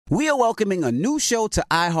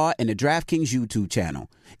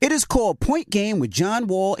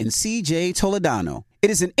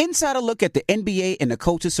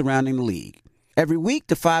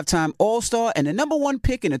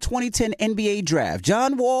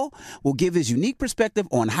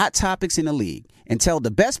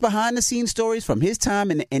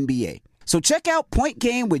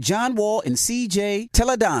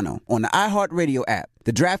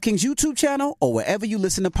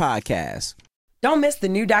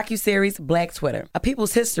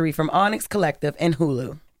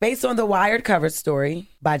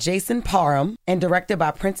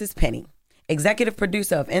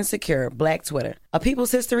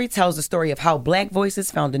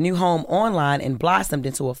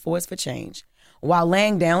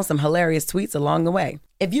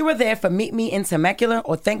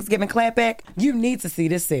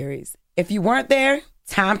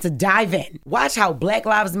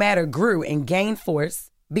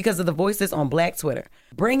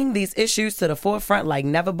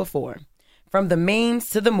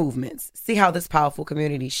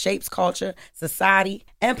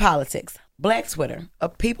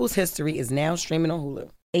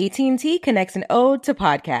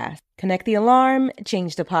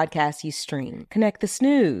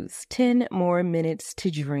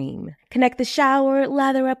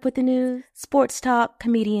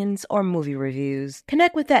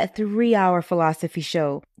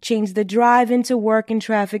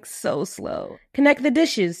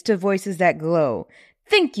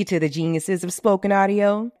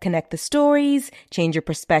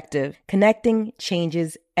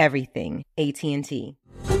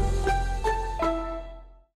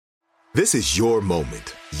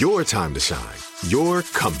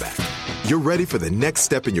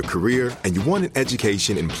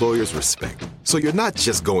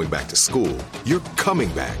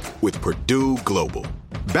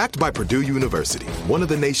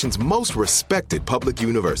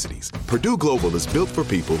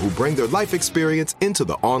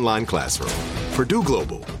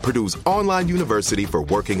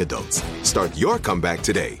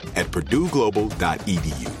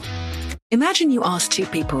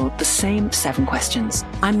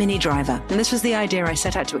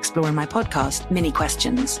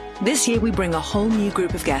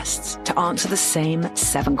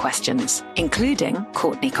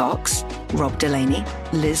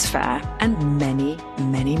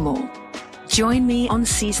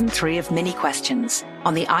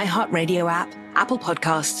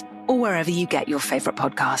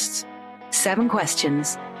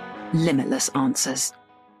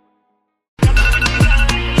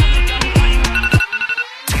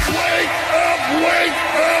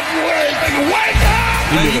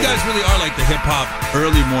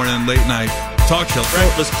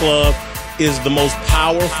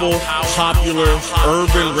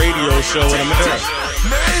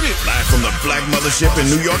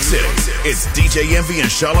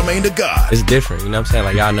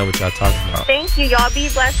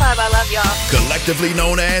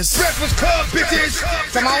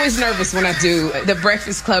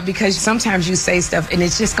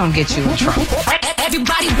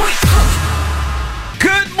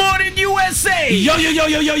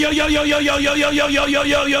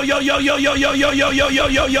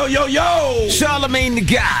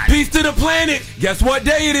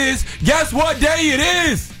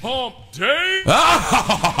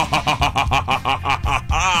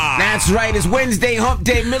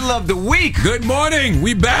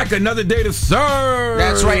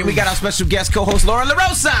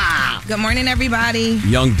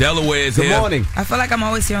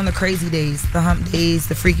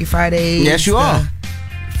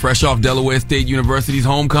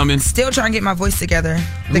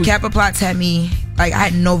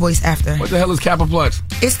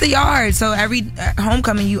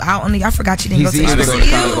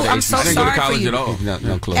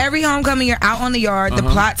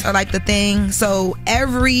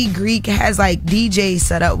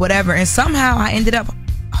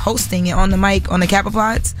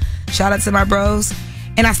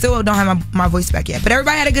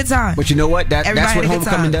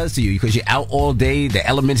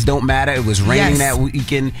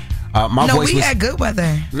voice we had good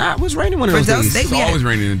weather. Nah, it was raining one of those days. It's always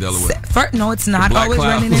raining in Delaware. No, it's not always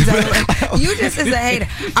raining in Delaware. You just is a hater.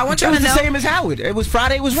 I want you to know. It was the same as Howard. It was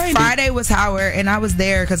Friday. It was raining. Friday was Howard, and I was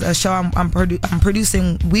there because a show I'm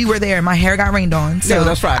producing. We were there. My hair got rained on. So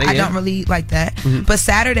that's Friday. I don't really like that. Mm-hmm. But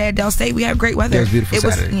Saturday at Del State, we had great weather. It was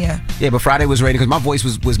beautiful Saturday. Yeah, but Friday was raining because my voice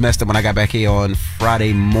was messed up when I got back here on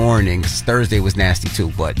Friday morning. Thursday was nasty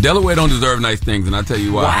too. But Delaware don't deserve nice things, and I'll tell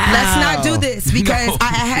you why. Wow. Let's not do this because I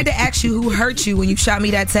had to ask you who hurt you when you shot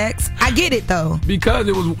me that text. I get it though. Because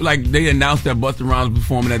it was like they announced that Busta Rhymes was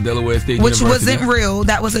performing at Delaware State University. Which wasn't real.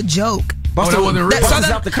 That was a joke. Busta wasn't real. Busta's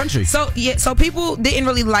out the country. So people didn't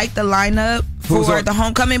really like the lineup for the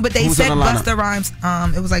homecoming, but they said Busta Rhymes.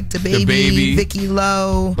 It was like the baby, Vicky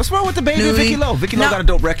Lowe. What's wrong with the baby, Vicky Lowe? Vicky Lowe got a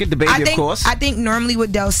dope record. The baby, of course. I think normally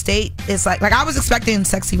with Del State, it's like I was expecting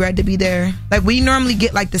Sexy Red to be there. Like we normally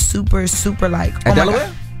get like the super like at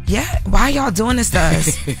Delaware. Yeah, why y'all doing this to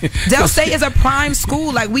us? Del State is a prime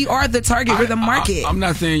school. Like, we are the target. We're the market. I'm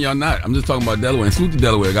not saying y'all not. I'm just talking about Delaware. And salute to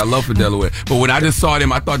Delaware. I got love for Delaware. But when I just saw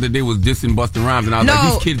them, I thought that they was dissing Busta Rhymes. And I was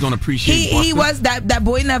like, these kids don't appreciate Busta. He was that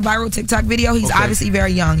boy in that viral TikTok video. He's obviously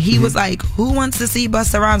very young. He was like, who wants to see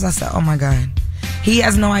Busta Rhymes? I said, oh, my God. He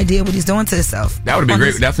has no idea what he's doing to himself. That would have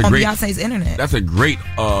been great. That's a great Beyonce's internet. That's a great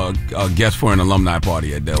guest for an alumni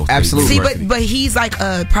party at Del State. Absolutely. See, but he's like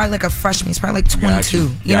probably like a freshman. He's probably like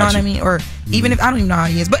 22. You know what I mean? Or even if I don't even know how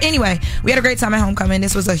he is. But anyway, we had a great time at homecoming.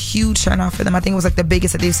 This was a huge turnout for them. I think it was like the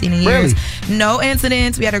biggest that they've seen in years. Really? No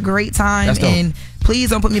incidents. We had a great time. And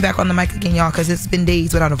please don't put me back on the mic again, y'all, because it's been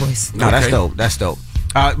days without a voice. No, that's dope. That's dope.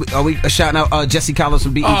 Are we shouting out Jesse Collins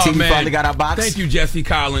from BET? We finally got our box. Thank you, Jesse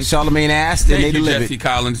Collins. Charlamagne asked, and they delivered. Jesse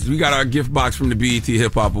Collins. We got our gift box from the BET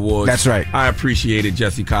Hip Hop Awards. That's right. I appreciate it,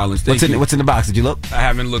 Jesse Collins. What's in the box? Did you look? I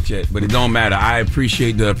haven't looked yet, but it don't matter. I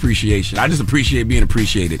appreciate the appreciation. I just appreciate being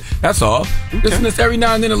appreciated. That's all. Listen, this every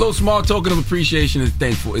now and then a little small token of appreciation is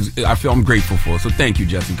thankful. I feel I'm grateful for. So thank you,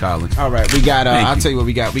 Jesse Collins. All right, we got. I'll tell you what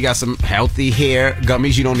we got. We got some healthy hair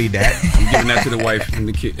gummies. You don't need that. I'm giving that to the wife and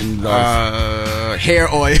the kid. Hair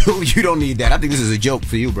oil. You don't need that. I think this is a joke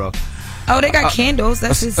for you, bro. Oh, they got candles.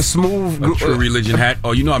 That's a smooth True Religion hat.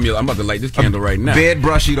 Oh, you know I'm about to light this candle right now. Bed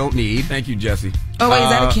brush you don't need. Thank you, Jesse. Oh, wait, is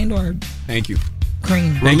that a candle or thank you.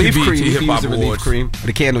 Cream? Relief you, cream. Hip Hop Awards. Cream.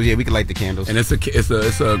 The candles, yeah, we can light the candles. And it's a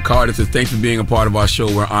card that says thanks for being a part of our show.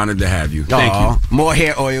 We're honored to have you. Thank you. More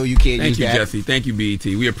hair oil. You can't use that. Thank you, Jesse. Thank you, BET.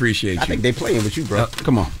 We appreciate you. I think they playing with you, bro.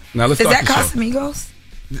 Come on. Now let's Is start that the show. Casamigos?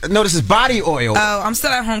 No, this is body oil. Oh, I'm still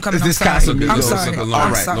at homecoming. I'm sorry. I'm sorry.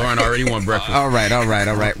 Lauren already won breakfast. All right.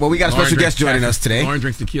 Well, we got a special guest joining us today. Lauren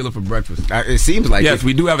drinks tequila for breakfast. It seems like yes,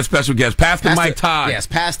 we do have a special guest. Pastor Mike Todd. Yes,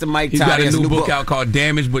 Pastor Mike Todd. He's got a new book out called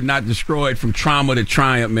Damaged But Not Destroyed, From Trauma to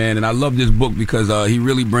Triumph, man. And I love this book because he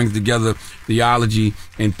really brings together theology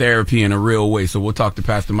and therapy in a real way. So we'll talk to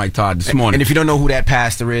Pastor Mike Todd this morning. And if you don't know who that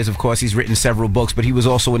pastor is, of course, he's written several books, but he was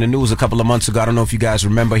also in the news a couple of months ago. I don't know if you guys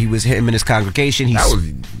remember. Him and his congregation. That was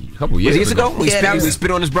a couple years ago. We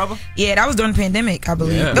spit on his brother? Yeah, that was during the pandemic, I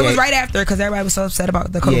believe. Yeah. It was right after because everybody was so upset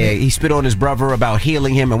about the COVID. Yeah, he spit on his brother about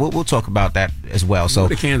healing him, and we'll talk about that as well. So, where's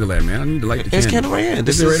the candle at, man? I need to light the candle. There's candle right here.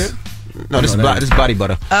 This is right there? No, this is body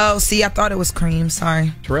butter. Oh, see, I thought it was cream.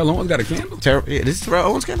 Sorry. Terrell Owens got a candle? This is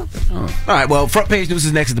Terrell Owens' candle? Oh. All right, well, front page news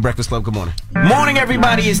is next at the Breakfast Club. Good morning. Morning,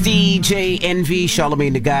 everybody. It's DJ Envy,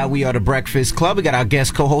 Charlamagne the Guy. We are the Breakfast Club. We got our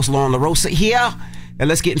guest co-host, Loren Lorosa, here. And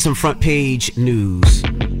let's get in some front page news.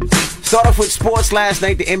 Start off with sports. Last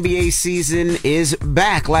night, the NBA season is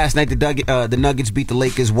back. Last night, the Nuggets beat the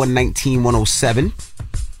Lakers 119-107.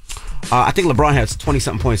 I think LeBron had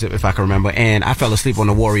 20-something points, if I can remember. And I fell asleep on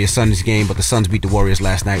the Warriors-Suns game, but the Suns beat the Warriors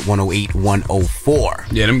last night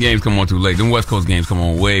 108-104. Yeah, them games come on too late. Them West Coast games come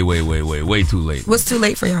on way too late. What's too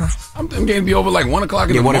late for y'all? Them games be over like 1 o'clock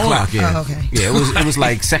in the morning. 1 o'clock, yeah. Oh, okay. Yeah, it was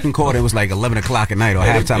like second quarter, it was like 11 o'clock at night or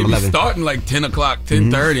halftime 11. Starting like 10 o'clock,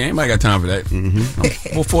 10:30. Ain't got time for that.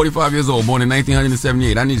 Mm-hmm. I'm 45 years old, born in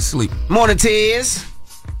 1978. I need to sleep. Morning, Tiz.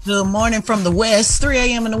 Good morning from the West, 3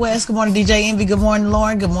 a.m. in the West. Good morning, DJ Envy. Good morning,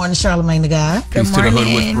 Lauren. Good morning, Charlamagne the Guy. Good morning. To the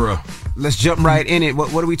Hood Whisperer. Let's jump right in it.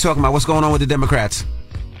 What are we talking about? What's going on with the Democrats?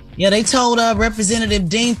 Yeah, they told Representative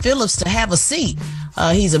Dean Phillips to have a seat.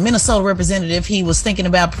 He's a Minnesota representative. He was thinking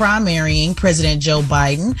about primarying President Joe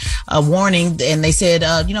Biden, warning, and they said,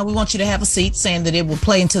 we want you to have a seat, saying that it will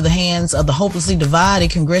play into the hands of the hopelessly divided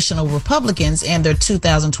congressional Republicans and their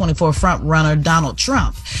 2024 front runner, Donald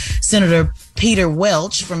Trump. Senator Peter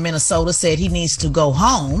Welch from Minnesota said he needs to go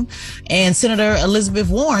home. And Senator Elizabeth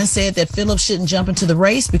Warren said that Phillips shouldn't jump into the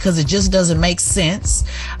race because it just doesn't make sense.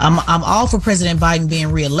 I'm all for President Biden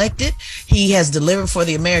being reelected. He has delivered for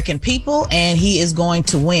the American people, and he is going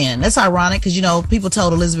to win. That's ironic because, people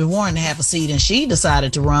told Elizabeth Warren to have a seat, and she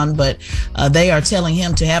decided to run, but they are telling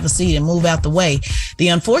him to have a seat and move out the way. The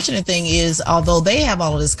unfortunate thing is, although they have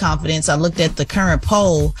all of this confidence, I looked at the current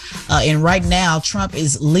poll, and right now Trump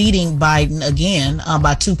is leading Biden again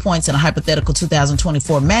by 2 points in a hypothetical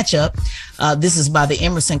 2024 matchup. This is by the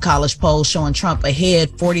Emerson College poll showing Trump ahead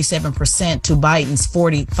 47% to Biden's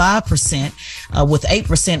 45%, with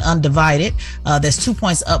 8% undivided. That's 2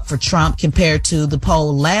 points up for Trump compared to the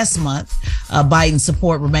poll last month. Biden's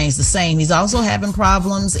support remains the same. He's also having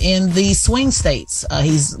problems in the swing states.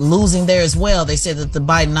 He's losing there as well. They said that the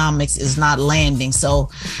Bidenomics is not landing. So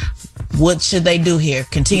what should they do here?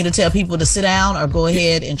 Continue to tell people to sit down or go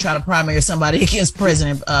ahead and try to primary somebody against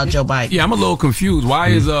President Joe Biden? Yeah, I'm a little confused. Why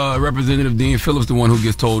is Representative Dean Phillips the one who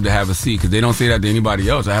gets told to have a seat? Because they don't say that to anybody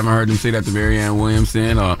else. I haven't heard them say that to Marianne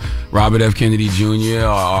Williamson or Robert F. Kennedy Jr.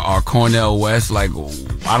 or Cornel West. Like,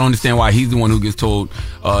 I don't understand why he's the one who gets told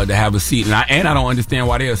to have a seat. And I don't understand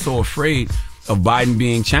why they are so afraid of Biden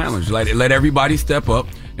being challenged. Like, let everybody step up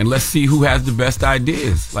and let's see who has the best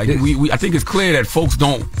ideas. Like, I think it's clear that folks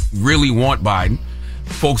don't really want Biden.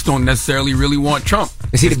 Folks don't necessarily really want Trump.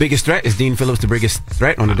 Is he the biggest threat? Is Dean Phillips the biggest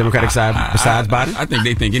threat on the Democratic side besides Biden? I think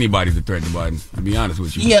they think anybody's a threat to Biden, to be honest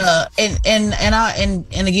with you. Yeah,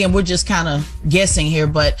 and again, we're just kind of guessing here,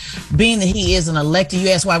 but being that he is an elected, you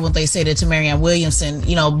asked why wouldn't they say that to Marianne Williamson,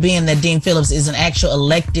 being that Dean Phillips is an actual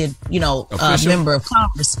elected, member of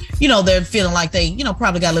Congress, they're feeling like they,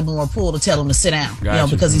 probably got a little bit more pull to tell him to sit down,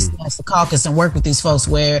 because he stands the caucus and work with these folks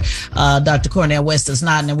where Dr. Cornel West does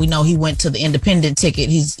not. And we know he went to the independent ticket.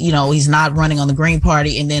 He's not running on the Green Party.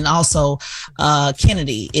 And then also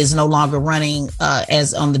Kennedy is no longer running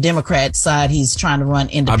as on the Democrat side. He's trying to run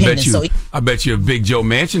independent. I bet you if Big Joe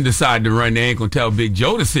Manchin decide to run, they ain't gonna tell Big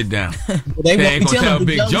Joe to sit down. They ain't gonna tell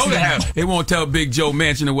Big Joe to have. They won't tell Big Joe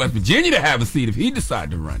Manchin of West Virginia to have a seat if he decide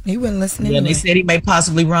to run. He wouldn't listen. Yeah, they said he may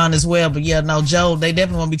possibly run as well. But Joe. They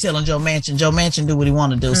definitely won't be telling Joe Manchin. Joe Manchin do what he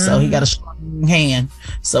want to do, so he got a strong hand.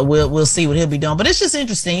 So we'll see what he'll be doing. But it's just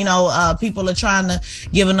interesting. People are trying to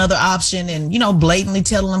give another option and blatantly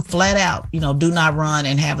telling them flat out, do not run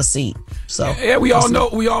and have a seat. So yeah, we all know.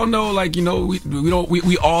 We all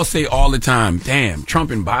say all the time, damn,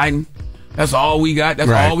 Trump and Biden. That's all we got. That's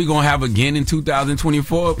all we gonna have again in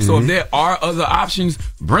 2024. Mm-hmm. So if there are other options,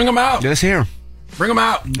 bring them out. Let's hear them. Bring them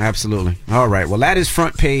out. Absolutely. All right. Well, that is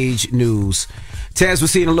front page news. Taz, we'll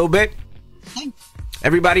see you in a little bit.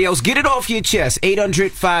 Everybody else, get it off your chest.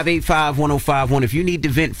 800-585-1051. If you need to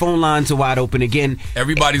vent, phone lines are wide open again.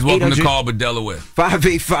 Everybody's welcome to call but Delaware.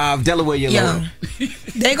 585 Delaware, you're low.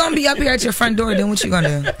 They going to be up here at your front door. Then what you going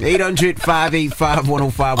to do?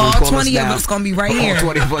 800-585-1051. All 20 of us going to be right here. All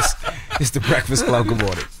 20 of us. It's the Breakfast Club. Good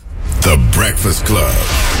morning. The Breakfast Club.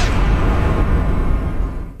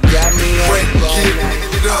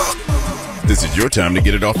 This is your time to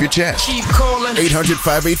get it off your chest. Keep calling.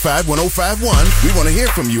 800-585-1051. We want to hear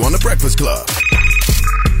from you on The Breakfast Club.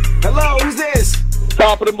 Hello, who's this?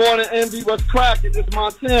 Top of the morning, Envy, what's cracking? It's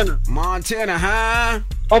Montana. Montana, huh?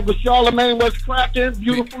 Uncle Charlamagne, what's cracking?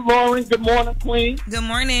 Beautiful Loren, good morning, Queen. Good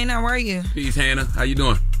morning, how are you? Peace, Hannah. How you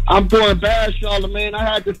doing? I'm doing bad, Charlamagne. I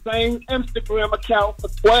had the same Instagram account for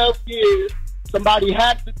 12 years. Somebody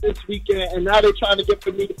hacked it this weekend, and now they're trying to get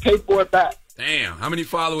for me to pay for it back. Damn, how many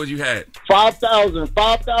followers you had? 5,000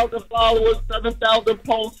 followers, 7,000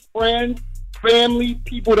 posts, friends, family,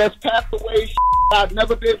 people that's passed away, I've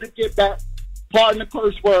never been able to get back, pardon the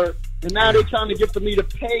curse word, and now they're trying to get for me to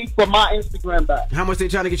pay for my Instagram back. How much they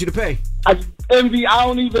trying to get you to pay? Envy, I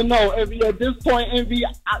don't even know. Envy, at this point, Envy,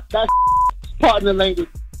 that's pardon the language,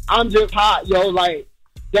 I'm just hot, yo, like,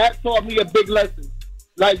 that taught me a big lesson.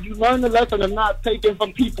 Like, you learn the lesson of not taking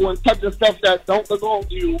from people and touching stuff that don't belong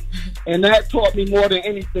to you. And that taught me more than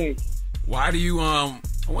anything. Why do you, I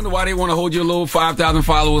wonder why they want to hold your little 5,000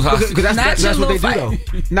 followers hostage. Because that's what they do, though.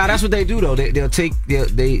 Nah, that's what they do, though. They'll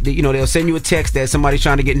send you a text that somebody's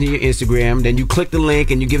trying to get into your Instagram. Then you click the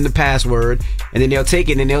link and you give them the password. And then they'll take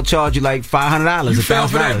it and they'll charge you like $500 You fell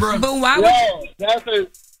for that, bro. But why would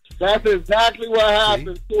That's exactly what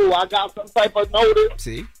happened, too. I got some type of notice.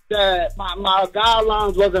 See? That my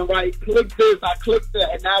guidelines wasn't right. Click this, I clicked it,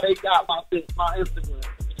 and now they got my Instagram.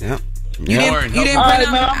 Yeah. You didn't print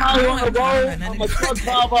out. I'm on the road. I'm a truck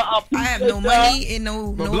driver. I have no money and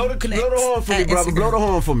no blow the horn for me, brother. Blow the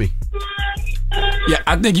horn for me. Yeah,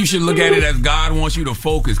 I think you should look at it as God wants you to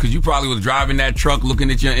focus, because you probably was driving that truck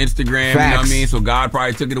looking at your Instagram. Facts. You know what I mean? So God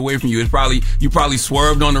probably took it away from you. You probably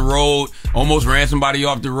swerved on the road, almost ran somebody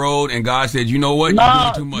off the road, and God said, you know what?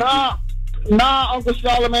 You're doing too much. Nah, Uncle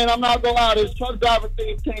Charlamagne, I'm not gonna lie. This truck driving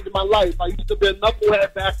thing changed my life. I used to be a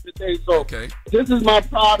knucklehead back in the day, so this is my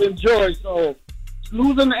pride and joy. So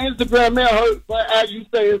losing the Instagram may hurt, but as you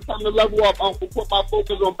say, it's time to level up, Uncle. Put my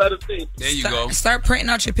focus on better things. There you go. Start printing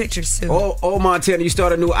out your pictures too. Oh, Montana, you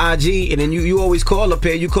start a new IG, and then you always call up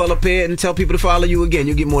here. You call up here and tell people to follow you again.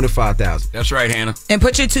 You get more than 5,000. That's right, Hannah. And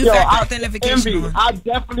put your two-factor authentication on. I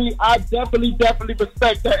definitely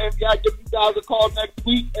respect that. Envy, I give you guys a call next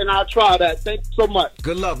week, and I'll try that. Thank you so much.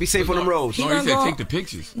 Good luck. Be safe on them roads. He said take the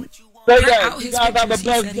pictures. Say that. Out You his guys have a pictures. He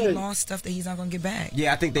blessed said he day. lost stuff that he's not gonna get back.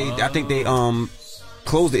 Yeah, I think they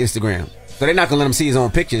closed the Instagram, so they're not gonna let him see his own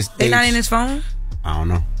pictures. They're not in his phone. I don't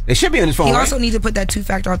know. They should be on his phone. He right? also needs to put that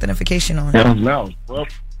two-factor authentication on. No. Hello?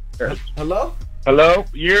 Hello?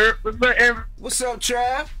 What's up, Envy? What's up,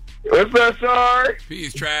 Trav? What's up, Sorry?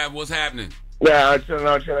 Peace, Trav. What's happening? Nah, I'm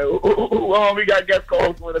chilling. We got guest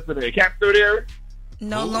co-host with us today. Cap through there?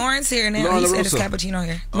 No, Lauren's here now. Lauren He said it's Lorosa. cappuccino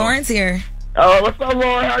here. Lauren's here. What's up,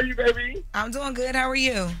 Loren? How are you, baby? I'm doing good. How are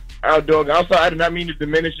you? I'm doing good. I'm sorry, I did not mean to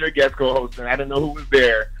diminish your guest co-host, and I didn't know who was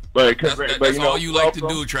there. But That's all you like to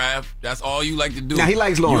do, Trav. That's all you like to do. Now he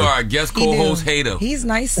likes Loren. You are a guest co-host hater. He's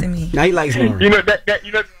nice to me. Now he likes Loren.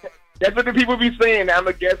 That's what the people be saying. I'm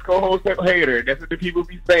a guest co-host hater. That's what the people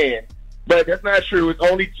be saying. But that's not true. It's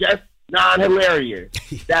only just non-hilarious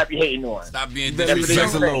that be hating on. Stop being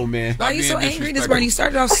disrespectful, alone, man. Why are you so angry this morning? You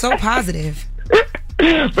started off so positive.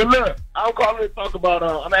 But look, I'm calling to talk about.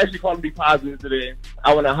 I'm actually calling to be positive today.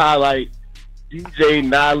 I want to highlight DJ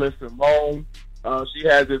Nyla Simone. She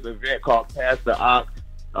has this event called Pass the Ox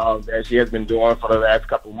that she has been doing for the last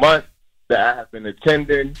couple months that I have been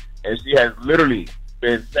attending, and she has literally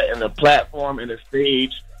been setting a platform and a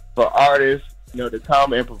stage for artists, to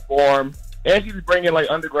come and perform. And she's bringing like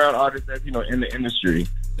underground artists that's in the industry,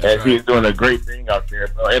 and she's doing a great thing out there.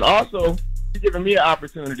 And also, she's giving me an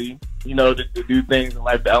opportunity, to do things in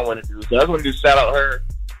life that I want to do. So I just wanted to shout out her,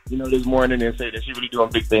 this morning and say that she's really doing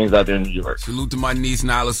big things out there in New York. Salute to my niece,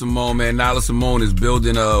 Nyla Simone, man. Nyla Simone is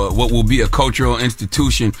building what will be a cultural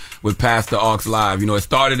institution with Pass the Aux Live. It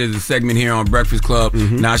started as a segment here on Breakfast Club.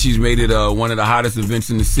 Mm-hmm. Now she's made it one of the hottest events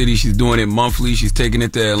in the city. She's doing it monthly. She's taking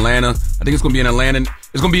it to Atlanta. I think it's going to be in Atlanta.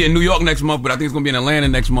 It's going to be in New York next month, but I think it's going to be in Atlanta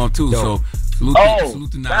next month, too. Dope. So salute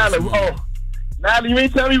to Nyla Simone. Now you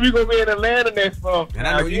ain't telling me we're going to be in Atlanta next month. And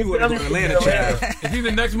I know you want to go to Atlanta, Chad. It's either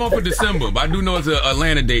next month or December, but I do know it's an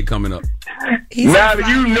Atlanta date coming up. Now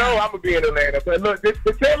you know I'm going to be in Atlanta. But look, did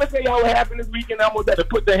Taylor say y'all what happened this weekend? I almost had to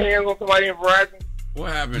put the hands on somebody in Verizon.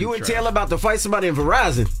 What happened? You and Taylor about to fight somebody in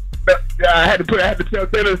Verizon. I had to tell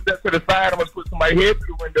Taylor to step to the side. I'm going to put somebody head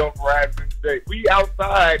through the window in Verizon. We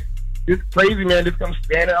outside. This crazy man just comes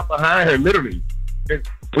standing up behind her, literally. Just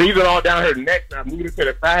breathing all down her neck. And I'm moving to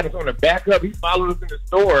the side and on the back up. He followed us in the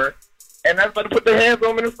store, and I was about to put the hands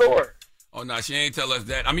on him in the store. Oh, no, she ain't tell us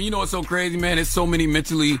that. I mean, you know what's so crazy, man? There's so many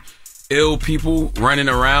mentally ill people running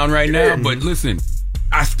around right now. But listen,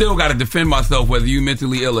 I still got to defend myself whether you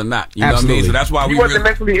mentally ill or not. You know what I mean? So that's why he wasn't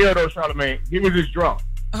mentally ill, though, Charlamagne. He was just drunk.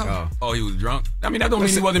 Oh, he was drunk? I mean, that don't mean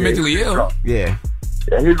he wasn't mentally ill. Drunk. Yeah.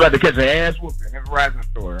 Yeah, he was about to catch an ass whooping in the Verizon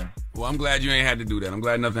store. Well, I'm glad you ain't had to do that. I'm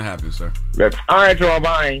glad nothing happened, sir. All right, y'all.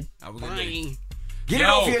 Bye. Have a good day. Get it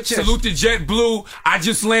off your chest. Salute to JetBlue. I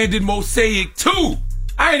just landed Mosaic 2.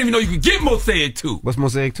 I didn't even know you could get Mosaic 2. What's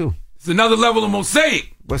Mosaic 2? It's another level of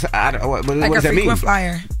Mosaic. What Like does a that mean? frequent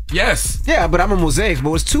flyer. Yes. Yeah, but I'm a Mosaic,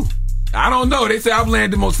 but it's 2. I don't know. They say I've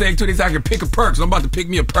landed Mosaic 2. They say I can pick a perk. So I'm about to pick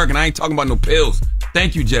me a perk, and I ain't talking about no pills.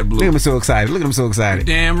 Thank you, JetBlue. Look at him so excited. Look at him so excited.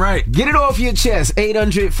 You're damn right. Get it off your chest.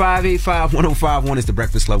 800-585-1051 is The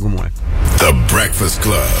Breakfast Club. Good morning. The Breakfast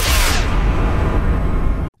Club.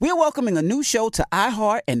 We're welcoming a new show to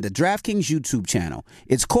iHeart and the DraftKings YouTube channel.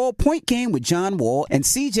 It's called Point Game with John Wall and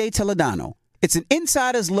CJ Toledano. It's an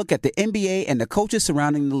insider's look at the NBA and the coaches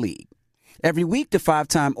surrounding the league. Every week, the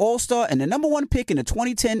 5-time All-Star and the number 1 pick in the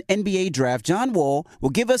 2010 NBA Draft, John Wall, will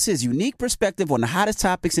give us his unique perspective on the hottest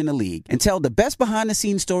topics in the league and tell the best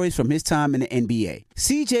behind-the-scenes stories from his time in the NBA.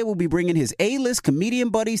 CJ will be bringing his A-list comedian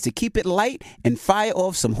buddies to keep it light and fire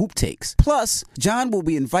off some hoop takes. Plus, John will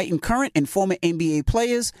be inviting current and former NBA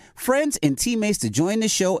players, friends, and teammates to join the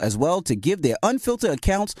show as well to give their unfiltered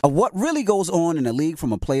accounts of what really goes on in the league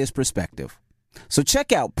from a player's perspective. So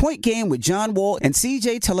check out Point Game with John Wall and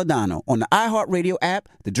CJ Toledano on the iHeartRadio app,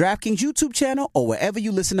 the DraftKings YouTube channel, or wherever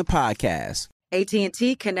you listen to podcasts.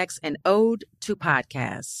 AT&T connects an ode to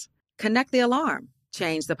podcasts. Connect the alarm.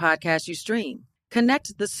 Change the podcast you stream.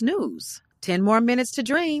 Connect the snooze. 10 more minutes to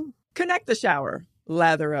dream. Connect the shower.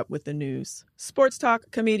 Lather up with the news, sports talk,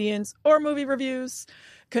 comedians, or movie reviews.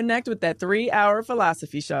 Connect with that 3-hour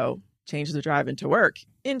philosophy show. Change the drive into work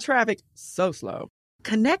in traffic so slow.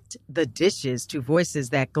 Connect the dishes to voices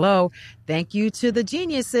that glow. Thank you to the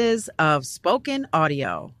geniuses of spoken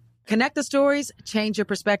audio. Connect the stories, change your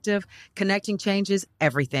perspective. Connecting changes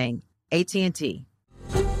everything. AT&T.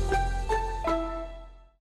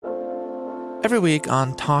 Every week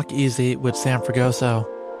on Talk Easy with Sam Fragoso,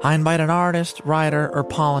 I invite an artist, writer, or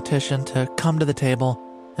politician to come to the table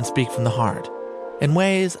and speak from the heart in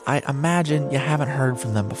ways I imagine you haven't heard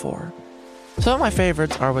from them before. Some of my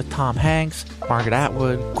favorites are with Tom Hanks, Margaret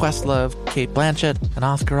Atwood, Questlove, Cate Blanchett, and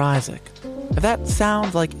Oscar Isaac. If that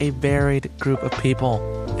sounds like a varied group of people,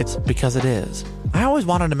 it's because it is. I always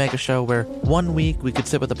wanted to make a show where one week we could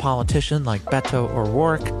sit with a politician like Beto or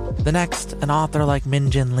Rourke, the next an author like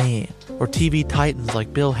Min-Jin Lee, or TV titans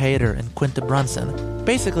like Bill Hader and Quinta Brunson.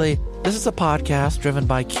 Basically, this is a podcast driven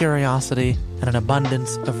by curiosity and an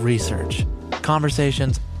abundance of research.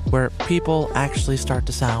 Conversations where people actually start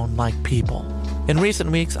to sound like people. In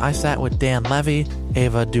recent weeks, I sat with Dan Levy,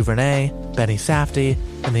 Ava DuVernay, Benny Safdie,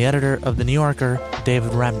 and the editor of The New Yorker,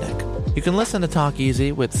 David Remnick. You can listen to Talk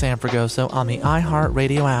Easy with Sam Fragoso on the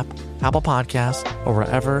iHeartRadio app, Apple Podcasts, or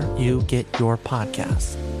wherever you get your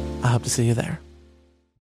podcasts. I hope to see you there.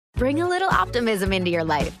 Bring a little optimism into your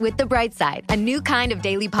life with The Bright Side, a new kind of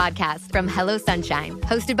daily podcast from Hello Sunshine,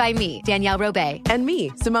 hosted by me, Danielle Robay. And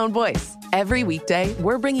me, Simone Boyce. Every weekday,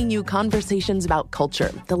 we're bringing you conversations about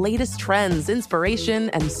culture, the latest trends, inspiration,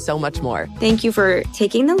 and so much more. Thank you for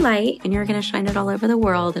taking the light, and you're going to shine it all over the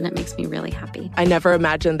world, and it makes me really happy. I never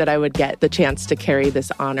imagined that I would get the chance to carry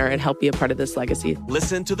this honor and help be a part of this legacy.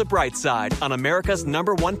 Listen to The Bright Side on America's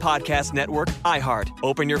 #1 podcast network, iHeart.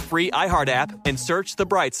 Open your free iHeart app and search The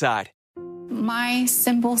Bright Side. My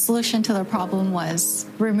simple solution to the problem was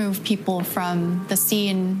remove people from the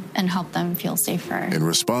scene and help them feel safer. In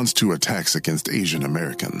response to attacks against Asian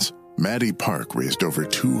Americans, Maddie Park raised over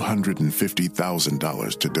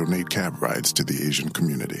 $250,000 to donate cab rides to the Asian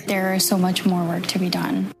community. There is so much more work to be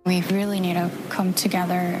done. We really need to come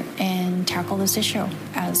together and tackle this issue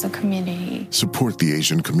as a community. Support the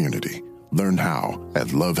Asian community. Learn how at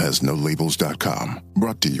lovehasnolabels.com.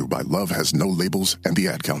 Brought to you by Love Has No Labels and the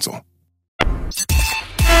Ad Council.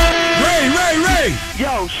 Ray!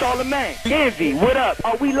 Yo, Charlamagne, Envy, what up?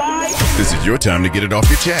 Are we live? This is your time to get it off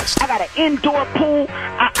your chest. I got an indoor pool,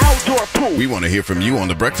 an outdoor pool. We want to hear from you on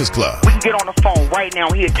The Breakfast Club. We can get on the phone right now.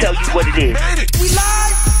 He'll tell you what it is. We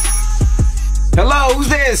live? Hello, who's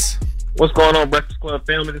this? What's going on, Breakfast Club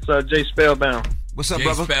family? This is Jay Spellbound. What's up, Jay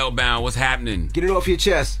brother? Spellbound, what's happening? Get it off your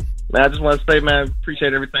chest. Man, I just want to say, man,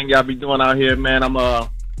 appreciate everything y'all be doing out here, man. I'm a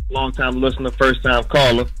long-time listener, first-time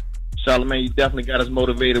caller. Charlamagne, you definitely got us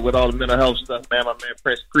motivated with all the mental health stuff, man. My man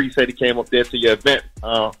Prince Cree said he came up there to your event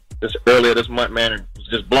earlier this month, man, and was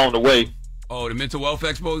just blown away. Oh, the Mental Wealth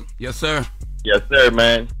Expo? Yes, sir. Yes, sir,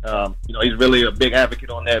 man. He's really a big advocate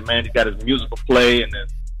on that, man. He's got his musical play, and then,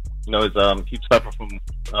 he's suffering from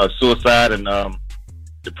suicide and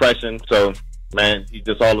depression. So, man, he's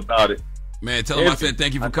just all about it. Man, tell him I said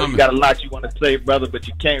thank you for coming. You got a lot you want to say, brother, but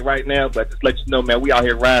you can't right now. But just let you know, man, we out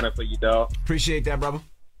here riding for you, dog. Appreciate that, brother.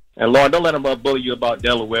 And Loren, don't let him bully you about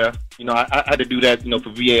Delaware. I had to do that, for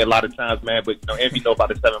VA a lot of times, man. But Envy know about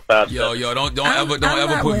the 757. Yo, don't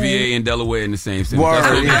ever put VA and Delaware in the same sentence.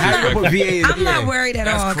 I'm not worried at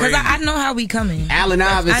all because I know how we coming. Allen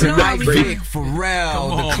Iverson, Mike Vick,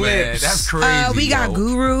 Pharrell, the Clips. That's crazy. We got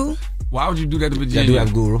Guru. Why would you do that to Virginia? I do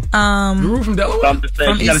have Guru. Guru from Delaware? I'm just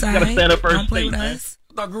saying, you got to stand up first. Don't play with us.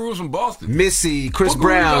 I thought Guru was from Boston. Missy, Chris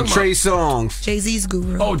Brown, Trey Songz. Jay-Z's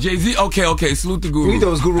Guru. Oh, Jay-Z. Okay. Salute the Guru. You thought it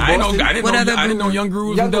was Guru Boston? I didn't know Young Guru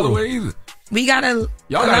was from Delaware either. We gotta.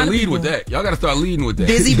 Y'all gotta lead with that. Y'all gotta start leading with that.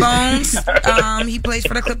 Busy Bones. He plays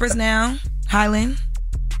for the Clippers now. Highland.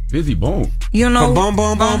 Busy Bone. You know. Boom.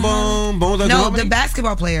 No, the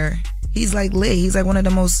basketball player. He's like lit. He's like one of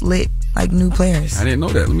the most lit new players. I didn't know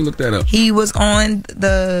that. Let me look that up. He was on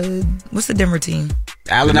what's the Denver team?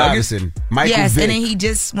 Allen Iverson. Michael Vick. And then he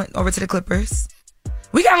just went over to the Clippers.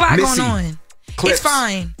 We got a lot going on. Clips. It's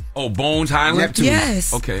fine. Oh, Bones Highland? Neptune.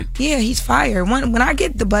 Yes. Okay. Yeah, he's fire. When I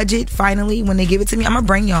get the budget, finally, when they give it to me, I'm going to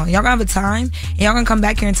bring y'all. Y'all going to have a time, and y'all going to come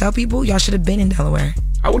back here and tell people y'all should have been in Delaware.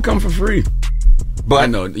 I would come for free. But I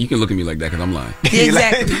know, you can look at me like that because I'm lying.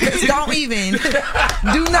 Exactly. Don't even.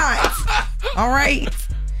 Do not. All right.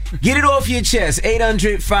 Get it off your chest.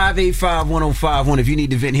 800-585-1051. If you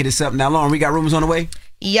need to vent, hit us up. Now, Loren, we got rumors on the way?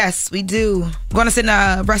 Yes, we do. We're going to send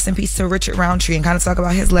a rest in peace to Richard Roundtree and kind of talk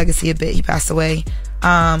about his legacy a bit. He passed away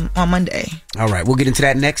on Monday. All right, we'll get into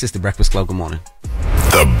that next. It's The Breakfast Club. Good morning.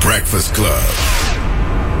 The Breakfast Club.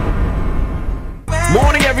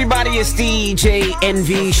 Morning, everybody. It's DJ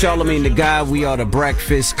NV, Charlamagne the Guy. We are the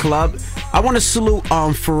Breakfast Club. I want to salute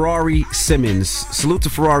Ferrari Simmons. Salute to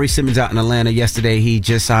Ferrari Simmons out in Atlanta. Yesterday, he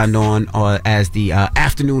just signed on as the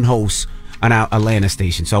afternoon host on our Atlanta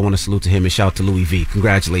station. So I want to salute to him and shout out to Louis V.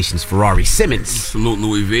 Congratulations, Ferrari Simmons. Salute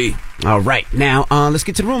Louis V. All right, now let's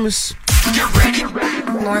get to the rumors.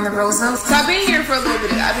 Loren Lorosa. So I've been here for a little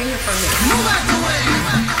bit. I've been here for a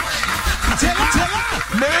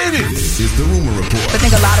minute. This is the Rumor Report. I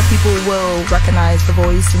think a lot of people will recognize the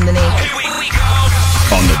voice and the name.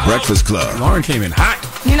 On the Breakfast Club. Loren came in hot.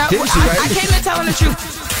 You know, I came in telling the truth.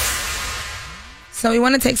 So we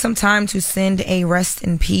want to take some time to send a rest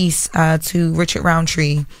in peace to Richard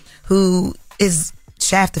Roundtree, who is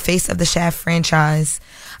Shaft, the face of the Shaft franchise.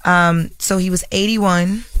 So he was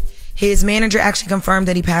 81. His manager actually confirmed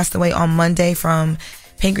that he passed away on Monday from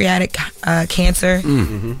pancreatic cancer,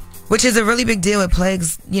 which is a really big deal. It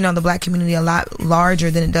plagues, the black community a lot larger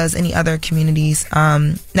than it does any other communities.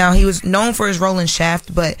 Now, he was known for his role in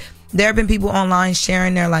Shaft, but there have been people online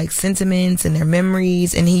sharing their sentiments and their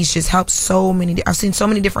memories, and he's just helped so many. I've seen so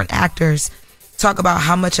many different actors talk about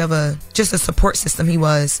how much of a support system he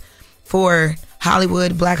was for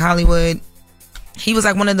Hollywood, black Hollywood. He was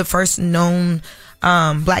one of the first known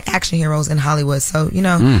black action heroes in Hollywood. So,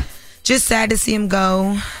 just sad to see him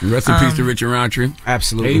go. Rest in peace to Richard Roundtree.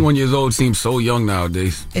 Absolutely. 81 years old seems so young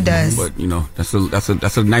nowadays. It does. But,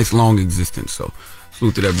 that's a nice long existence. So,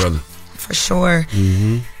 salute to that brother. For sure.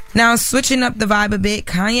 Mm-hmm. Now, switching up the vibe a bit,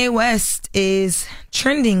 Kanye West is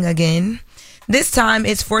trending again. This time,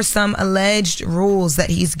 it's for some alleged rules that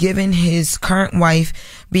he's given his current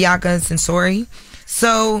wife, Bianca Censori.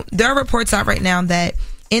 So, there are reports out right now that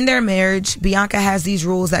in their marriage, Bianca has these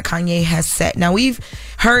rules that Kanye has set. Now, we've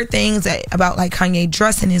heard things about Kanye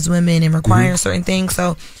dressing his women and requiring certain things.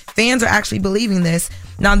 So, fans are actually believing this.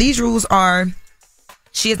 Now, these rules are: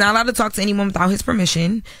 she is not allowed to talk to anyone without his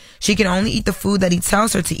permission. She can only eat the food that he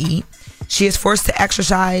tells her to eat. She is forced to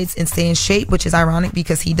exercise and stay in shape, which is ironic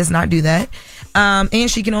because he does not do that. And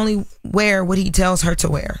she can only wear what he tells her to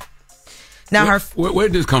wear. Now, where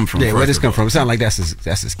did this come from? Yeah, where did this come from? It sounds like that's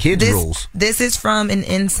his kids' rules. This is from an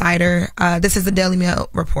insider. This is the Daily Mail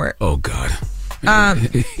report. Oh God.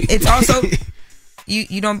 It's also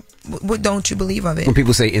what don't you believe of it? When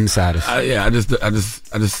people say insiders. I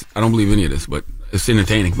don't believe any of this, but it's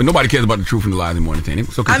entertaining. But nobody cares about the truth and the lies anymore. Entertaining.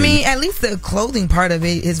 So at least the clothing part of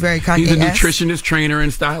it is very Kanye-esque. He's a nutritionist, trainer,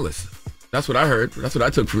 and stylist. That's what I heard. That's what I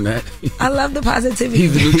took from that. I love the positivity.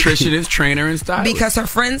 He's a nutritionist, trainer, and stylist. Because her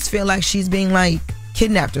friends feel like she's being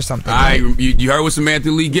kidnapped or something. You heard what Samantha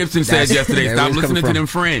Lee Gibson said yesterday. Stop listening to them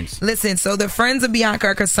friends. Listen, so the friends of Bianca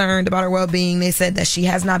are concerned about her well-being. They said that she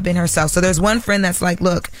has not been herself. So there's one friend that's like,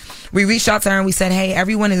 look, we reached out to her and we said, hey,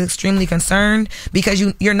 everyone is extremely concerned because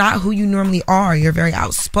you're not who you normally are. You're very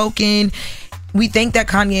outspoken. We think that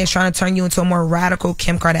Kanye is trying to turn you into a more radical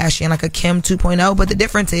Kim Kardashian, like a Kim 2.0. But the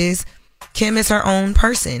difference is Kim is her own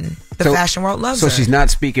person. The fashion world loves her. So she's not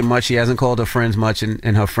speaking much. She hasn't called her friends much,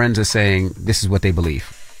 and her friends are saying this is what they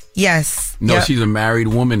believe. Yes. No, she's a married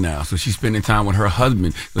woman now, so she's spending time with her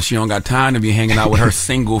husband. So she don't got time to be hanging out with her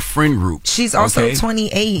single friend group. She's also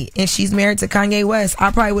 28, and she's married to Kanye West.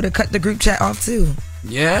 I probably would have cut the group chat off too.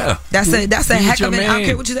 Yeah. That's a heck of an. I don't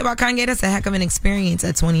care what you say about Kanye. That's a heck of an experience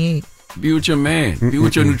at 28. Be with your man. Be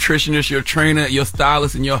with your nutritionist, your trainer, your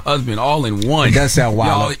stylist, and your husband all in one. It does sound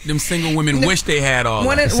wild. Them single women wish they had all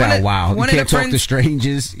that. It sounds wild. You can't talk to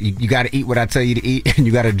strangers. You got to eat what I tell you to eat, and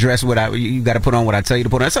you got to dress you got to put on what I tell you to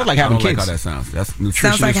put on. That sounds like having kids. I don't like how that sounds. That's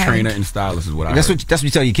nutritionist, trainer, and stylist is what I heard. That's what you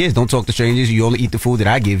tell your kids. Don't talk to strangers. You only eat the food that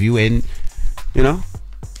I give you, and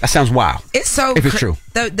that sounds wild. It's so if it's true.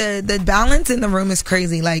 The balance in the room is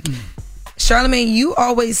crazy. Charlamagne, you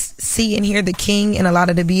always see and hear the king in a lot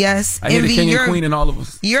of the BS. I hear the king and queen in all of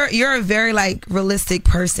us. You're a very realistic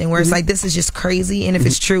person where it's this is just crazy, and if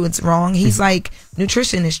it's true, it's wrong. He's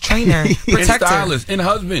nutritionist, trainer, protector, and stylist, and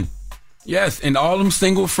husband. Yes, and all them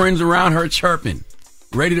single friends around her chirping,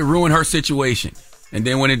 ready to ruin her situation. And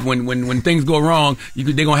then when things go wrong,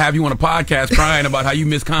 they're gonna have you on a podcast crying about how you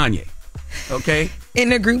miss Kanye. Okay. In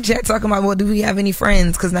the group chat talking about, well, do we have any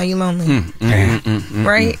friends? Because now you're lonely,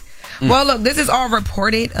 right? Well, look, this is all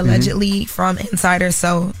reported allegedly from insiders,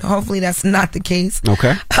 so hopefully that's not the case.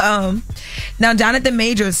 Okay. Now, Jonathan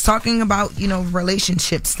Majors talking about,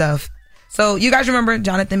 relationship stuff. So you guys remember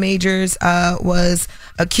Jonathan Majors was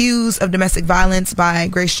accused of domestic violence by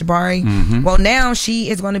Grace Jabari. Well, now she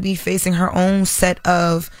is going to be facing her own set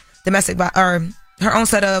of her own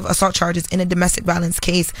set of assault charges in a domestic violence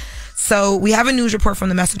case. So we have a news report from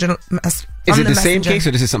the Messenger. Is it the same case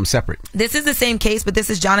or this is something separate? This is the same case, but this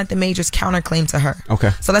is Jonathan Major's counterclaim to her.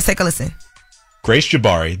 Okay. So let's take a listen. Grace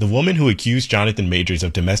Jabari, the woman who accused Jonathan Majors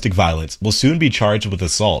of domestic violence, will soon be charged with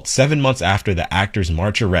assault 7 months after the actor's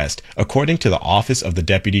March arrest, according to the Office of the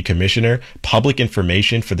Deputy Commissioner, Public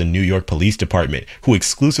Information for the New York Police Department, who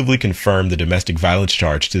exclusively confirmed the domestic violence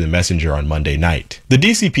charge to the Messenger on Monday night. The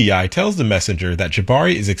DCPI tells the Messenger that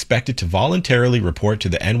Jabari is expected to voluntarily report to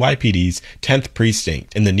the NYPD's 10th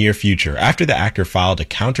Precinct in the near future after the actor filed a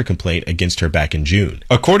counter-complaint against her back in June.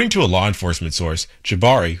 According to a law enforcement source,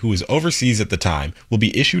 Jabari, who was overseas at the time, will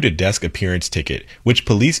be issued a desk appearance ticket, which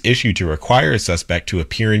police issue to require a suspect to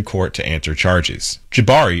appear in court to answer charges.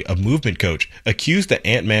 Jabari, a movement coach, accused the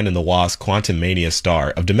Ant-Man and the Wasp Quantumania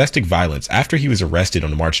star of domestic violence after he was arrested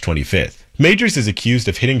on March 25th. Majors is accused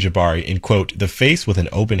of hitting Jabari in, quote, the face with an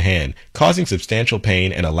open hand, causing substantial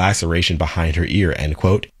pain and a laceration behind her ear, end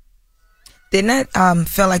quote. Didn't that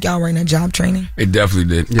feel like y'all were in a job training? It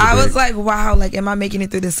definitely did. I was like, wow, like, am I making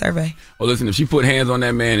it through this survey? Well, listen, if she put hands on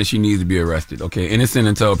that man, then she needs to be arrested. Okay, innocent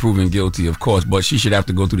until proven guilty, of course, but she should have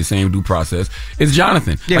to go through the same due process. It's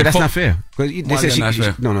Jonathan. Yeah, like, but that's not fair. Why is that not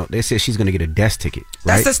fair? No, they said she's going to get a desk ticket.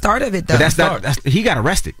 Right? That's the start of it, though. But he got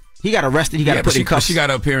arrested. He got put in cuffs. She got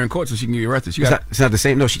to appear in court so she can get arrested. It's not the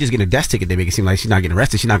same. No, she just getting a desk ticket. They make it seem like she's not getting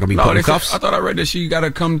arrested. She's not going to be put in cuffs. I thought I read that she got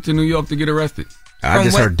to come to New York to get arrested. I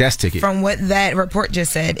just heard desk ticket. From what that report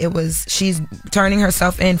just said, it was she's turning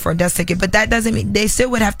herself in for a desk ticket, but that doesn't mean they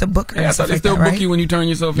still would have to book her. Yeah, I thought they still book you when you turn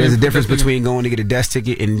yourself in. There's a difference between going to get a desk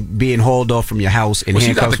ticket and being hauled off from your house in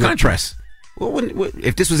handcuffs with press. Well,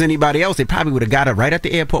 if this was anybody else, they probably would have got her right at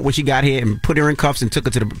the airport when she got here and put her in cuffs and took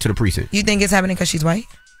her to the precinct. You think it's happening because she's white?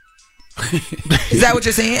 Is that what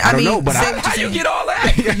you're saying? I don't know, but how you get all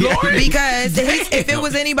that, Loren? Because if it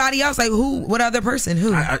was anybody else, like who? What other person?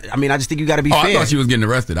 Who? I mean, I just think you got to be fair. I thought she was getting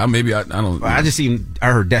arrested. I don't. I just seen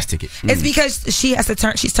her desk ticket. It's because she has to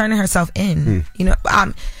turn. She's turning herself in. You know.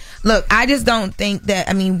 Look, I just don't think that.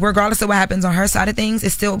 I mean, regardless of what happens on her side of things,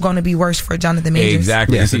 it's still going to be worse for Jonathan Majors.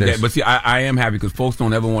 Exactly. Yes, but see, I am happy because folks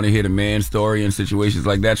don't ever want to hear the man's story in situations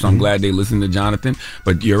like that. So I'm glad they listen to Jonathan.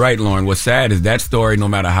 But you're right, Loren. What's sad is that story, no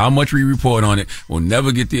matter how much we report on it, will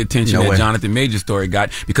never get the attention that Jonathan Majors' story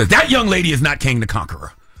got because that young lady is not King the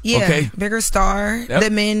Conqueror. Yeah, okay? Bigger star. Yep. The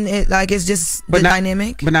men, it's just the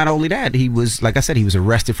dynamic. But not only that, he was, like I said, he was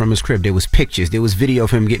arrested from his crib. There was pictures. There was video of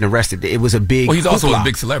him getting arrested. It was a big Well, he's also hoopla. a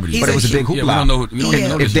big celebrity. But it was a big hoopla. We don't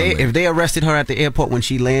know if they arrested her at the airport when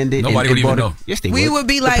she landed, nobody would even know. Yes, they would.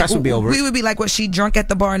 The press would be over. We would be like, was she drunk at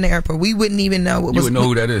the bar in the airport? We wouldn't even know. You would know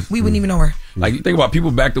who that is. We wouldn't even know her. Like, you think about people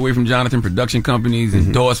backed away from Jonathan, production companies,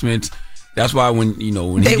 endorsements. That's why when he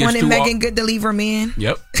gets wanted through Megan Good to leave her man.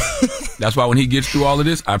 Yep. That's why when he gets through all of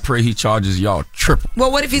this, I pray he charges y'all triple.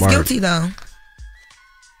 Well, what if he's guilty though?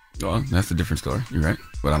 Well, that's a different story. You're right,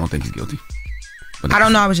 but I don't think he's guilty. I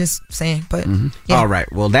don't know. I was just saying, but yeah. All right.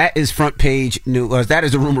 Well, that is front page news. That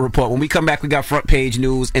is the rumor report. When we come back, we got front page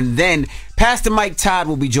news, and then Pastor Mike Todd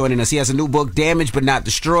will be joining us. He has a new book, Damaged but Not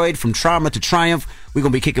Destroyed: From Trauma to Triumph. We're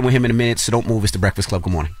gonna be kicking with him in a minute, so don't move. It's the Breakfast Club.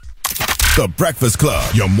 Good morning. The Breakfast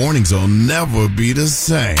Club. Your mornings will never be the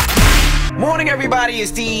same. Morning, everybody. It's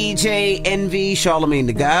DJ Envy, Charlamagne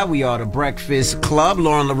the Guy. We are the Breakfast Club.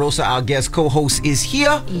 Loren Lorosa, our guest co-host, is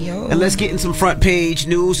here. Yo. And let's get in some front page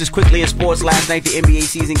news. Just quickly in sports, last night the NBA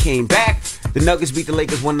season came back. The Nuggets beat the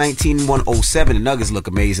Lakers 119-107. The Nuggets look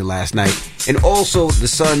amazing last night. And also the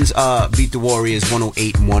Suns beat the Warriors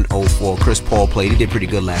 108-104. Chris Paul played. He did pretty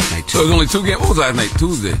good last night, too. So it was only 2 games? What was last night?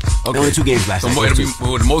 Tuesday? Okay. Only 2 games last night.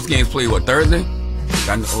 So the most games played, Thursday?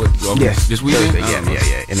 Yes. This weekend? Thursday,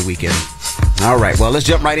 yeah, in the weekend. All right, well, let's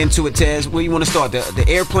jump right into it, Tez. Where you want to start? The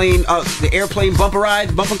airplane bumper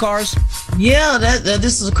ride, bumping cars? Yeah,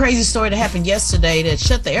 this is a crazy story that happened yesterday that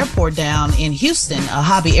shut the airport down in Houston. A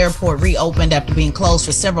Hobby Airport reopened after being closed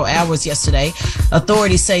for several hours yesterday.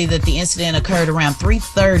 Authorities say that the incident occurred around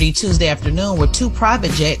 3:30 Tuesday afternoon, where 2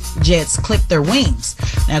 private jets clipped their wings.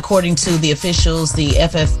 Now, according to the officials, the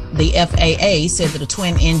FAA said that a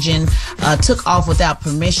twin engine took off without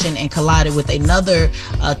permission and collided with another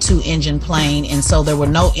 2-engine plane, and so there were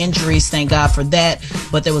no injuries, thank God for that.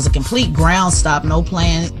 But there was a complete ground stop. No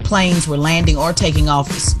planes were landing or taking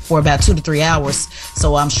off for about 2 to 3 hours.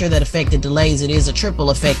 So I'm sure that affected delays. It is a triple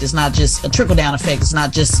effect. It's not just a trickle down effect. It's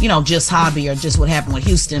not just just Hobby or just what happened with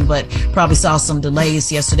Houston, but probably saw some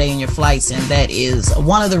delays yesterday in your flights, and that is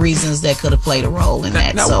one of the reasons that could have played a role in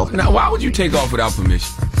that. Now, why would you take off without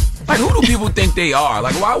permission? Like, who do people think they are?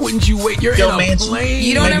 Like, why wouldn't you wait? You're in a plane.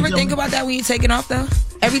 You don't ever think about that when you're taking off, though?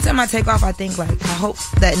 every time I take off, I think like I hope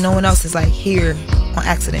that no one else is like here on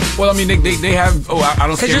accident. Well, I mean, they have. I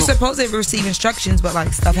don't. Because you're supposed to receive instructions, but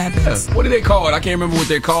like stuff happens. Yeah. What do they call it? I can't remember what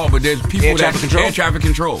they're called, but there's people air traffic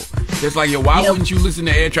control. It's like, why wouldn't you listen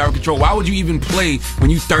to air traffic control? Why would you even play when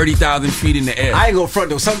you 30,000 feet in the air? I ain't gonna front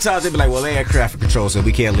though. Sometimes they be like, well, air traffic control, so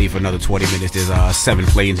we can't leave for another 20 minutes. There's 7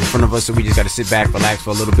 planes in front of us, so we just gotta sit back, relax for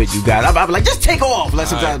a little bit. You got it. I'll be like, just take off. Like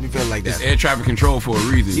sometimes we feel like that. It's air traffic control for a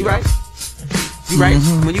reason. You right? You right.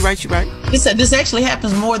 When you right, you right. This actually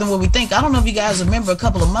happens more than what we think. I don't know if you guys remember a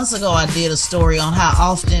couple of months ago I did a story on how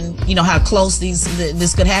often, how close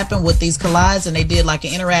this could happen with these collides, and they did like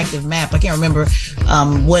an interactive map. I can't remember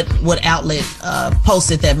what outlet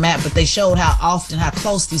posted that map, but they showed how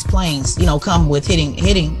close these planes, come with hitting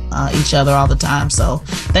each other all the time. So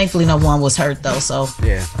thankfully no one was hurt though. So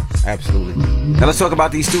yeah, absolutely. Now let's talk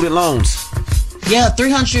about these student loans. Yeah,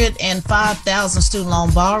 305,000 student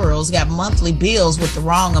loan borrowers got monthly bills with the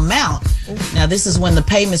wrong amount. Now, this is when the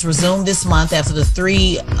payments resumed this month after the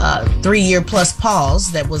three-year plus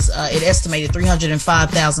pause. That was it estimated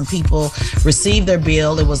 305,000 people received their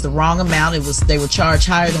bill. It was the wrong amount. They were charged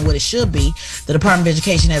higher than what it should be. The Department of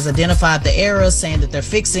Education has identified the error, saying that they're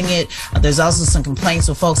fixing it. There's also some complaints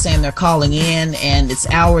with folks saying they're calling in, and it's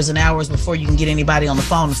hours and hours before you can get anybody on the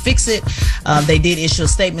phone to fix it. They did issue a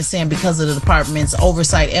statement saying because of the department's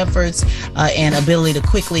oversight efforts and ability to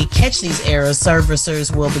quickly catch these errors,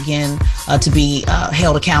 servicers will begin to be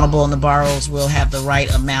held accountable, and the borrowers will have the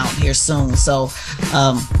right amount here soon. So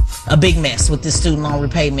a big mess with this student loan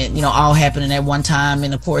repayment, all happening at one time.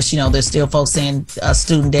 And of course, there's still folks saying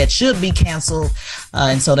student debt should be canceled.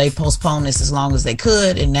 And so they postponed this as long as they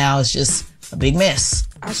could. And now it's just a big mess.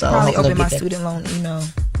 I should probably open my student loan email.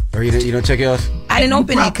 Or you don't check yours? I didn't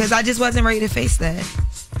open it because I just wasn't ready to face that.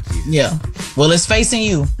 Yeah. Well, it's facing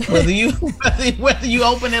you, whether you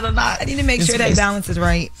open it or not. I need to make sure that balance is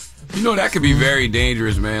right. That could be very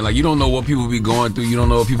dangerous, man. Like, you don't know what people be going through. You don't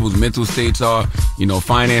know what people's mental states are.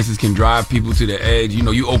 Finances can drive people to the edge.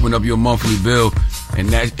 You open up your monthly bill, and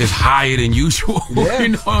that is higher than usual. Yeah. You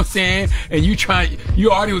know what I'm saying? And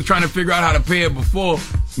you already was trying to figure out how to pay it before.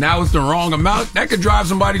 Now it's the wrong amount. That could drive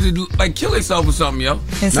somebody to kill themselves or something, yo.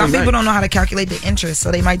 And some people don't know how to calculate the interest, so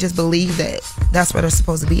they might just believe that that's where they're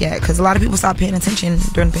supposed to be at. Because a lot of people stopped paying attention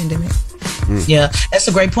during the pandemic. Yeah, that's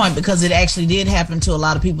a great point, because it actually did happen to a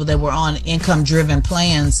lot of people that were on income-driven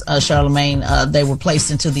plans, Charlamagne. They were placed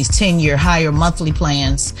into these 10-year higher monthly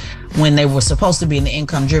plans when they were supposed to be in the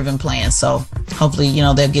income-driven plan. So hopefully,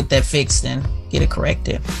 they'll get that fixed and get it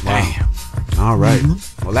corrected. Damn. All right.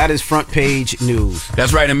 Well, that is front page news.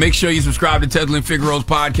 That's right. And make sure you subscribe to Tesla and Figaro's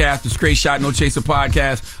podcast, the Straight Shot No Chaser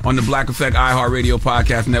podcast, on the Black Effect iHeartRadio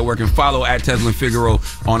podcast network, and follow at Tesla and Figaro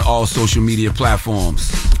on all social media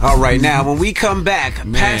platforms. All right. Now, when we come back,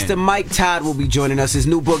 Pastor Mike Todd will be joining us. His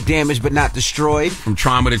new book, Damaged But Not Destroyed. From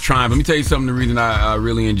Trauma to Triumph. Let me tell you something, the reason I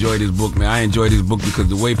really enjoy this book, man. I enjoy this book because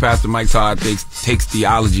the way Pastor Mike Todd takes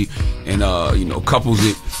theology and, couples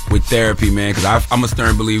it with therapy, man, because I'm a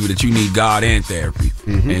stern believer that you need God and therapy.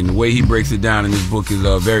 And the way he breaks it down in this book is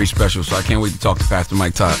very special. So I can't wait to talk to Pastor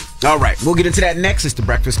Mike Todd. All right. We'll get into that next. It's The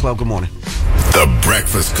Breakfast Club. Good morning. The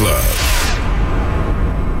Breakfast Club.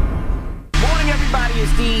 Everybody,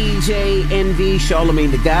 it's DJ NV,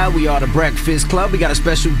 Charlamagne the Guy. We are the Breakfast Club. We got a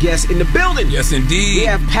special guest in the building. Yes, indeed. We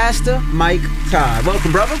have Pastor Mike Todd.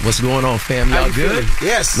 Welcome, brother. What's going on, fam? Y'all good?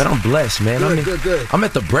 Yes. Man, I'm blessed, man. Good. I'm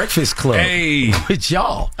at the Breakfast Club. Hey. With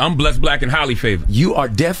y'all. I'm blessed, black, and highly favored. You are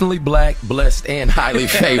definitely black, blessed, and highly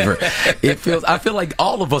favored. I feel like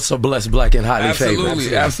all of us are blessed, black, and highly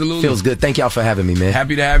favored. Absolutely. Feels good. Thank y'all for having me, man.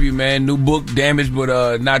 Happy to have you, man. New book, Damaged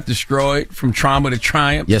But Not Destroyed, From Trauma to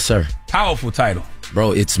Triumph. Yes, sir. Powerful title.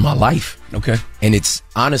 Bro, it's my life. Okay. And it's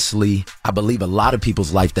honestly, I believe, a lot of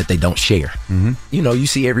people's life that they don't share. You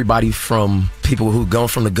see everybody from people who've gone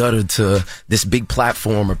from the gutter to this big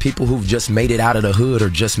platform, or people who've just made it out of the hood, or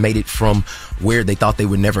just made it from where they thought they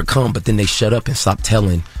would never come, but then they shut up and stop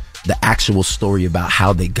telling the actual story about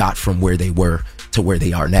how they got from where they were to where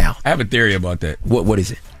they are now. I have a theory about that. What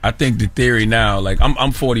is it? I think the theory now, like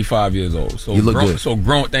I'm 45 years old. So you look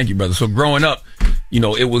good. Thank you, brother. So growing up,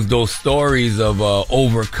 it was those stories of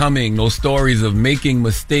overcoming, those stories of making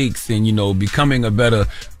mistakes and, becoming a better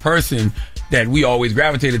person that we always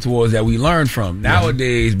gravitated towards, that we learned from.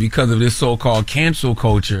 Nowadays, because of this so-called cancel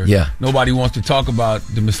culture, nobody wants to talk about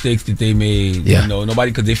the mistakes that they made. Nobody,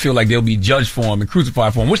 because they feel like they'll be judged for them and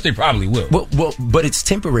crucified for them, which they probably will. Well, but it's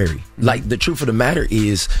temporary. Like, the truth of the matter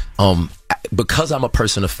is, because I'm a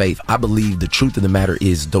person of faith, I believe the truth of the matter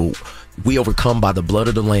is, we overcome by the blood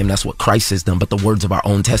of the Lamb. That's what Christ has done, but the words of our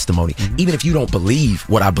own testimony. Even if you don't believe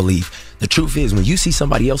what I believe, the truth is when you see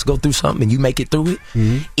somebody else go through something and you make it through it,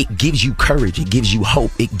 it gives you courage. It gives you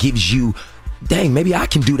hope. It gives you, dang, maybe I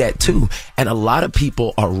can do that too. And a lot of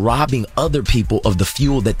people are robbing other people of the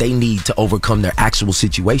fuel that they need to overcome their actual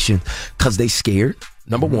situation because they scared.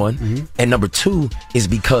 Number one. And number two is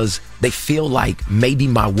because they feel like maybe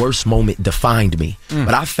my worst moment defined me.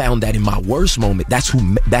 But I found that in my worst moment, that's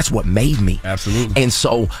what made me. Absolutely. And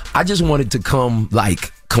so I just wanted to come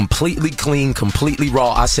like completely clean, completely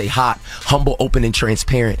raw. I say hot, humble, open, and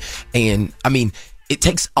transparent. And I mean, it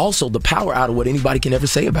takes also the power out of what anybody can ever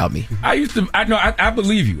say about me. I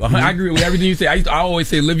believe you. I agree with everything you say. I always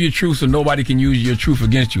say, live your truth so nobody can use your truth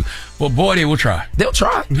against you. But boy, they will try. They'll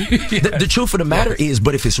try. The truth of the matter is,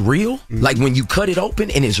 but if it's real, like when you cut it open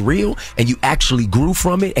and it's real and you actually grew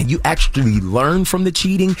from it and you actually learned from the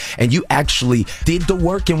cheating and you actually did the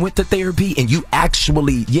work and went to therapy and you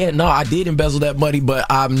actually, I did embezzle that money, but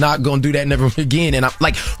I'm not going to do that never again. And I'm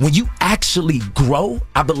like, when you actually grow,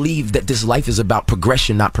 I believe that this life is about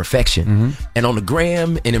progression, not perfection. And on the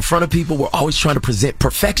gram and in front of people, we're always trying to present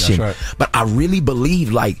perfection. That's right. But I really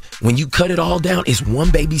believe like when you cut it all down, it's one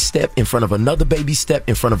baby step in front of another baby step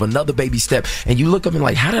in front of another baby step. And you look up and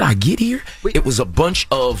like, how did I get here? It was a bunch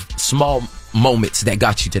of small moments that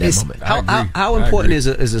got you to that moment. How important is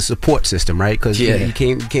a support system, right? Because you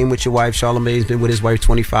came with your wife. Charlamagne's been with his wife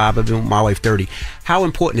 25. I've been with my wife 30. How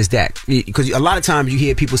important is that? Because a lot of times you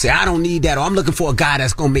hear people say, I don't need that, or I'm looking for a guy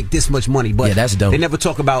that's going to make this much money. But that's dumb. They never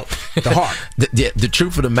talk about the heart. The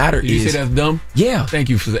truth of the matter is... You say that's dumb? Yeah. Thank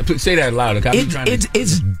you for that. Say that louder.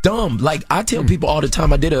 It's dumb. Like, I tell people all the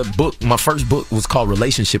time, I did a book. My first book was called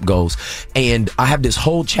Relationship Goals. And I have this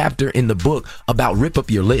whole chapter in the book about rip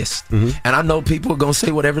up your list. And I know people are going to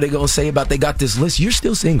say whatever they're going to say about they got this list. You're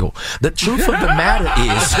still single. The truth of the matter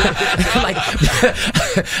is...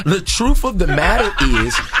 the truth of the matter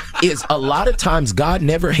is a lot of times God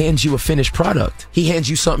never hands you a finished product. He hands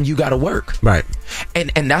you something you got to work. Right.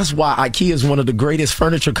 And that's why IKEA is one of the greatest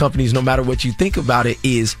furniture companies, no matter what you think about it,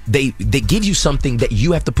 is they give you something that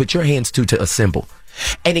you have to put your hands to assemble.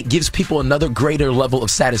 And it gives people another greater level of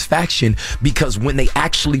satisfaction because when they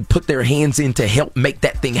actually put their hands in to help make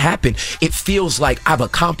that thing happen, it feels like I've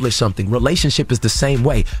accomplished something. Relationship is the same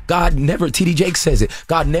way. God never, TD Jakes says it,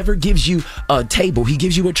 God never gives you a table. He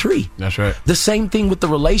gives you a tree. That's right. The same thing with the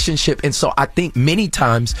relationship. And so I think many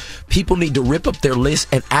times people need to rip up their list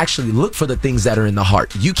and actually look for the things that are in the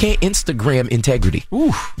heart. You can't Instagram integrity.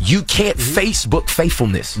 You can't Facebook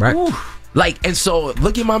faithfulness. Right. Like, and so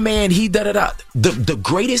look at my man, he da-da-da. The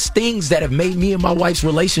greatest things that have made me and my wife's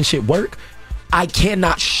relationship work, I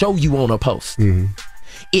cannot show you on a post.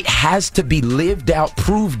 It has to be lived out,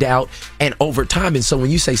 proved out, and over time. And so when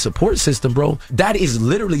you say support system, bro, that is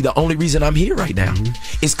literally the only reason I'm here right now.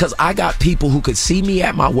 It's because I got people who could see me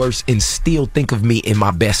at my worst and still think of me in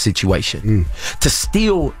my best situation. To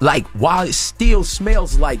still, like, while it still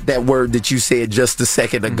smells like that word that you said just a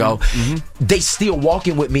second ago, they still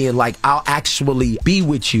walking with me and like, I'll actually be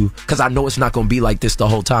with you because I know it's not going to be like this the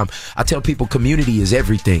whole time. I tell people community is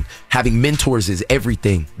everything. Having mentors is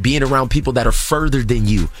everything. Being around people that are further than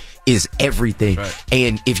you is everything. Right.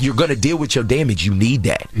 And if you're going to deal with your damage, you need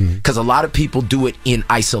that because a lot of people do it in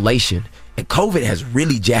isolation, and COVID has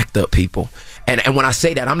really jacked up people. And when I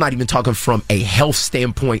say that, I'm not even talking from a health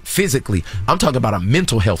standpoint physically. I'm talking about a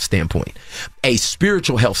mental health standpoint, a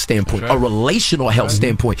spiritual health standpoint, a relational health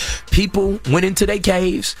standpoint. People went into their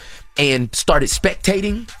caves and started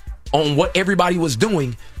spectating on what everybody was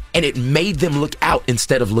doing, and it made them look out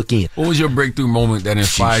instead of look in. What was your breakthrough moment that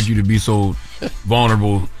inspired you to be so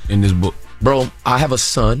vulnerable in this book? Bro, I have a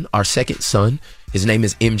son, our second son. His name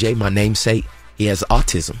is MJ, my namesake. He has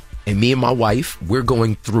autism. And me and my wife, we're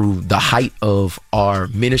going through the height of our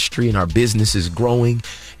ministry and our business is growing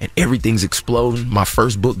and everything's exploding. My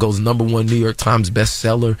first book goes #1 New York Times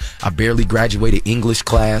bestseller. I barely graduated English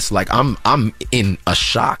class. Like I'm in a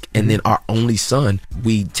shock. And then our only son,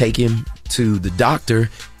 we take him to the doctor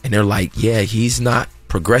and they're like, yeah, he's not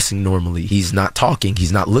progressing normally. He's not talking.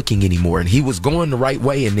 He's not looking anymore. And he was going the right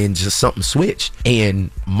way and then just something switched. And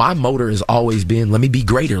my motor has always been, let me be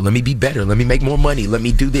greater. Let me be better. Let me make more money. Let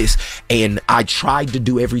me do this. And I tried to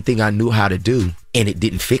do everything I knew how to do and it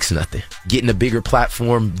didn't fix nothing. Getting a bigger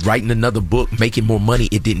platform, writing another book, making more money,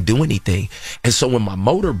 it didn't do anything. And so when my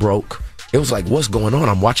motor broke, it was like, what's going on?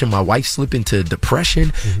 I'm watching my wife slip into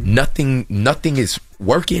depression. Nothing is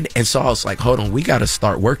working. And so I was like, hold on, we got to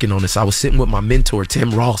start working on this. I was sitting with my mentor,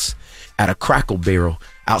 Tim Ross, at a Crackle Barrel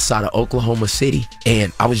outside of Oklahoma City.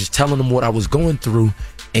 And I was just telling him what I was going through.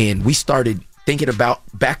 And we started thinking about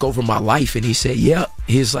back over my life, and he said, yeah.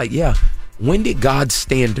 He's like, yeah, when did God's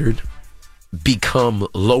standard become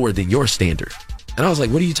lower than your standard? And I was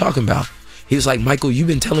like, what are you talking about? He was like, Michael, you've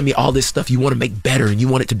been telling me all this stuff you want to make better and you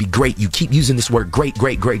want it to be great. You keep using this word, great,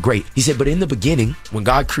 great, great, great. He said, but in the beginning, when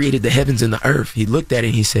God created the heavens and the earth, he looked at it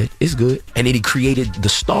and he said, it's good. And then he created the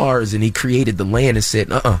stars and he created the land and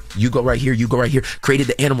said, you go right here, you go right here. Created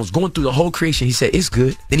the animals, going through the whole creation. He said, it's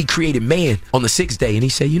good. Then he created man on the 6th day and he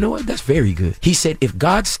said, you know what? That's very good. He said, if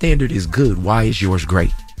God's standard is good, why is yours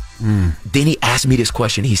great? Then he asked me this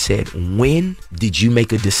question. He said, when did you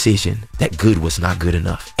make a decision that good was not good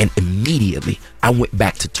enough? And immediately I went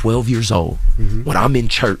back to 12 years old when I'm in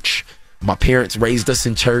church. My parents raised us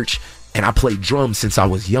in church and I played drums since I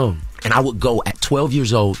was young. And I would go at 12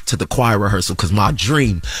 years old to the choir rehearsal because my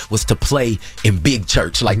dream was to play in big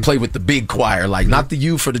church, like play with the big choir, like not the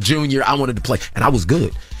youth or the junior. I wanted to play and I was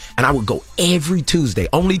good. And I would go every Tuesday,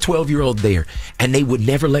 only 12-year-old there, and they would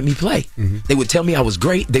never let me play. They would tell me I was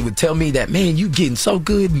great. They would tell me that, man, you getting so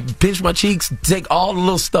good, you pinch my cheeks, take all the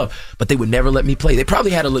little stuff. But they would never let me play. They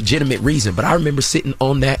probably had a legitimate reason, but I remember sitting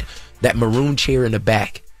on that maroon chair in the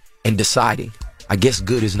back and deciding, I guess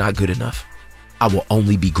good is not good enough. I will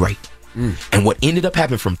only be great. And what ended up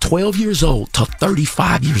happening from 12 years old to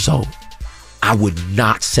 35 years old, I would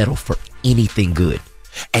not settle for anything good.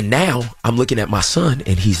 And now I'm looking at my son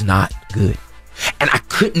and he's not good. And I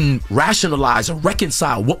couldn't rationalize or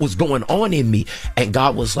reconcile what was going on in me. And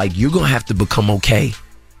God was like, you're going to have to become okay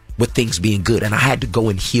with things being good. And I had to go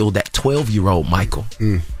and heal that 12-year-old Michael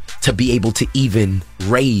to be able to even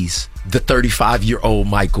raise the 35-year-old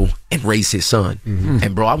Michael and raise his son.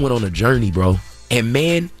 And bro, I went on a journey, bro. And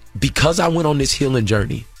man, because I went on this healing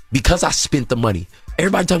journey, because I spent the money,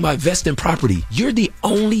 everybody talking about invest in property. You're the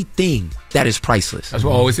only thing that is priceless. That's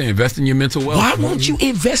what I always say, invest in your mental wealth. Why won't you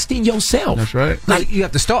invest in yourself? That's right. Like, you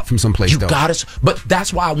have to start from someplace, though. You got to. But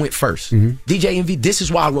that's why I went first. DJ Envy, this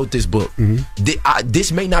is why I wrote this book.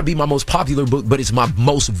 This may not be my most popular book, but it's my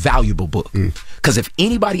most valuable book. Because if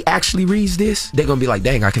anybody actually reads this, they're going to be like,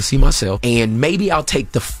 dang, I can see myself. And maybe I'll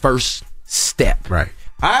take the first step. Right.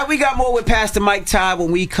 All right, we got more with Pastor Mike Todd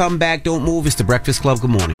when we come back. Don't move. It's the Breakfast Club.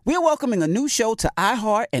 Good morning. We're welcoming a new show to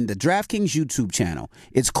iHeart and the DraftKings YouTube channel.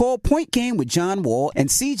 It's called Point Game with John Wall and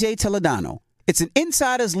CJ Toledano. It's an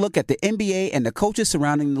insider's look at the NBA and the coaches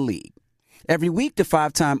surrounding the league. Every week, the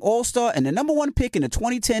 5-time All-Star and the number 1 pick in the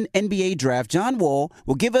 2010 NBA draft, John Wall,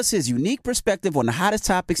 will give us his unique perspective on the hottest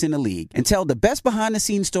topics in the league and tell the best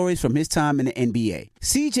behind-the-scenes stories from his time in the NBA.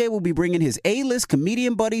 CJ will be bringing his A-list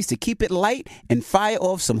comedian buddies to keep it light and fire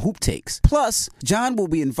off some hoop takes. Plus, John will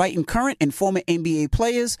be inviting current and former NBA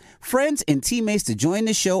players, friends, and teammates to join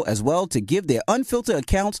the show as well to give their unfiltered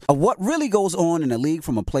accounts of what really goes on in the league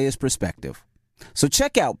from a player's perspective. So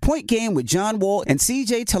check out Point Game with John Wall and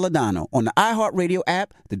CJ Toledano on the iHeartRadio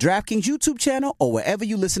app, the DraftKings YouTube channel, or wherever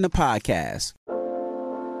you listen to podcasts.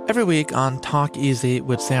 Every week on Talk Easy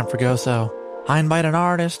with Sam Fragoso, I invite an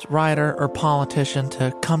artist, writer, or politician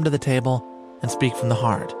to come to the table and speak from the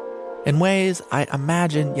heart in ways I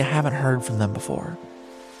imagine you haven't heard from them before.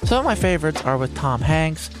 Some of my favorites are with Tom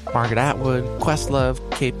Hanks, Margaret Atwood, Questlove,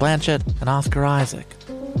 Cate Blanchett, and Oscar Isaac.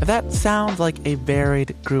 If that sounds like a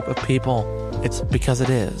varied group of people, it's because it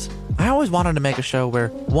is. I always wanted to make a show where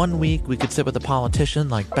one week we could sit with a politician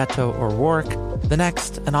like Beto or Rourke, the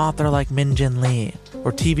next an author like Min Jin Lee,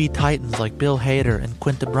 or TV titans like Bill Hader and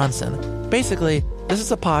Quinta Brunson. Basically, this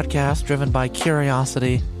is a podcast driven by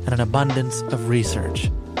curiosity and an abundance of research.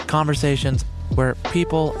 Conversations where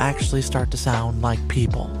people actually start to sound like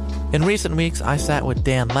people. In recent weeks, I sat with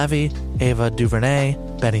Dan Levy, Ava DuVernay,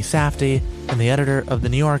 Benny Safdie, and the editor of The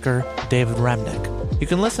New Yorker, David Remnick. You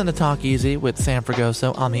can listen to Talk Easy with Sam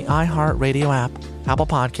Fragoso on the iHeartRadio app, Apple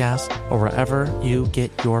Podcasts, or wherever you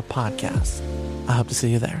get your podcasts. I hope to see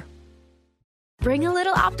you there. Bring a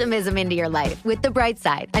little optimism into your life with The Bright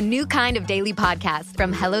Side, a new kind of daily podcast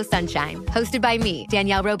from Hello Sunshine, hosted by me,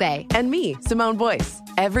 Danielle Robay. And me, Simone Boyce.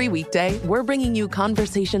 Every weekday, we're bringing you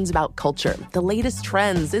conversations about culture, the latest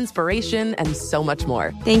trends, inspiration, and so much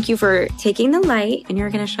more. Thank you for taking the light, and you're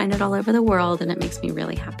going to shine it all over the world, and it makes me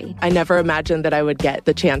really happy. I never imagined that I would get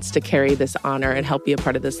the chance to carry this honor and help be a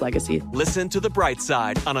part of this legacy. Listen to The Bright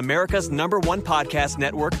Side on America's #1 podcast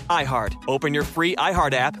network, iHeart. Open your free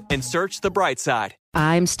iHeart app and search The Bright Side.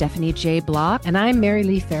 I'm Stephanie J. Block. And I'm Mary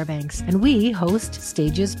Lee Fairbanks. And we host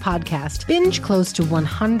Stages Podcast. Binge close to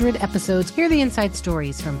 100 episodes. Hear the inside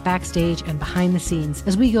stories from backstage and behind the scenes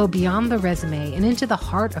as we go beyond the resume and into the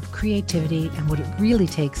heart of creativity and what it really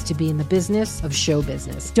takes to be in the business of show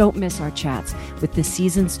business. Don't miss our chats with this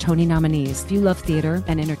season's Tony nominees. If you love theater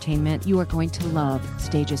and entertainment, you are going to love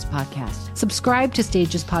Stages Podcast. Subscribe to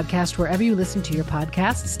Stages Podcast wherever you listen to your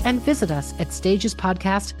podcasts and visit us at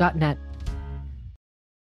stagespodcast.net.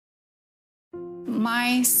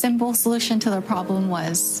 My simple solution to the problem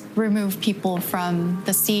was remove people from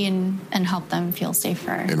the scene and help them feel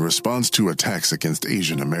safer. In response to attacks against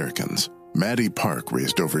Asian Americans, Maddie Park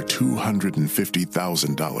raised over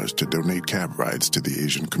 $250,000 to donate cab rides to the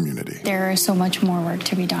Asian community. There is so much more work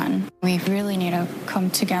to be done. We really need to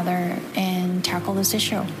come together and tackle this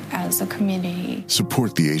issue as a community.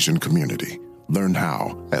 Support the Asian community. Learn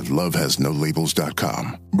how at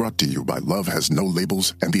lovehasnolabels.com. Brought to you by Love Has No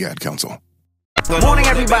Labels and the Ad Council. Good morning,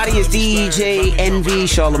 everybody. It's DJ Envy,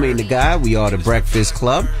 Charlamagne the Guy. We are the Breakfast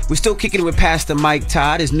Club. We're still kicking it with Pastor Mike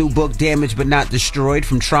Todd. His new book, Damaged But Not Destroyed,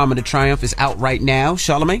 From Trauma to Triumph, is out right now.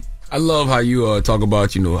 Charlamagne? I love how you talk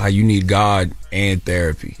about, how you need God and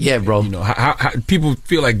therapy. Yeah, bro. How people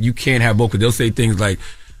feel like you can't have both. They'll say things like,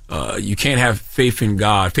 you can't have faith in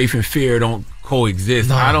God. Faith and fear don't coexist.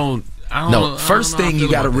 No. I don't First thing you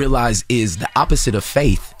got to realize is the opposite of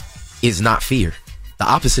faith is not fear. The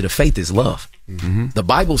opposite of faith is love. Mm-hmm. The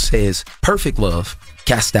Bible says perfect love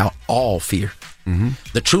casts out all fear. Mm-hmm.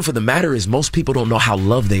 The truth of the matter is most people don't know how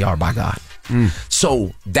loved they are by God.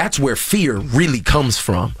 So that's where fear really comes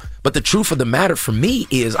from. But the truth of the matter for me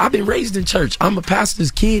is I've been raised in church. I'm a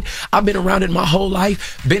pastor's kid. I've been around it my whole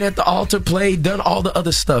life, been at the altar, played, done all the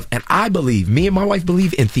other stuff. And I believe, me and my wife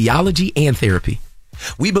believe in theology and therapy.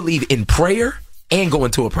 We believe in prayer and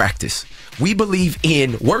going to a practice. We believe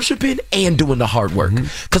in worshiping and doing the hard work.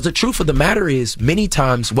 Because the truth of the matter is, many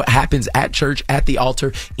times what happens at church, at the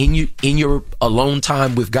altar, in your alone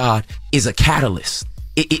time with God is a catalyst.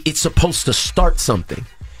 It's supposed to start something.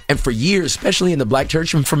 And for years, especially in the black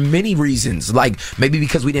church, and for many reasons, like maybe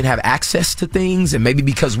because we didn't have access to things, and maybe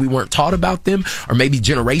because we weren't taught about them, or maybe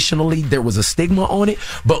generationally there was a stigma on it,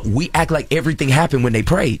 but we act like everything happened when they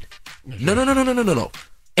prayed. No.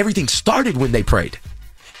 Everything started when they prayed.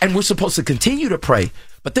 And we're supposed to continue to pray.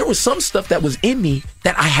 But there was some stuff that was in me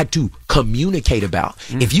that I had to communicate about.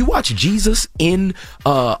 If you watch Jesus in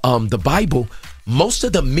the Bible, most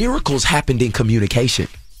of the miracles happened in communication.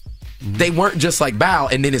 They weren't just like bow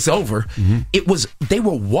and then it's over. It was, they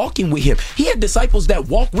were walking with him. He had disciples that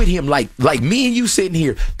walked with him like me and you sitting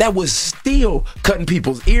here, that was still cutting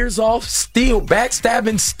people's ears off, still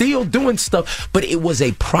backstabbing, still doing stuff. But it was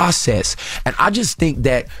a process. And I just think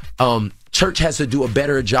that church has to do a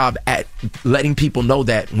better job at letting people know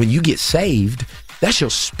that when you get saved, that's your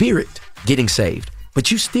spirit getting saved. But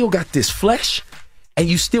you still got this flesh and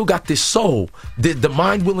you still got this soul, the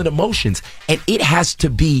mind, will, and emotions. And it has to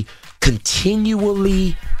be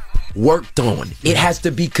continually worked on. It has to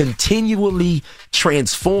be continually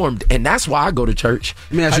transformed. And that's why I go to church.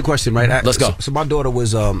 Let me ask you a question, right? Let's go. So my daughter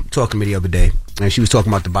was talking to me the other day, and she was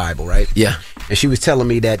talking about the Bible, right? Yeah. And she was telling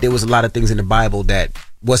me that there was a lot of things in the Bible that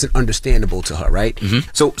wasn't understandable to her, right?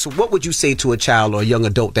 So what would you say to a child or a young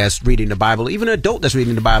adult that's reading the Bible, even an adult that's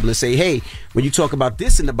reading the Bible, and say, hey, when you talk about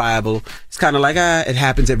this in the Bible, it's kind of like, it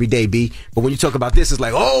happens every day, B. But when you talk about this, it's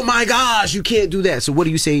like, oh my gosh, you can't do that. So what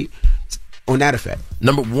do you say on that effect?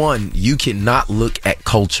 Number one, you cannot look at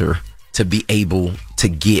culture to be able to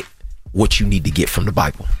get what you need to get from the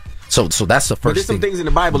Bible. So that's the first thing. There's some things in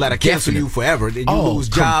the Bible that are cancel you forever. You lose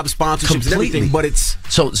jobs, sponsorships, and everything, but it's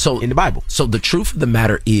so in the Bible. So the truth of the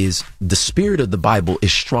matter is the spirit of the Bible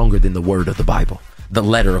is stronger than the word of the Bible, the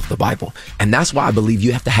letter of the Bible. And that's why I believe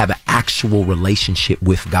you have to have an actual relationship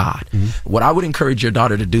with God. What I would encourage your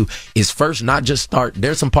daughter to do is first not just start.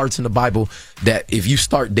 There's some parts in the Bible that if you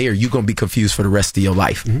start there, you're going to be confused for the rest of your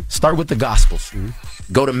life. Start with the Gospels.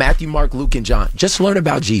 Go to Matthew, Mark, Luke, and John. Just learn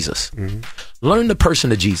about Jesus. Learn the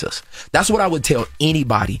person of Jesus. That's what I would tell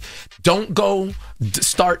anybody. Don't go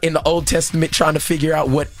start in the Old Testament trying to figure out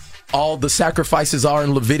what all the sacrifices are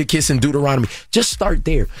in Leviticus and Deuteronomy. Just start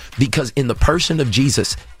there, because in the person of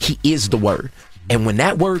Jesus, he is the word. And when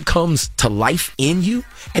that word comes to life in you,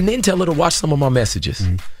 and then tell her to watch some of my messages.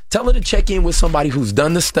 Tell her to check in with somebody who's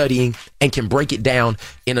done the studying and can break it down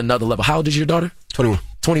in another level. How old is your daughter?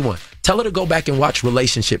 21. Tell her to go back and watch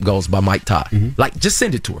Relationship Goals by Mike Todd. Like, just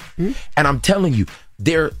send it to her. And I'm telling you,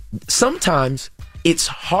 sometimes it's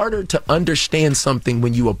harder to understand something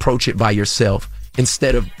when you approach it by yourself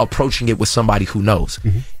instead of approaching it with somebody who knows.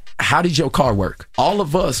 how did your car work? All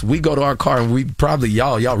of us, we go to our car and we probably,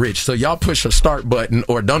 y'all rich, so y'all push a start button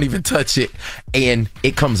or don't even touch it and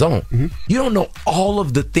it comes on. Mm-hmm. You don't know all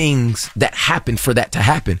of the things that happen for that to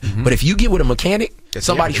happen. Mm-hmm. But if you get with a mechanic,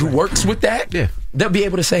 somebody who works with that, they'll be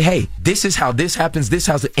able to say, hey, this is how this happens,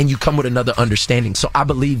 and you come with another understanding. So I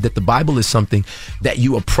believe that the Bible is something that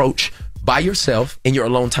you approach by yourself in your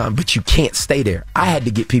alone time, but you can't stay there. I had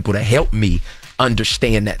to get people to help me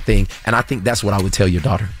understand that thing, and I think that's what I would tell your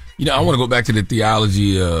daughter. You know, I want to go back to the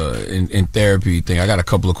theology and therapy thing. I got a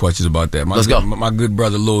couple of questions about that. Let's go. My good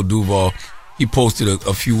brother, Lil Duval, he posted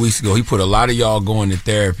a few weeks ago. He put a lot of y'all going to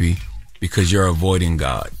therapy because you're avoiding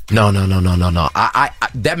God. No. I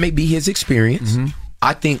that may be his experience. Mm-hmm.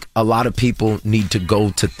 I think a lot of people need to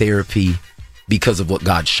go to therapy because of what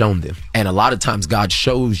God's shown them. And a lot of times God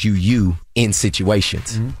shows you in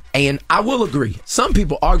situations. Mm-hmm. And I will agree, some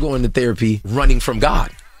people are going to therapy running from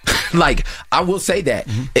God. Like, I will say that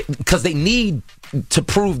because they need to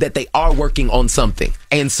prove that they are working on something.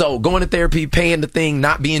 And so going to therapy, paying the thing,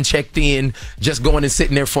 not being checked in, just going and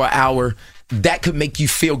sitting there for an hour, that could make you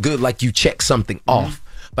feel good like you checked something off.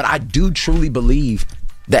 But I do truly believe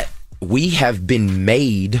that we have been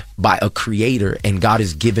made by a creator, and God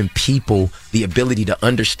has given people the ability to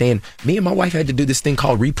understand. Me and my wife had to do this thing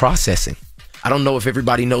called reprocessing. I don't know if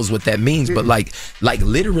everybody knows what that means, but like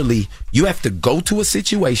literally, you have to go to a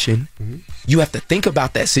situation, you have to think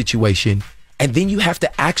about that situation, and then you have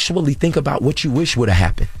to actually think about what you wish would have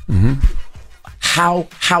happened. How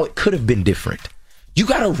it could have been different. You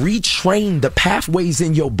got to retrain the pathways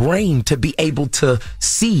in your brain to be able to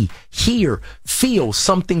see, hear, feel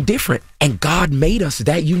something different. And God made us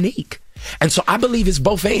that unique. And so I believe it's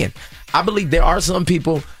both and. I believe there are some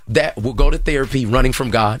people that will go to therapy running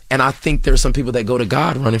from God, and I think there are some people that go to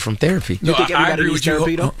God running from therapy. You think everybody needs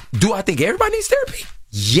therapy, though? Do I think everybody needs therapy?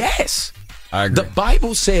 Yes. I agree. The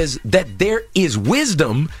Bible says that there is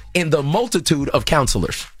wisdom in the multitude of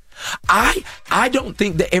counselors. I don't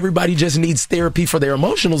think that everybody just needs therapy for their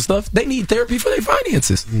emotional stuff. They need therapy for their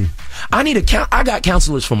finances. I got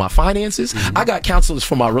counselors for my finances. I got counselors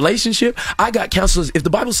for my relationship. I got counselors. If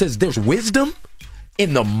the Bible says there's wisdom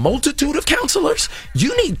in the multitude of counselors,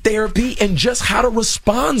 you need therapy in just how to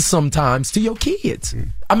respond sometimes to your kids.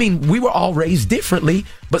 I mean, we were all raised differently,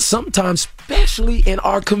 but sometimes, especially in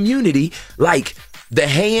our community, like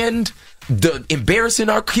the embarrassing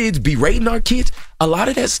our kids, berating our kids, a lot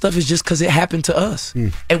of that stuff is just because it happened to us.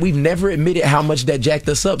 And we've never admitted how much that jacked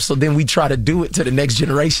us up. So then we try to do it to the next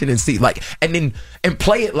generation and see, and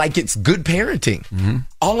play it like it's good parenting.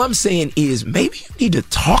 All I'm saying is maybe you need to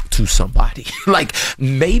talk to somebody.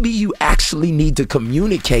 Maybe you actually need to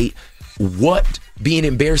communicate what being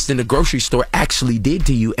embarrassed in the grocery store actually did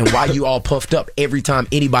to you and why you all puffed up every time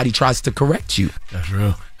anybody tries to correct you. That's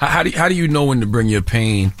real. How do you know when to bring your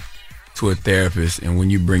pain to a therapist and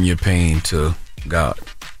when you bring your pain to God?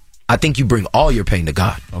 I think you bring all your pain to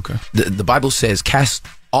God. Okay. The Bible says cast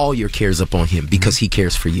all your cares upon him because he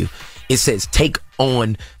cares for you. It says take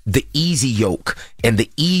on the easy yoke and the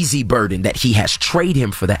easy burden that he has. Trade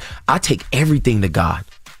him for that. I take everything to God.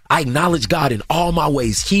 I acknowledge God in all my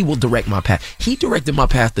ways. He will direct my path. He directed my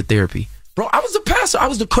path to therapy. Bro, I was the pastor. I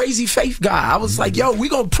was the crazy faith guy. I was like, yo, we're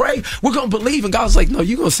going to pray. We're going to believe. And God was like, no,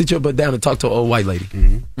 you're going to sit your butt down and talk to an old white lady.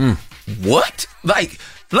 What?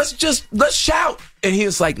 Let's shout. And he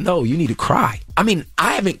was like, no, you need to cry. I mean,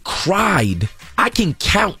 I haven't cried. I can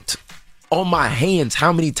count on my hands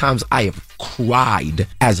how many times I have cried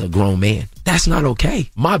as a grown man. That's not okay.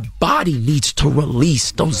 My body needs to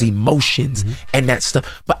release those emotions and that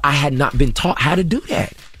stuff. But I had not been taught how to do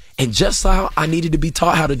that. And just how I needed to be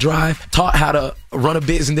taught how to drive, taught how to run a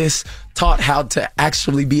business, taught how to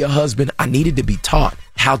actually be a husband, I needed to be taught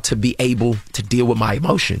how to be able to deal with my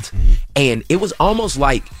emotions. And it was almost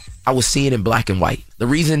like I was seeing in black and white. The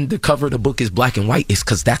reason the cover of the book is black and white is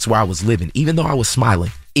because that's where I was living. Even though I was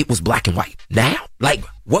smiling, it was black and white. Now,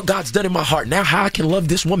 what God's done in my heart now, how I can love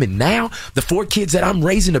this woman now, the 4 kids that I'm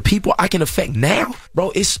raising, the people I can affect now,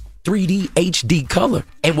 bro, it's 3D HD color.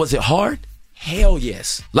 And was it hard? Hell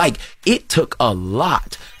yes. It took a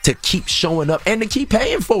lot to keep showing up and to keep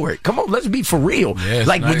paying for it. Come on, let's be for real. Yeah,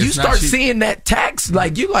 when you start seeing that tax,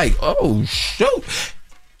 you're like, oh, shoot.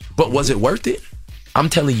 But was it worth it? I'm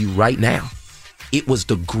telling you right now, it was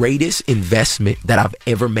the greatest investment that I've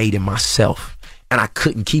ever made in myself. And I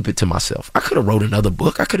couldn't keep it to myself. I could have wrote another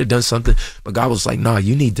book. I could have done something. But God was like, nah,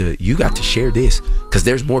 you got to share this because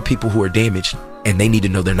there's more people who are damaged and they need to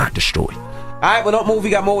know they're not destroyed. All right, well, don't move.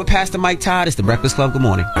 We got more with Pastor Mike Todd. It's The Breakfast Club. Good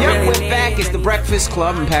morning. Yeah, we're back. It's The Breakfast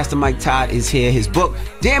Club, and Pastor Mike Todd is here. His book,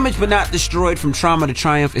 Damaged But Not Destroyed, From Trauma to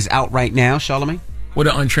Triumph, is out right now. Charlamagne? What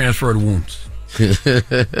are untransferred wounds?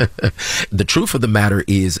 The truth of the matter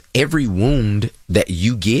is every wound that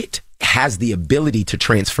you get has the ability to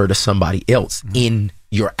transfer to somebody else in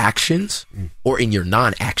your actions or in your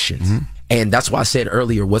non-actions. And that's why I said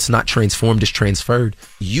earlier, what's not transformed is transferred.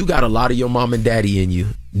 You got a lot of your mom and daddy in you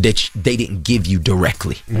that they didn't give you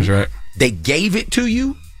directly. That's right. They gave it to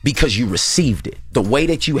you because you received it. The way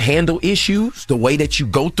that you handle issues, the way that you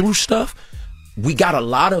go through stuff, we got a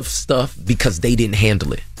lot of stuff because they didn't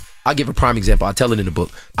handle it. I'll give a prime example. I tell it in the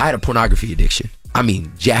book. I had a pornography addiction. I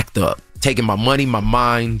mean, jacked up. Taking my money, my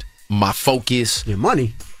mind, my focus. Your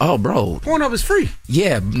money? Oh, bro. Pornhub is free.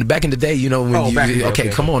 Yeah, back in the day, you know, when okay,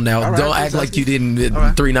 come on now. Right, don't act like you didn't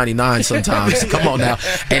 $3.99 sometimes. Come on now.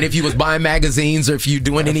 And if you was buying magazines or if you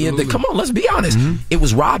doing any of that, come on, let's be honest. It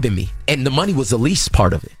was robbing me. And the money was the least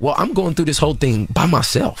part of it. Well, I'm going through this whole thing by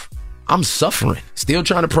myself. I'm suffering, still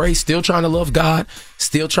trying to pray, still trying to love God,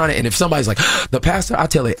 still trying to, and if somebody's like, the pastor, I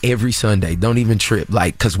tell it every Sunday, don't even trip,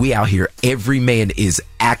 like, because we out here, every man is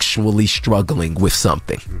actually struggling with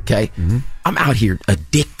something, okay? I'm out here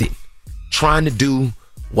addicted, trying to do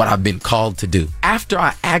what I've been called to do. After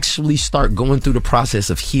I actually start going through the process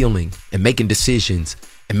of healing and making decisions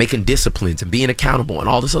and making disciplines and being accountable and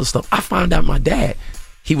all this other stuff, I found out my dad,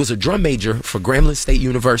 he was a drum major for Grambling State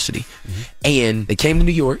University. And they came to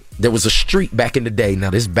New York. There was a street back in the day.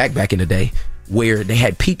 Now, this is back in the day where they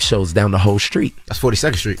had peep shows down the whole street. That's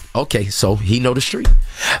 42nd Street. Okay, so he know the street.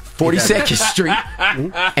 42nd Street.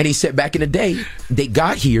 And he said back in the day, they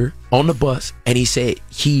got here on the bus and he said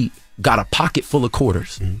he got a pocket full of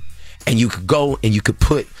quarters. And you could go and you could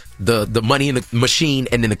put the money in the machine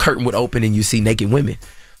and then the curtain would open and you see naked women.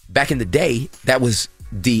 Back in the day, that was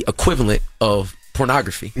the equivalent of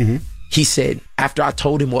pornography. He said, after I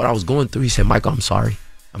told him what I was going through, he said, Michael, I'm sorry.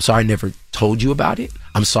 I'm sorry I never told you about it.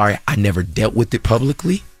 I'm sorry I never dealt with it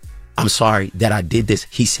publicly. I'm sorry that I did this.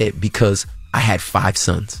 He said, because I had 5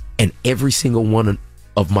 sons and every single one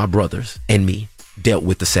of my brothers and me dealt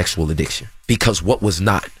with the sexual addiction because what was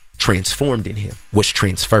not transformed in him was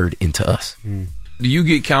transferred into us. Do you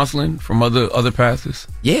get counseling from other pastors?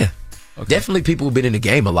 Yeah. Definitely people who've been in the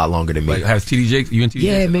game a lot longer than me. Like, has TD Jakes, you and TD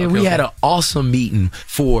Yeah, Jakes? man, we had an awesome meeting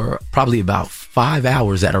for probably about 5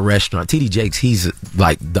 hours at a restaurant. TD Jakes, he's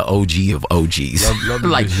like the OG of OGs. Love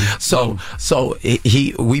like, so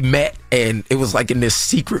we met and it was like in this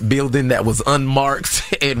secret building that was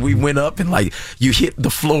unmarked and we went up and like you hit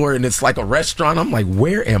the floor and it's like a restaurant. I'm like,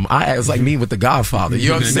 where am I? It was like me with the Godfather. You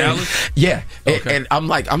know what I'm saying? Yeah. Okay. And I'm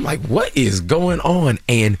like, what is going on?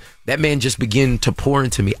 And that man just began to pour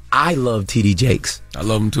into me. I love TD Jakes. I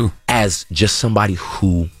love him too. As just somebody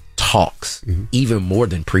who talks, even more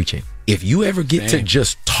than preaching. If you ever get to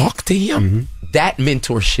just talk to him, that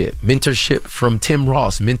mentorship from Tim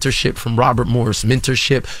Ross, mentorship from Robert Morris,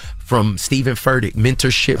 mentorship from Stephen Furtick,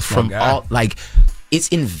 mentorship from all, like, it's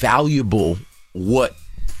invaluable what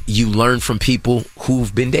you learn from people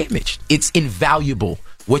who've been damaged. It's invaluable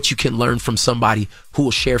what you can learn from somebody who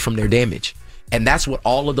will share from their damage. And that's what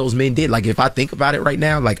all of those men did. Like, if I think about it right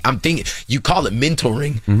now, like, I'm thinking, you call it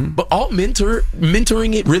mentoring, but all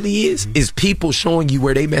mentoring it really is people showing you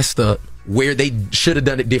where they messed up, where they should have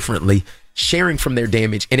done it differently, sharing from their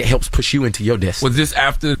damage, and it helps push you into your destiny. Was this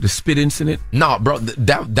after the spit incident? No, bro,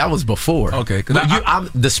 that was before. Okay.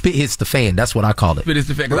 The spit hits the fan. That's what I call it. Spit hits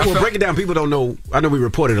the fan. Well, break it down. People don't know. I know we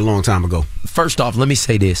reported a long time ago. First off, let me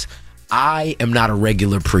say this. I am not a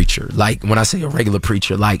regular preacher. Like, when I say a regular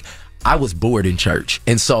preacher, like, I was bored in church.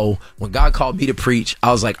 And so when God called me to preach,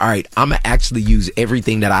 I was like, all right, I'm going to actually use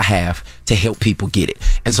everything that I have to help people get it.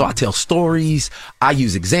 And so I tell stories. I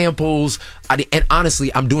use examples. And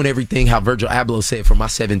honestly, I'm doing everything how Virgil Abloh said for my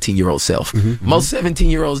 17-year-old self. Most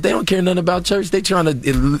 17-year-olds, they don't care nothing about church. They trying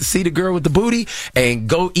to see the girl with the booty and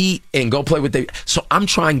go eat and go play with So I'm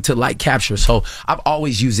trying to like capture. So I've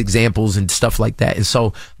always used examples and stuff like that. And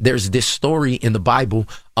so there's this story in the Bible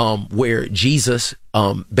where Jesus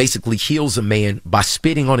basically heals a man by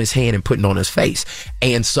spitting on his hand and putting on his face.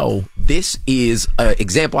 And so this is an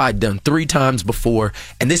example I'd done 3 times before,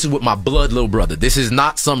 and this is with my blood little brother. This is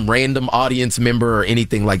not some random audience member or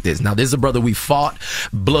anything like this. Now, this is a brother we fought,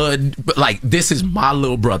 blood, but like, this is my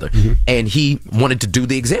little brother. And he wanted to do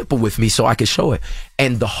the example with me so I could show it.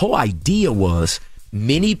 And the whole idea was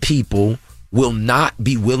many people will not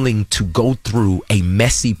be willing to go through a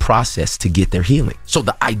messy process to get their healing. So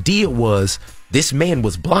the idea was, this man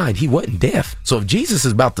was blind. He wasn't deaf. So if Jesus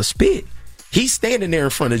is about to spit, he's standing there in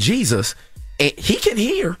front of Jesus and he can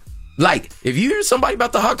hear. Like, if you hear somebody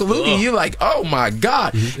about to huckaloogie, you're like, oh my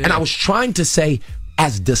God. And I was trying to say,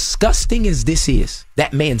 as disgusting as this is,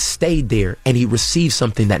 that man stayed there and he received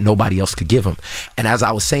something that nobody else could give him. And as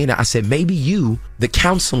I was saying that, I said, maybe the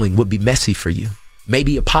counseling would be messy for you.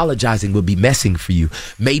 Maybe apologizing would be messy for you.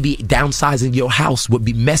 Maybe downsizing your house would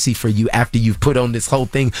be messy for you after you've put on this whole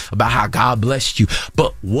thing about how God blessed you.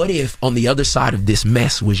 But what if on the other side of this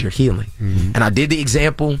mess was your healing? Mm-hmm. And I did the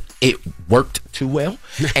example. It worked too well.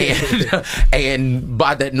 And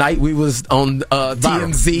by that night, we was on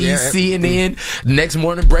TMZ, CNN, Next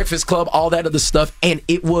Morning Breakfast Club, all that other stuff. And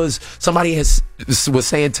it was, somebody was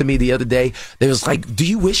saying to me the other day, they was like, do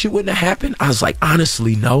you wish it wouldn't have happened? I was like,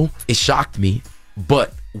 honestly, no. It shocked me.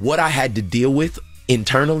 But what I had to deal with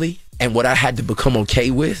internally and what I had to become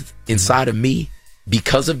okay with inside of me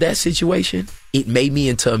because of that situation, it made me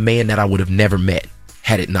into a man that I would have never met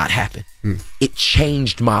had it not happened. It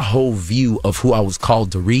changed my whole view of who I was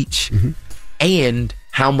called to reach and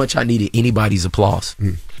how much I needed anybody's applause.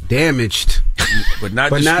 Damaged, but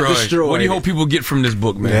not destroyed. What do you hope people get from this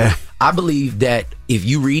book, man? Yeah. I believe that if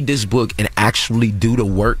you read this book and actually do the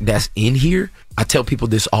work that's in here, I tell people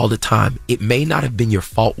this all the time. It may not have been your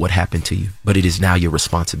fault what happened to you, but it is now your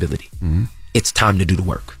responsibility. It's time to do the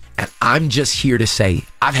work. And I'm just here to say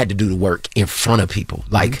I've had to do the work in front of people,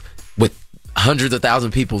 like with hundreds of thousands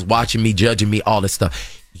of people watching me, judging me, all this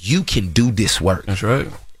stuff. You can do this work. That's right.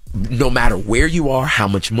 No matter where you are, how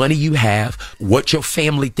much money you have, what your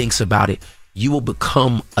family thinks about it, you will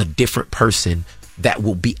become a different person that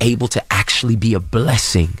will be able to actually be a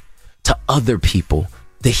blessing to other people.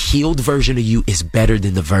 The healed version of you is better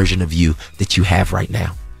than the version of you that you have right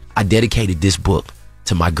now. I dedicated this book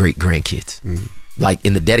to my great grandkids. Like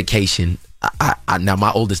in the dedication, I now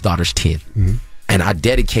my oldest daughter's 10, and I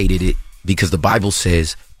dedicated it because the Bible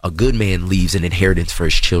says a good man leaves an inheritance for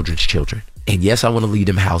his children's children. And yes, I want to leave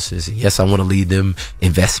them houses, and yes, I want to leave them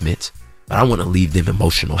investments, but I want to leave them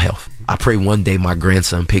emotional health. I pray one day my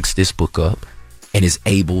grandson picks this book up and is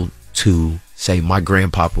able to say, my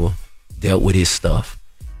grandpapa dealt with his stuff,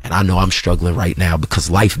 and I know I'm struggling right now because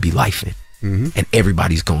life be lifing, and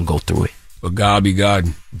everybody's going to go through it. But God be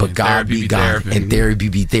God. But God be God. And therapy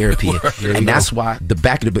be therapy. And that's why the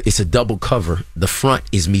back of the book, it's a double cover. The front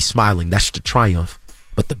is me smiling. That's the triumph.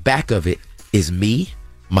 But the back of it is me,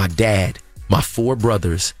 my dad, my 4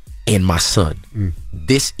 brothers, and my son.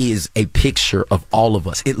 This is a picture of all of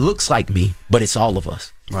us. It looks like me, but it's all of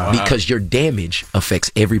us. Wow. Because your damage affects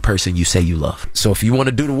every person you say you love. So if you want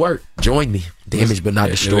to do the work, join me. Damage but not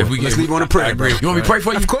destroyed. Let's leave on a prayer, bro. You want me to pray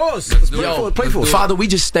for you? Of course. Pray for it. Father, we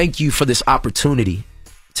just thank you for this opportunity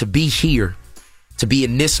to be here, to be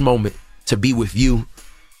in this moment, to be with you,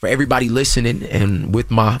 for everybody listening, and with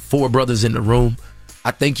my 4 brothers in the room.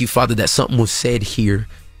 I thank you, Father, that something was said here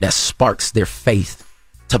that sparks their faith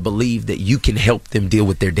to believe that you can help them deal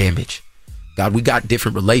with their damage. God, we got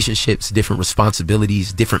different relationships, different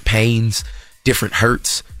responsibilities, different pains, different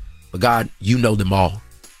hurts. But God, you know them all.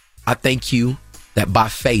 I thank you that by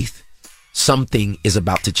faith, something is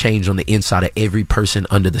about to change on the inside of every person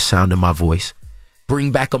under the sound of my voice.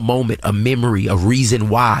 Bring back a moment, a memory, a reason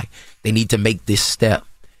why they need to make this step.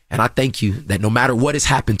 And I thank you that no matter what has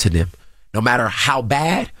happened to them, no matter how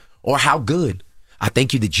bad or how good, I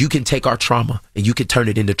thank you that you can take our trauma and you can turn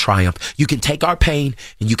it into triumph. You can take our pain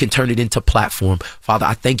and you can turn it into platform. Father,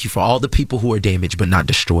 I thank you for all the people who are damaged but not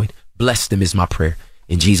destroyed. Bless them is my prayer.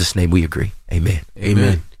 In Jesus' name we agree. Amen.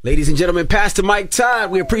 Amen. Ladies and gentlemen, Pastor Mike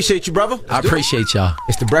Todd, we appreciate you, brother. I appreciate y'all.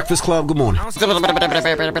 It's the Breakfast Club. Good morning. Okay.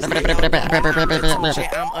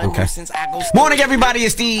 Morning, everybody.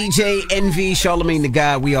 It's DJ Envy, Charlamagne the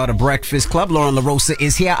God. We are the Breakfast Club. Loren Lorosa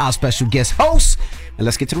is here, our special guest host. And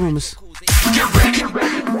let's get to the rumors.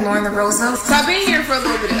 Loren Lorosa. So I've been here for a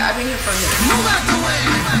little bit. I've been here for a minute. Move out the way.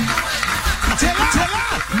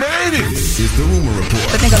 Made it. It's the rumor report.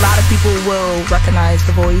 I think a lot of people will recognize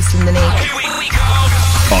the voice and the name.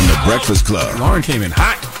 On the Breakfast Club. Loren came in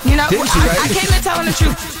hot. You know, I came in telling the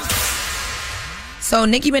truth. So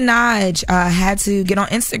Nicki Minaj had to get on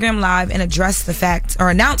Instagram Live and announce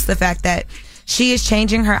the fact that she is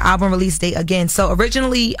changing her album release date again. So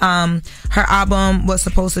originally, her album was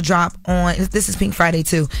supposed to drop on, this is Pink Friday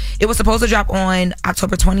too. It was supposed to drop on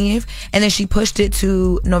October 20th, and then she pushed it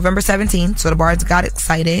to November 17th. So the bars got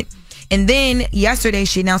excited. And then yesterday,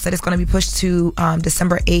 she announced that it's going to be pushed to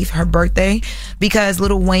December 8th, her birthday, because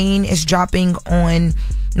Lil Wayne is dropping on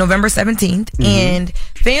November 17th. And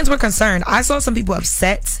fans were concerned. I saw some people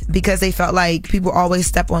upset because they felt like people always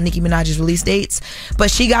step on Nicki Minaj's release dates.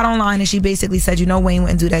 But she got online and she basically said, you know, Wayne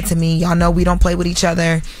wouldn't do that to me. Y'all know we don't play with each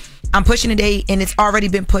other. I'm pushing a date, and it's already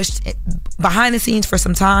been pushed behind the scenes for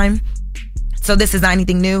some time. So this is not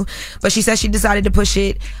anything new. But she says she decided to push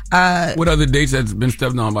it. What other dates has been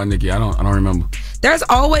stepped on by Nicki? I don't remember. There's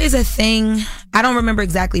always a thing. I don't remember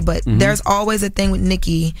exactly, but there's always a thing with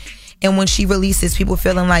Nicki. And when she releases, people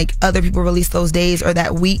feeling like other people release those days or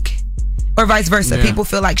that week. Or vice versa. Yeah. People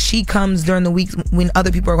feel like she comes during the week when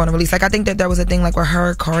other people are going to release. Like, I think that there was a thing like with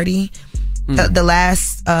her, Cardi. The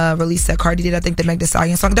last release that Cardi did, I think the Meg Thee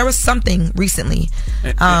Stallion song. There was something recently.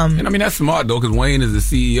 And I mean, that's smart, though, because Wayne is the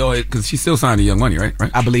CEO, because she's still signed to Young Money, right?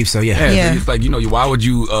 I believe so, yeah. So it's like, why would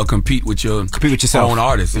you compete with yourself own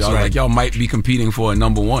artist? Y'all, right. Like, y'all might be competing for a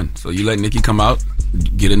number one. So you let Nicki come out,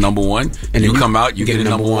 get a number one, and you come out, you get a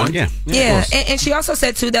number one. Yeah. And she also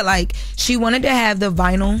said, too, that, like, she wanted to have the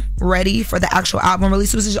vinyl ready for the actual album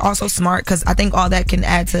release, which is also smart, because I think all that can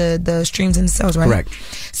add to the streams and sales, right? Correct.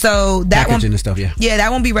 So that packaging and stuff, yeah, that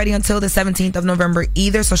won't be ready until the 17th of November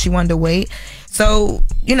either, so she wanted to wait. So,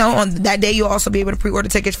 on that day, you'll also be able to pre-order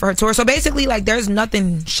tickets for her tour. So basically, like, there's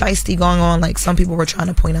nothing shiesty going on, like some people were trying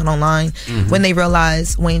to point out online when they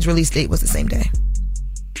realized Wayne's release date was the same day.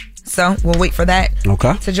 So, we'll wait for that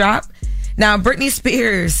to drop. Now, Britney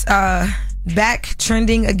Spears, back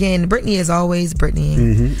trending again. Britney is always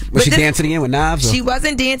Britneying. Was she dancing again with knives? She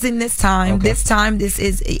wasn't dancing this time. This time, this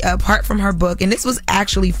is apart from her book, and this was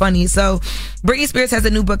actually funny. So, Britney Spears has a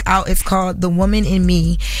new book out. It's called The Woman in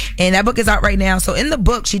Me, and that book is out right now. So, in the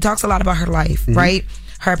book, she talks a lot about her life, right?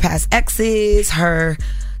 Her past exes, her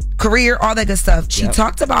career, all that good stuff. She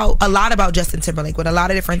talked about a lot about Justin Timberlake with a lot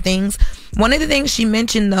of different things. One of the things she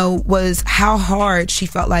mentioned, though, was how hard she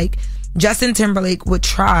felt like Justin Timberlake would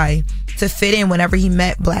try to fit in whenever he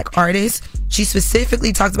met black artists. She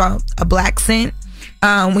specifically talked about a Blaccent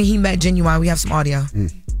when he met Ginuwine. We have some audio.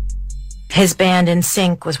 His band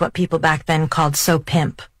NSYNC was what people back then called So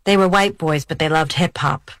Pimp. They were white boys, but they loved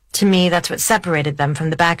hip-hop. To me, that's what separated them from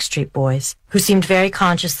the Backstreet Boys, who seemed very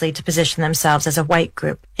consciously to position themselves as a white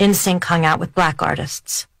group. NSYNC hung out with black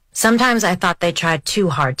artists. Sometimes I thought they tried too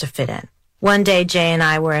hard to fit in. One day, Jay and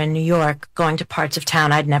I were in New York, going to parts of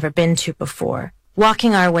town I'd never been to before.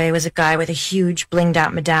 Walking our way was a guy with a huge,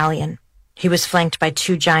 blinged-out medallion. He was flanked by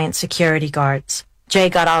 2 giant security guards. Jay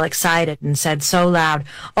got all excited and said so loud,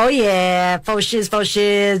 "Oh yeah, faux shiz,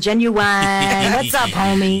 Ginuwine. What's up,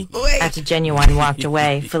 homie?" After Ginuwine walked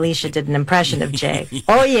away, Felicia did an impression of Jay.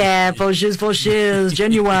 "Oh yeah, faux shiz,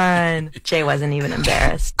 Ginuwine." Jay wasn't even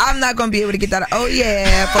embarrassed. I'm not going to be able to get that. Oh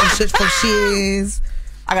yeah, faux shiz.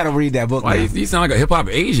 I got to read that book. Why, you sound like a hip-hop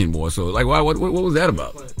Asian boy, so like, what was that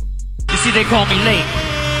about? You see, they call me late.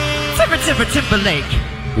 Timberlake.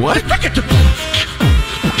 What?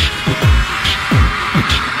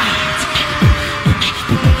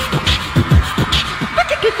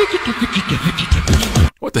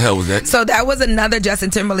 What the hell was that? So that was another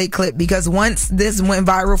Justin Timberlake clip, because once this went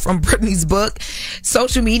viral from Britney's book,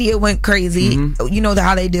 social media went crazy. You know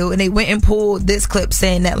how they do. And they went and pulled this clip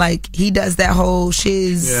saying that, like, he does that whole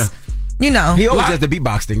shiz. Yeah. He always does the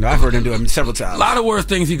beatbox thing, though. I've heard him do it several times. A lot of worse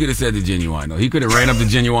things he could have said to Ginuwine, though. He could have ran up to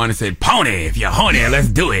Ginuwine and said, "Pony, if you're horny, let's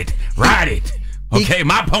do it. Ride it. Okay,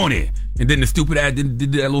 my pony." And then the stupid ass did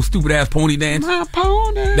that little stupid ass pony dance. My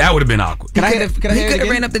pony. That would have been awkward. He could have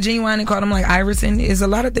ran up to Ginuwine and called him like Iverson. There's a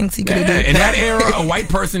lot of things he could have done. In that era, a white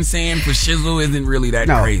person saying for shizzle isn't really that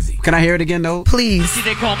crazy. Can I hear it again, though? Please. See,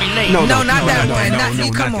 they call me late. No, not that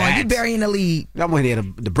one. Come on, you burying the lead. I'm going to hear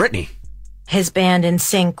the Britney. His band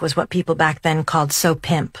NSYNC was what people back then called So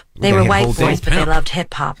Pimp. They were white boys, but they loved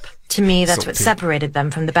hip-hop. To me, that's what separated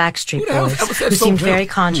them from the Backstreet Boys, who seemed very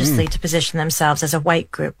consciously to position themselves as a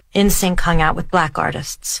white group. NSYNC hung out with black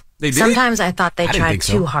artists. Sometimes I thought they tried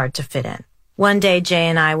too hard to fit in. One day, Jay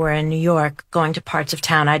and I were in New York, going to parts of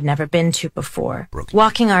town I'd never been to before.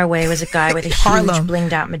 Walking our way was a guy with a huge,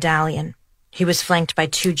 blinged-out medallion. He was flanked by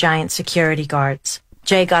 2 giant security guards.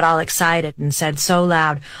 Jay got all excited and said so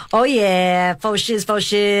loud, "Oh yeah, faux shiz,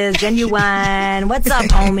 Ginuwine. What's up,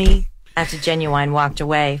 homie?" After Ginuwine walked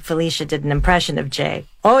away, Felicia did an impression of Jay.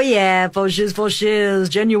 "Oh yeah, faux shiz,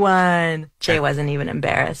 Ginuwine." Jay wasn't even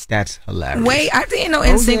embarrassed. That's hilarious. Wait, I didn't know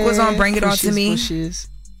NSYNC was on Bring It On To Me.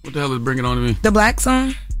 What the hell is Bring It On To Me? The black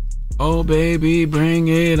song? Oh baby, bring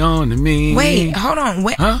it on to me. Wait, hold on.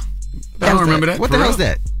 Wait. Huh? I don't remember that. What the hell is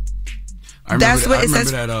that? I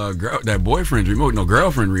remember that boyfriend remix. No,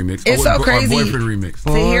 girlfriend remix. It's so crazy. Boyfriend remix.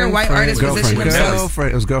 To hear white artists position themselves.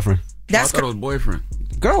 It was girlfriend. I thought it was boyfriend.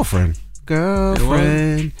 Girlfriend. Girl.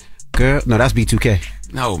 No, that's B2K.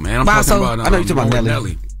 No, man. I'm talking about. I know you're talking about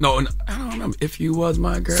Nelly. No, I don't remember. If you was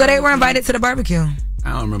my girl. So they were invited to the barbecue.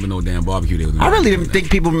 I don't remember no damn barbecue they was in. I really didn't think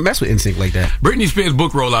people mess with NSYNC like that. Britney Spears'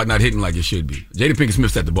 book rollout not hitting like it should be. Jada Pinkett Smith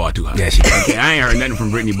set the bar too high. Yeah, she did. I ain't heard nothing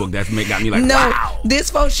from Britney book that's got me like, no, wow. this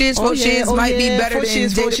Faux Shiz might be better than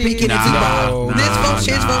Jada Pinkett and T-Ball. This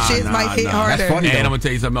Faux Shiz might hit harder. That's funny, and I'm gonna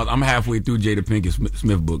tell you something else. I'm halfway through Jada Pinkett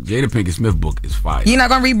Smith book. Jada Pinkett Smith book is fire. You're not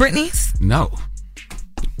gonna read Britney's? No.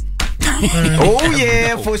 Oh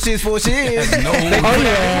yeah, Faux Shiz. Oh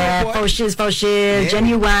yeah, Faux Shiz.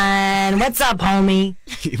 Ginuwine. What's up, homie?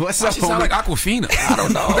 What's up, She sound like Aquafina. I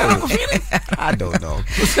don't know. I don't know.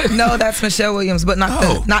 No, that's Michelle Williams, but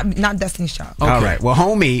not Destiny's Child. Okay. All right. Well,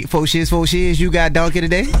 homie, Faux Shiz, you got donkey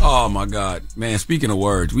today? Oh my God, man! Speaking of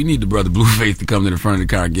words, we need the brother Blueface to come to the front of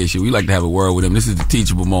the congregation. We like to have a word with him. This is the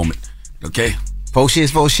teachable moment. Okay. Faux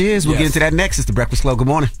Shiz. We'll get into that next. It's the Breakfast Club. Good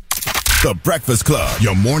morning. The Breakfast Club.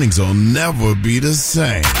 Your mornings will never be the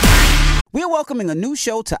same. We are welcoming a new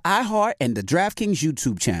show to iHeart and the DraftKings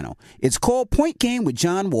YouTube channel. It's called Point Game with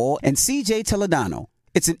John Wall and CJ Toledano.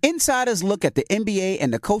 It's an insider's look at the NBA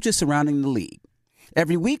and the coaches surrounding the league.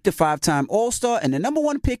 Every week, the 5-time All-Star and the number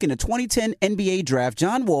 1 pick in the 2010 NBA Draft,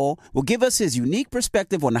 John Wall, will give us his unique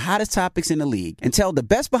perspective on the hottest topics in the league and tell the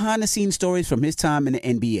best behind-the-scenes stories from his time in the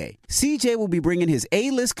NBA. CJ will be bringing his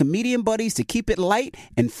A-list comedian buddies to keep it light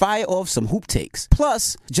and fire off some hoop takes.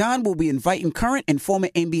 Plus, John will be inviting current and former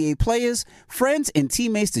NBA players, friends, and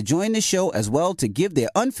teammates to join the show as well to give their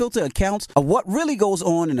unfiltered accounts of what really goes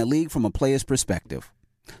on in the league from a player's perspective.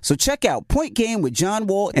 So check out Point Game with John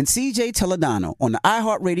Wall and CJ Toledano on the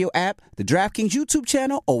iHeartRadio app, the DraftKings YouTube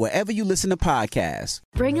channel, or wherever you listen to podcasts.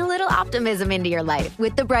 Bring a little optimism into your life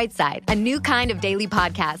with The Bright Side, a new kind of daily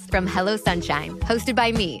podcast from Hello Sunshine, hosted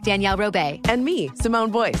by me, Danielle Robay. And me,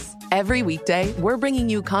 Simone Boyce. Every weekday, we're bringing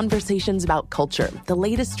you conversations about culture, the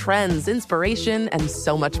latest trends, inspiration, and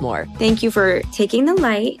so much more. Thank you for taking the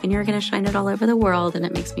light, and you're going to shine it all over the world, and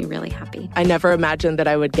it makes me really happy. I never imagined that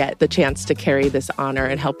I would get the chance to carry this honor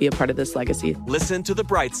and help be a part of this legacy. Listen to The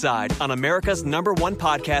Bright Side on America's #1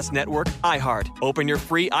 podcast network, iHeart. Open your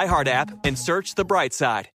free iHeart app and search The Bright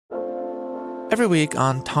Side. Every week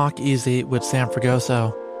on Talk Easy with Sam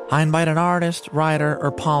Fragoso, I invite an artist, writer,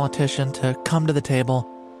 or politician to come to the table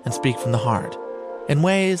and speak from the heart in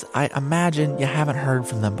ways I imagine you haven't heard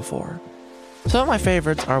from them before. Some of my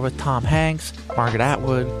favorites are with Tom Hanks, Margaret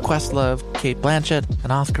Atwood, Questlove, Cate Blanchett,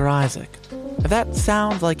 and Oscar Isaac. If that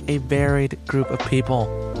sounds like a varied group of people,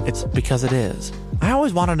 it's because it is. I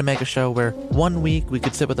always wanted to make a show where one week we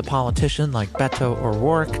could sit with a politician like Beto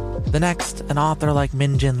O'Rourke, the next an author like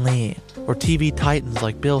Min Jin Lee, or TV titans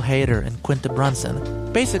like Bill Hader and Quinta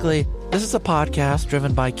Brunson. Basically, this is a podcast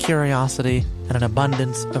driven by curiosity and an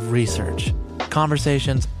abundance of research.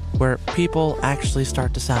 Conversations where people actually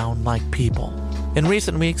start to sound like people. In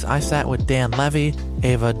recent weeks, I sat with Dan Levy,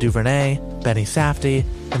 Ava DuVernay, Benny Safdie,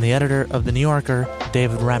 and the editor of The New Yorker,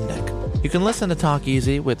 David Remnick. You can listen to Talk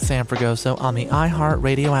Easy with Sam Fragoso on the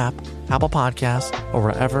iHeartRadio app, Apple Podcasts, or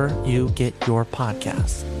wherever you get your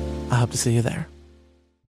podcasts. I hope to see you there.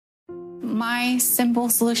 My simple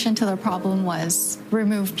solution to the problem was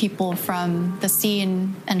remove people from the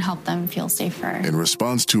scene and help them feel safer. In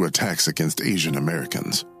response to attacks against Asian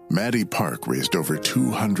Americans, Maddie Park raised over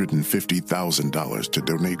 $250,000 to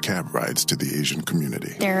donate cab rides to the Asian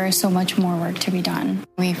community. There is so much more work to be done.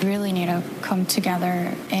 We really need to come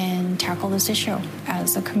together and tackle this issue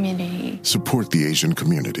as a community. Support the Asian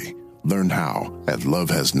community. Learn how at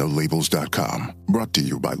lovehasnolabels.com. Brought to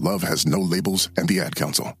you by Love Has No Labels and the Ad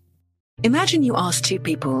Council. Imagine you ask two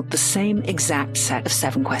people the same exact set of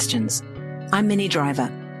 7 questions. I'm Minnie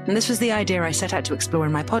Driver, and this was the idea I set out to explore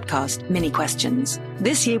in my podcast, Mini Questions.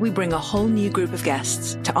 This year, we bring a whole new group of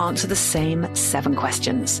guests to answer the same 7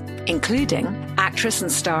 questions, including actress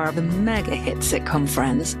and star of the mega hit sitcom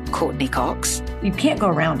Friends, Courtney Cox. You can't go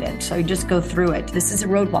around it, so you just go through it. This is a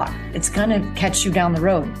roadblock. It's gonna catch you down the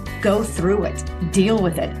road. Go through it. Deal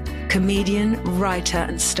with it. Comedian, writer,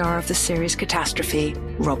 and star of the series Catastrophe,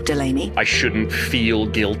 Rob Delaney. I shouldn't feel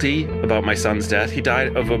guilty about my son's death. He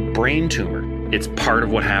died of a brain tumor. It's part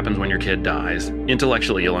of what happens when your kid dies.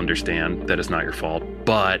 Intellectually, you'll understand that it's not your fault,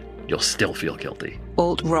 but you'll still feel guilty.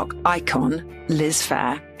 Alt-rock icon, Liz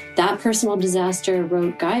Phair. That personal disaster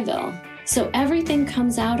wrote Guyville. So everything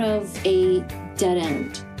comes out of a dead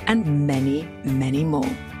end. And many, many more.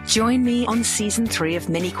 Join me on Season 3 of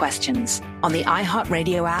Mini Questions on the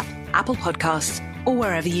iHeartRadio app, Apple Podcasts, or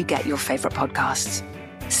wherever you get your favorite podcasts.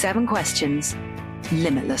 7 questions,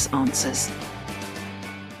 limitless answers.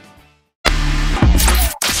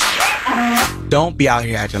 Don't be out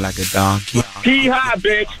here acting like a donkey. Hee-haw,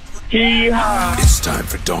 bitch. Yeehaw. It's time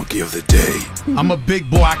for Donkey of the Day. I'm a big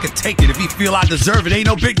boy, I could take it. If he feel I deserve it, ain't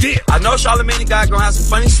no big deal. I know Charlamagne guy gonna have some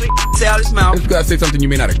funny shit say out his mouth. If you gotta say something you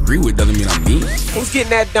may not agree with, doesn't mean I'm mean. Who's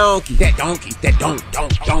getting that donkey? That donkey. That don't.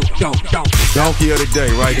 Donkey of the Day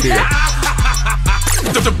right there.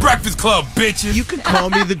 The Breakfast Club, bitches. You can call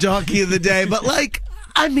me the Donkey of the Day, but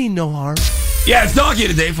I mean no harm. Yeah, it's Donkey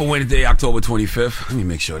of the Day for Wednesday, October 25th. Let me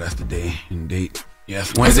make sure that's the day and date.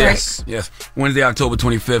 Yes, Wednesday. Right. Yes, Wednesday, October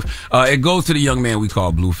 25th. It goes to the young man we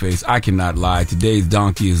call Blueface. I cannot lie. Today's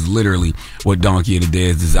donkey is literally what Donkey of the Day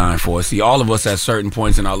is designed for. See, all of us at certain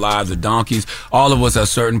points in our lives are donkeys. All of us at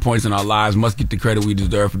certain points in our lives must get the credit we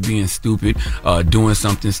deserve for being stupid, doing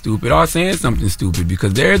something stupid, or saying something stupid,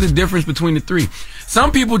 because there is a difference between the three.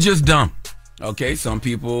 Some people just dumb. Okay, some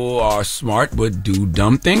people are smart but do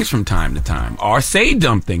dumb things from time to time, or say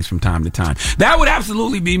dumb things from time to time. That would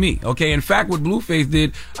absolutely be me. Okay, in fact, what Blueface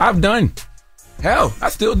did, I've done. Hell, I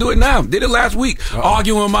still do it now. Did it last week.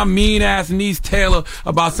 Arguing with my mean ass niece Taylor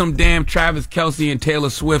about some damn Travis Kelce and Taylor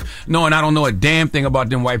Swift, knowing I don't know a damn thing about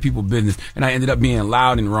them white people business, and I ended up being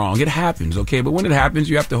loud and wrong. It happens, okay? But when it happens,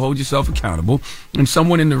 you have to hold yourself accountable, and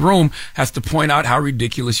someone in the room has to point out how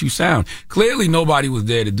ridiculous you sound. Clearly, nobody was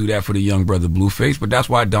there to do that for the young brother Blueface, but that's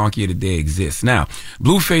why Donkey of the Day exists. Now,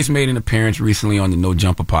 Blueface made an appearance recently on the No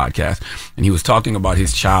Jumper podcast, and he was talking about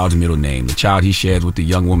his child's middle name, the child he shares with the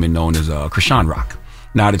young woman known as Krishan Rock.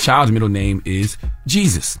 Now, the child's middle name is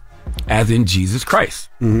Jesus, as in Jesus Christ,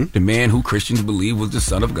 the man who Christians believe was the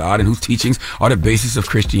Son of God and whose teachings are the basis of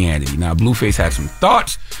Christianity. Now, Blueface had some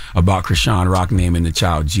thoughts about Krishan Rock naming the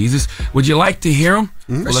child Jesus. Would you like to hear them?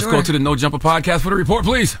 Well, let's go to the No Jumper podcast for the report,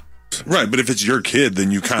 please. Right, but if it's your kid, then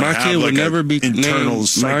you kind of have like an internal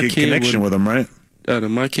psychic connection with him, right?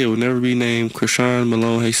 My kid would never be named Krishan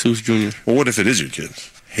Malone Jesus Jr. Well, what if it is your kid?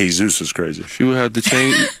 Jesus is crazy. She would have to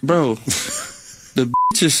change. Bro, the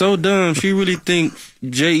bitch is so dumb. She really think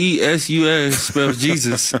Jesus spells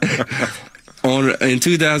Jesus. In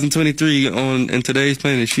 2023 in today's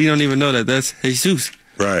planet, she don't even know that that's Jesus.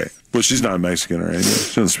 Right. Well, she's not Mexican or anything.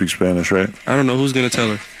 She doesn't speak Spanish, right? I don't know who's gonna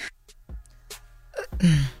tell her.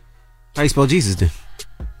 How you spell Jesus then?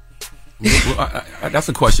 Well, that's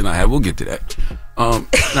a question I have. We'll get to that.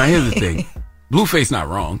 Now, here's the thing. Blueface not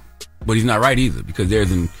wrong, but he's not right either, because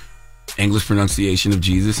there's an English pronunciation of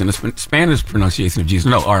Jesus and a Spanish pronunciation of Jesus.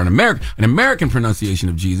 No, or an American pronunciation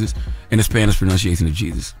of Jesus and a Spanish pronunciation of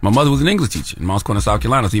Jesus. My mother was an English teacher in Mouse Corner, South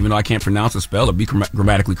Carolina, so even though I can't pronounce or spell or be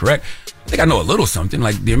grammatically correct, I think I know a little something.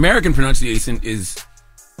 Like, the American pronunciation is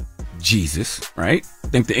Jesus, right? I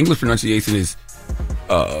think the English pronunciation is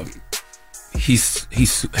Jesus.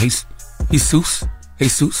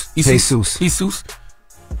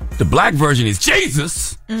 The black version is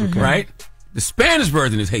Jesus, right? The Spanish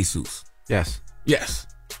version is Jesus. Yes.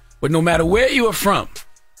 But no matter where you are from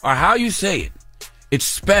or how you say it, it's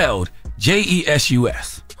spelled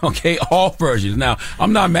Jesus. Okay, all versions. Now,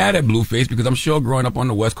 I'm not mad at Blueface, because I'm sure growing up on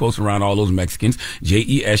the West Coast around all those Mexicans,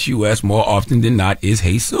 Jesus more often than not is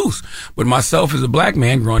Jesus. But myself as a black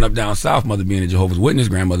man growing up down south, mother being a Jehovah's Witness,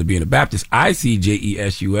 grandmother being a Baptist, I see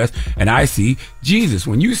Jesus and I see Jesus.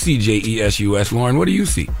 When you see Jesus, Loren, what do you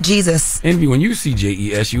see? Jesus. Envy, when you see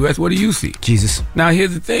Jesus, what do you see? Jesus. Now,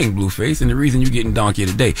 here's the thing, Blueface, and the reason you're getting Donkey of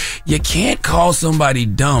the Day. You can't call somebody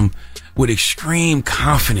dumb with extreme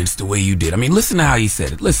confidence the way you did. I mean, listen to how he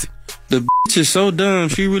said it. Listen. The bitch is so dumb.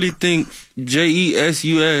 She really think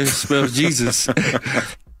Jesus spells Jesus.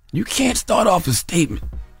 You can't start off a statement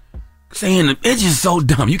saying the bitch is so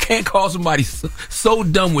dumb. You can't call somebody so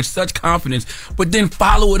dumb with such confidence, but then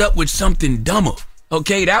follow it up with something dumber.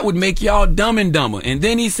 Okay, that would make y'all dumb and dumber. And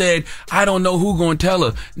then he said, I don't know who gonna tell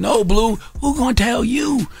her. No, Blue, who gonna tell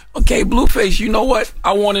you? Okay, Blueface, you know what?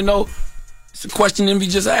 I want to know. It's a question Envy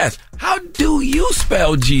just asked. How do you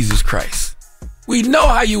spell Jesus Christ? We know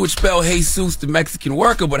how you would spell Jesus, the Mexican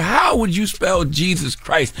worker, but how would you spell Jesus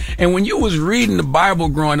Christ? And when you was reading the Bible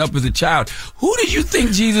growing up as a child, who did you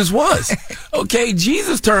think Jesus was? Okay,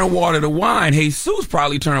 Jesus turned water to wine. Jesus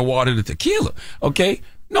probably turned water to tequila. Okay?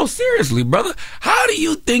 No, seriously, brother. How do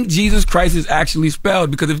you think Jesus Christ is actually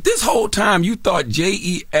spelled? Because if this whole time you thought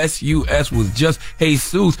Jesus was just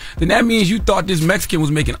Jesus, then that means you thought this Mexican was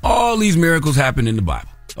making all these miracles happen in the Bible.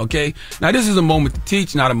 Okay? Now, this is a moment to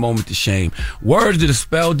teach, not a moment to shame. Words that are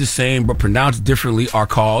spelled the same but pronounced differently are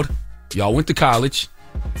called, y'all went to college,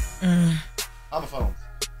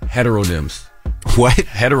 heteronyms. What?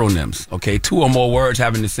 Heteronyms. Okay, two or more words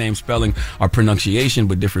having the same spelling or pronunciation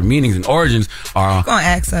but different meanings and origins are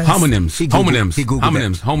homonyms.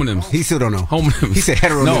 Homonyms. He still don't know. Homonyms. He said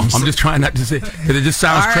heteronyms. No, I'm just trying not to say, because it just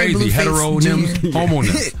sounds crazy. Heteronyms,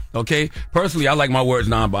 homonyms. Okay? Personally, I like my words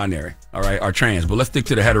non-binary, all right, or trans, but let's stick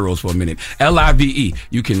to the heteros for a minute. LIVE.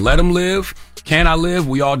 You can let them live. Can I live?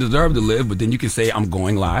 We all deserve to live, but then you can say, I'm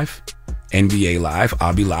going live. NBA live.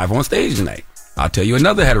 I'll be live on stage tonight. I'll tell you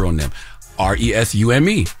another heteronym.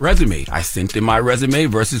 RESUME, resume. I sent in my resume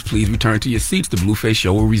versus please return to your seats. The Blueface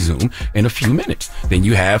show will resume in a few minutes. Then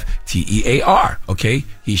you have TEAR, okay?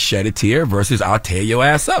 He shed a tear versus I'll tear your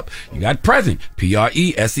ass up. You got present,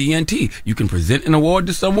 PRESENT. You can present an award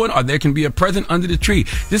to someone or there can be a present under the tree.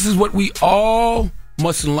 This is what we all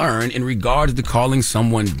must learn in regards to calling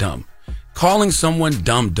someone dumb. Calling someone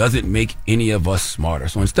dumb doesn't make any of us smarter.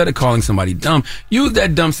 So instead of calling somebody dumb, use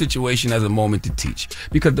that dumb situation as a moment to teach.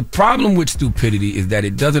 Because the problem with stupidity is that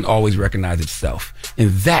it doesn't always recognize itself.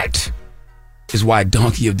 And that is why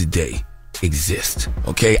Donkey of the Day exists.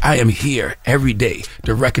 Okay? I am here every day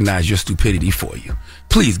to recognize your stupidity for you.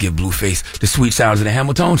 Please give Blueface the sweet sounds of the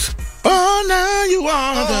Hamiltons. Oh, now you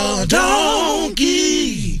are the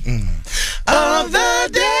donkey of the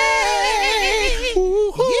day.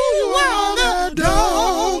 You are the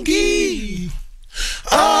donkey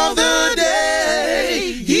of the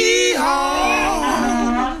day.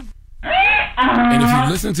 Yeehaw. And if you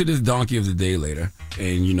listen to this Donkey of the Day later,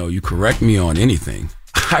 and you correct me on anything,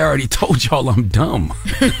 I already told y'all I'm dumb.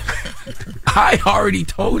 I already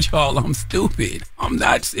told y'all I'm stupid. I'm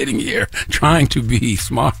not sitting here trying to be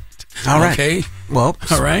smart. All right. Okay? Well,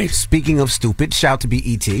 all right. Speaking of stupid, shout to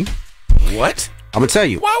BET. What? I'm going to tell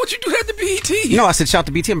you. Why would you do that to BET? No, I said shout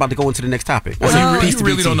to BET. I'm about to go into the next topic. Well, you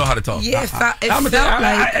really don't know how to talk. Yeah, it felt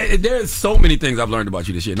like... There's so many things I've learned about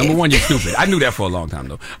you this year. Number one, you're stupid. I knew that for a long time,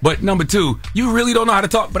 though. But number two, you really don't know how to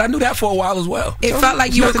talk. But I knew that for a while as well. It felt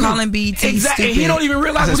like you were calling BET exactly. stupid. He don't even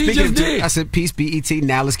realize what he just did. I said, peace, BET.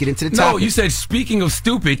 Now let's get into the topic. No, you said, speaking of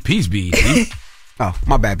stupid, peace, BET. Oh,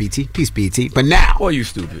 my bad, BT. Peace, BT. But now. Boy, you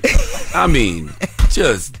stupid. I mean,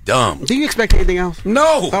 just dumb. Do you expect anything else? No.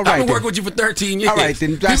 All right, I've been working with you for 13 years. All right,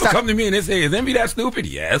 then. People come to me and they say, is Envy that stupid?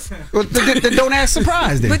 Yes. Well, then don't ask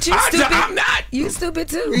surprised then. But you stupid. I'm not. You stupid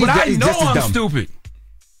too. But I know I'm stupid.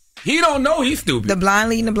 He don't know he's stupid. The blind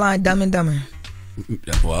leading the blind, Dumb and Dumber.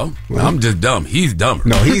 Well, I'm just dumb. He's dumber.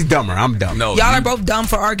 No, he's dumber. I'm dumb. No, y'all are both dumb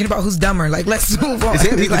for arguing about who's dumber. Like, let's move on. Is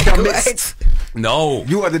he the dumbest? No.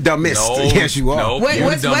 You are the dumbest. No. Yes, you are. No.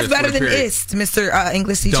 What's better than ist, Mr.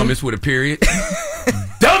 English teacher? Dumbest with a period.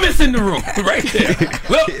 Dumbest in the room. Right there.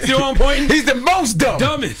 Look, see what I'm pointing? He's the most dumb.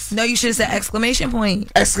 Dumbest. No, you should have said exclamation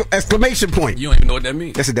point. Exclamation point. You don't even know what that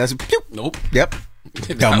means. Yes, it does. Nope. Yep.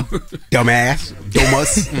 Dumb. Dumbass.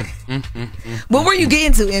 Dumbass. What were you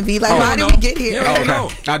getting to, Envy? Like, why did we get here?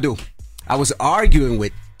 I do. I was arguing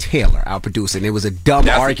with Taylor, our producer, and it was a dumb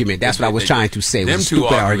argument. That's what I was trying to say. It was a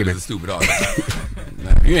stupid argument. Stupid argument.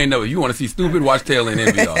 You ain't know. You want to see stupid? Watch Taylor and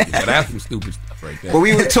Envy argue. But that's some stupid stuff right there. Well,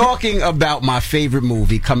 we were talking about my favorite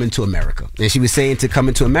movie, Coming to America. And she was saying to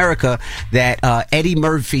Coming to America that Eddie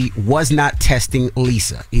Murphy was not testing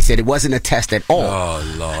Lisa. He said it wasn't a test at all. Oh,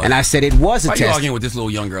 Lord. And I said it was a Why test. Why are you arguing with this little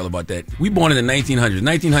young girl about that? We born in the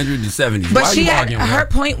 1970s. But Why are you arguing with her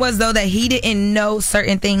point was, though, that he didn't know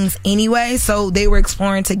certain things anyway, so they were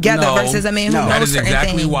exploring together versus a man who knows certain things. That is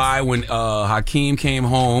exactly why when Hakeem came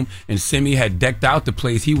home and Simi had decked out the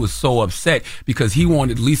place, he was so upset because he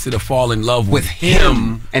wanted Lisa to fall in love with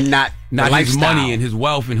him and not his money and his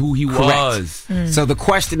wealth and who he was. So the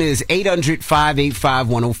question is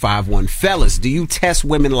 800-585-1051. Fellas, do you test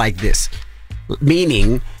women like this?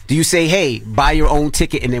 Meaning, do you say, hey, buy your own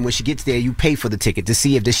ticket, and then when she gets there, you pay for the ticket to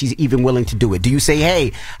see if she's even willing to do it? Do you say,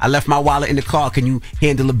 hey, I left my wallet in the car, can you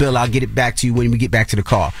handle the bill? I'll get it back to you when we get back to the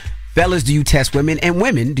car. Fellas, do you test women? And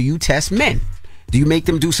women, do you test men? Do you make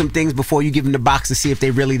them do some things before you give them the box to see if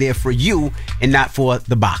they're really there for you and not for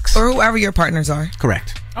the box? Or whoever your partners are.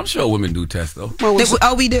 Correct. I'm sure women do test, though. Well,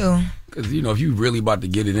 we do. Because, if you really about to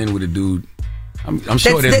get it in with a dude, I'm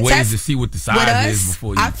sure there's ways to see what the size is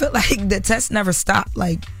before you... I feel like the test never stopped.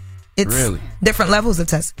 Like, it's really different levels of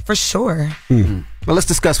tests, for sure. Mm-hmm. Well, let's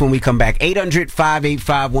discuss when we come back.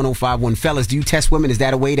 800-585-1051. Fellas, do you test women? Is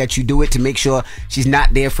that a way that you do it to make sure she's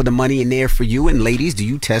not there for the money and there for you? And ladies, do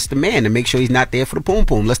you test the man to make sure he's not there for the poom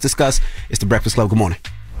poom? Let's discuss. It's The Breakfast Club. Good morning.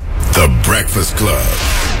 The Breakfast Club.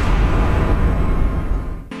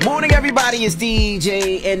 Morning, everybody. It's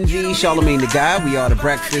DJ NV, Charlamagne the Guy. We are The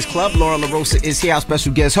Breakfast Club. Loren Lorosa is here, our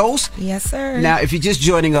special guest host. Yes, sir. Now, if you're just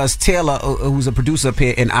joining us, Taylor, who's a producer up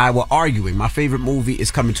here, and I were arguing. My favorite movie is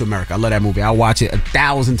Coming to America. I love that movie. I'll watch it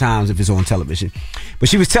 1,000 times if it's on television. But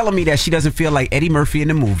she was telling me that she doesn't feel like Eddie Murphy in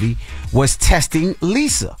the movie was testing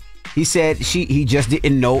Lisa. He said he just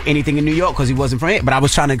didn't know anything in New York because he wasn't from it. But I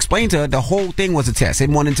was trying to explain to her the whole thing was a test. He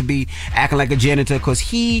wanted to be acting like a janitor because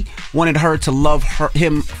he wanted her to love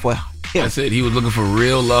him for That's it. He was looking for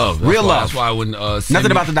real love. That's why when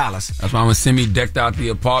nothing about the dollars. That's why when Simi decked out the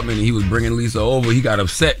apartment and he was bringing Lisa over, he got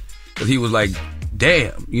upset because he was like,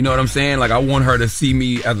 damn, you know what I'm saying? Like, I want her to see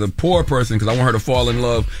me as a poor person because I want her to fall in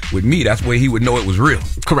love with me. That's where he would know it was real.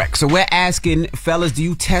 Correct. So we're asking, fellas, do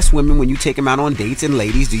you test women when you take them out on dates? And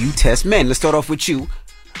ladies, do you test men? Let's start off with you,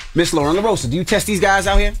 Miss Loren Lorosa. Do you test these guys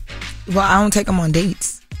out here? Well, I don't take them on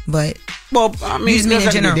dates, but... Well, I mean, use me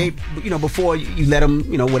in general. Date, before you let them,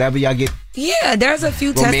 whatever y'all get. Yeah, there's a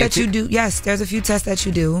few tests that you do. Yes, there's a few tests that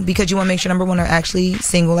you do because you want to make sure, number one, are actually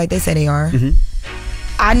single like they say they are. Mm-hmm.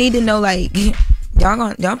 I need to know, like...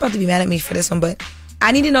 Y'all about to be mad at me for this one, but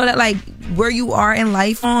I need to know that, like, where you are in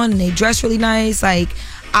life and they dress really nice. Like,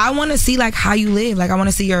 I want to see, like, how you live. Like, I want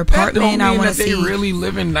to see your apartment. I want to see they really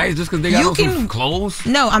living nice just because they got some clothes.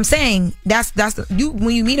 No, I'm saying that's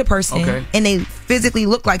when you meet a person and they physically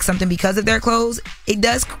look like something because of their clothes, it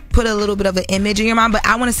does put a little bit of an image in your mind. But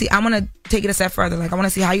I want to take it a step further. Like, I want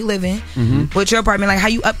to see how you living with your apartment, like how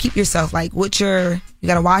you upkeep yourself, like you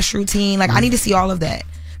got a wash routine. Like, I need to see all of that.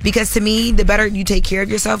 Because to me, the better you take care of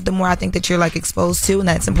yourself, the more I think that you're like exposed to, and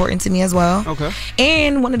that's important to me as well. Okay.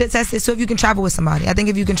 And one of the tests is if you can travel with somebody. I think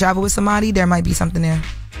if you can travel with somebody, there might be something there.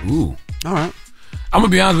 Ooh. All right. I'm gonna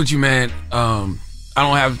be honest with you, man. I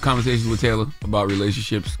don't have conversations with Taylor about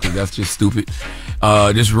relationships because that's just stupid.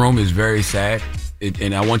 This room is very sad,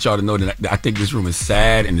 and I want y'all to know that I think this room is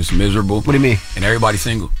sad and it's miserable. What do you mean? And everybody's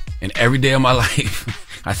single. And every day of my life,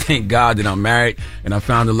 I thank God that I'm married and I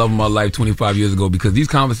found the love of my life 25 years ago because these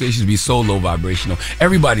conversations be so low vibrational.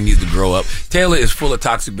 Everybody needs to grow up. Taylor is full of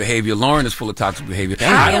toxic behavior. Loren is full of toxic behavior.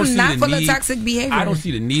 I am not full of toxic behavior. I don't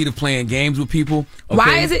see the need of playing games with people. Okay?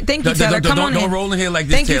 Why is it? Thank you, Taylor. Come on in. Don't roll in here like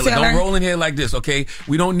this, Taylor. Don't roll in here like this, okay?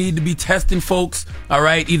 We don't need to be testing folks, all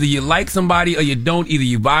right? Either you like somebody or you don't. Either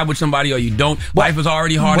you vibe with somebody or you don't. Life is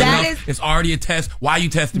already hard enough. It's already a test. Why are you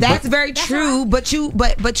testing? That's very true, but you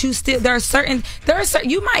still, there are certain,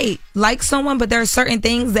 you might like someone, but there are certain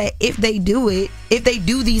things that if they do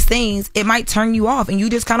these things, it might turn you off, and you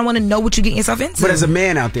just kind of want to know what you get yourself into. But as a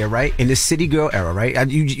man out there, right, in this City Girl era, right,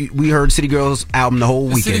 we heard City Girls album the whole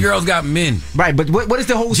weekend. City Girls got men, right? But what is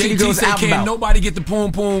the whole City Girls album about? Can't nobody get the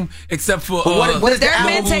poom poom except for what is their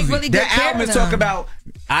men take really good care album of is them. talk about.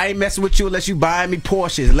 I ain't messing with you unless you buy me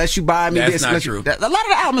Porsches, unless you buy me this. That's not true. A lot of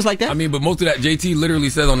the albums like that. I mean, but most of that, JT literally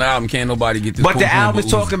says on the album, can't nobody get this. But the album is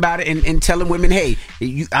talking about it and telling women, hey,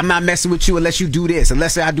 I'm not messing with you unless you do this,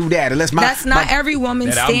 unless I do that, unless my... That's not every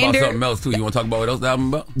woman's that standard. Album about something else, too. You want to talk about what else the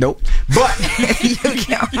album about? Nope.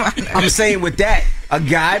 But I'm saying with that, a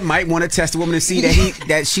guy might want to test a woman to see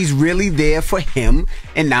that she's really there for him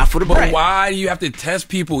and not for the bread. But why do you have to test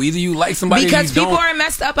people? Either you like somebody because or you people don't. are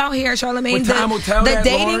messed up out here, Charlamagne. Time will tell that,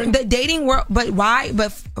 Loren. The dating world, but why?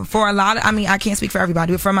 But for a lot of, I mean, I can't speak for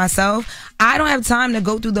everybody, but for myself, I don't have time to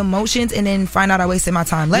go through the motions and then find out I wasted my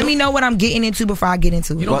time. Let me know what I'm getting into before I get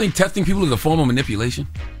into it. You don't think testing people is a form of manipulation?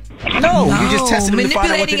 No, you just tested them to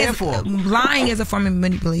find out what they're there for. Lying is a form of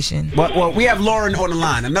manipulation. Well, we have Loren on the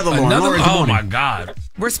line. Another Loren. Loren, good morning. My God.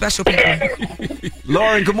 We're special people.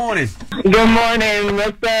 Loren, good morning. Good morning.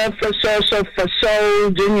 What's up? For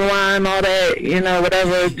show, Ginuwine, all that,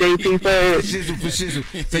 whatever JT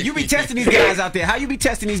said. So you be testing these guys out there. How you be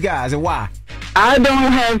testing these guys and why? I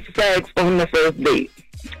don't have sex on the first date.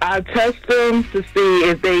 I test them to see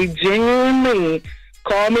if they genuinely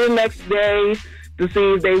call me the next day to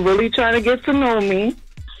see if they really trying to get to know me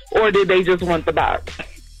or did they just want the box.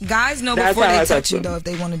 Guys know before they touch you, though, if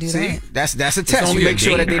they want to do that. That's a test. You make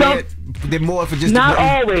sure that they're more for just not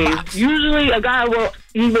always. Box. Usually a guy will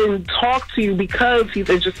even talk to you because he's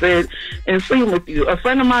interested in sleeping with you. A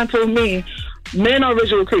friend of mine told me men are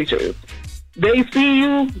visual creatures. They see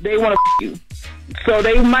you, they want to you. So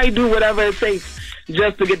they might do whatever it takes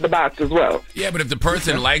just to get the box as well. Yeah, but if the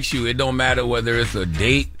person likes you, it don't matter whether it's a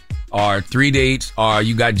date or 3 dates or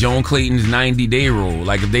you got Joan Clayton's 90-day rule.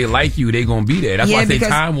 Like, if they like you, they going to be there. That's why I say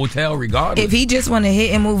time will tell regardless. If he just want to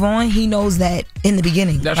hit and move on, he knows that in the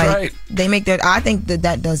beginning. That's right. They make that. I think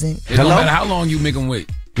that doesn't. It don't matter how long you make them wait.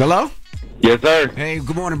 Hello? Yes, sir. Hey,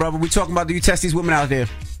 good morning, brother. We talking about, do you test these women out there?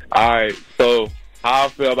 All right. So, how I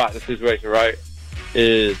feel about the situation, right,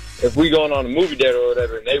 is if we going on a movie date or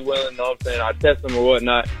whatever, and they willing, know what I'm saying, I test them or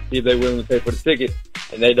whatnot, see if they willing to pay for the ticket,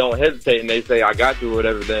 and they don't hesitate and they say, I got you or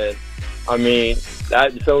whatever, then, I mean,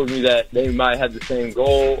 that shows me that they might have the same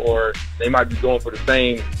goal or they might be going for the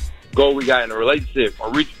same goal we got in a relationship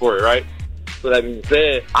or reach for it, right? So that being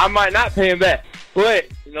said, I might not pay him back, but,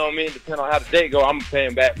 you know what I mean, depending on how the date go, I'm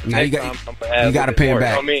paying back. Now you got to pay him back. You know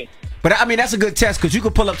what I mean? But I mean, that's a good test because you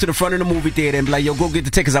could pull up to the front of the movie theater and be like, yo, go get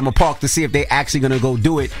the tickets. I'm going to park to see if they actually going to go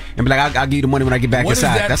do it. And be like, I'll give you the money when I get back What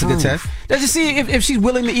inside. does that That's prove? a good test. Let's just see if she's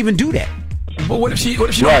willing to even do that. But what if she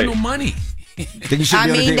don't have no money? Then you should I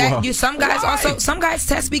be on a mean, date with her. some guys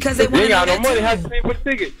test because they want to know that too. Have to pay for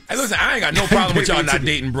the ticket. Hey, listen, I ain't got no problem with y'all not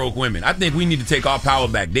dating broke women. I think we need to take our power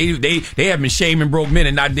back. They have been shaming broke men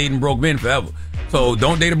and not dating broke men forever. So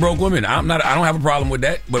don't date a broke woman. I don't have a problem with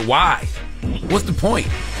that. But why? What's the point?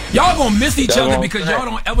 Y'all gonna miss each other because y'all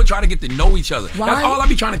don't ever try to get to know each other. Why? That's all I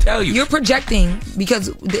be trying to tell you. You're projecting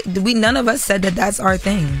because none of us said that that's our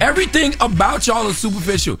thing. Everything about y'all is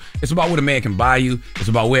superficial. It's about what a man can buy you. It's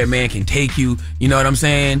about where a man can take you. You know what I'm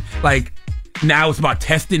saying? Like, now it's about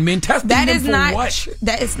testing men. Testing That men is for not what?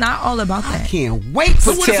 that. It's not all about that. I can't wait for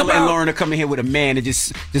So what it's Taylor and about? Lauren to come in here with a man and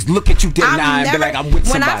just look at you dead in the eye and be like, I'm with when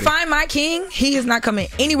somebody. I find my king, he is not coming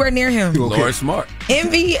anywhere near him. Lauren's smart.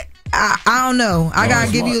 Envy, I don't know. I gotta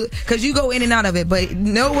Lauren's give you because you go in and out of it, but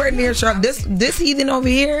nowhere near sharp. This heathen over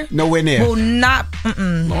here, nowhere near. will not.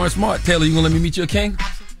 Lauren's smart. Taylor, you gonna let me meet your king?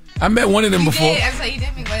 I met one of them before. Did. I'm saying you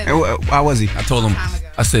did me with How was he? I told him.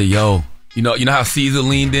 I said, "Yo, you know how Caesar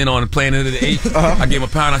leaned in on the Planet of the Apes? I gave him a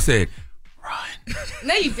pound. I said,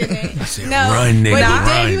 No, you didn't. I said, no. run, nigga, But he run.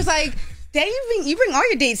 did. He was like, Dad, you bring all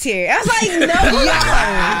your dates here. I was like, no.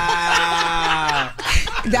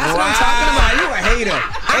 That's what I'm talking about. You a hater.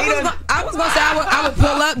 I was gonna say I would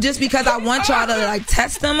pull up just because I want y'all to like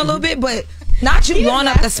test them a little bit, but not you blowing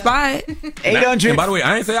up the spot. 800. And by the way,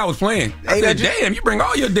 I didn't say I was playing. I said, damn, you bring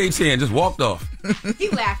all your dates here and just walked off. He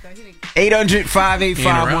laughed.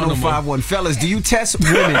 800-585-1051. Fellas, do you test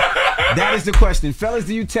women? That is the question. Fellas,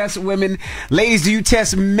 do you test women? Ladies, do you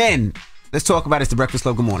test men? Let's talk about it. It's The Breakfast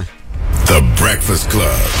Club. Good morning. The Breakfast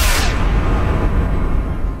Club.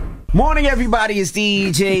 Morning, everybody. It's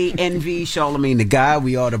DJ NV, Charlamagne the Guy.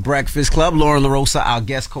 We are The Breakfast Club. Loren Lorosa, our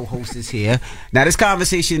guest co-host, is here. Now, this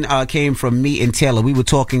conversation came from me and Taylor. We were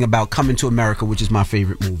talking about Coming to America, which is my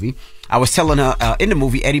favorite movie. I was telling her in the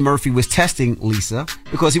movie, Eddie Murphy was testing Lisa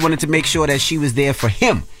because he wanted to make sure that she was there for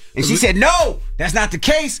him. And she said, no, that's not the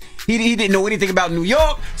case. He didn't know anything about New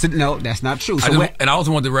York. So, no, that's not true. So And I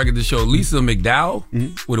also want the record to show Lisa McDowell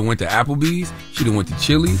would have went to Applebee's. She'd have went to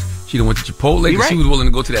Chili's. She'd have went to Chipotle. Right. She was willing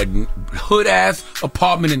to go to that hood-ass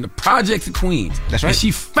apartment in the projects of Queens. That's right. And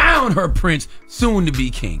she found her prince, soon to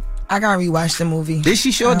be king. I gotta rewatch the movie. Did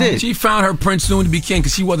she? Sure did. She found her prince, soon to be king,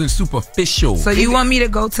 because she wasn't superficial. So you want me to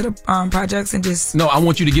go to the projects and just... No, I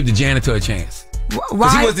want you to give the janitor a chance.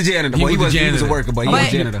 Because he was the janitor. He was a worker, but he was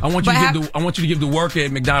a janitor. I want you to give the worker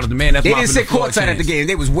at McDonald's the man. That's they didn't sit courtside at the game.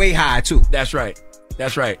 They was way high too. That's right.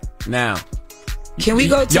 Now, can we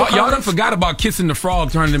go to y'all done forgot about kissing the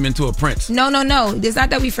frog, turning him into a prince. No. It's not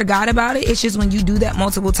that we forgot about it. It's just when you do that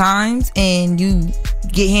multiple times and you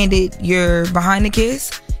get handed your behind the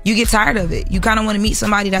kiss, you get tired of it. You kind of want to meet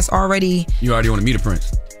somebody that's already. You already want to meet a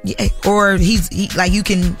prince. Yeah, or he's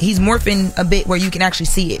morphing a bit where you can actually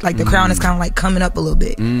see it. Like the crown is kind of like coming up a little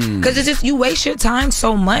bit. Because it's just you waste your time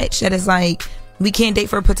so much that it's like we can't date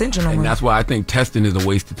for potential no more. And that's why I think testing is a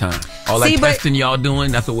waste of time. All that testing y'all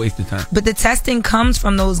doing, that's a waste of time. But the testing comes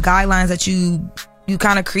from those guidelines that you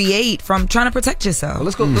kind of create from trying to protect yourself. Well,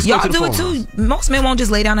 let's go Y'all to the do it phone. too. Most men won't just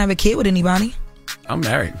lay down and have a kid with anybody. I'm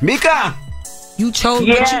married. Mika! You chose.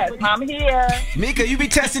 Yes, I'm here. Mika, you be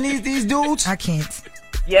testing these dudes? I can't.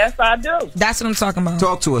 Yes, I do. That's what I'm talking about.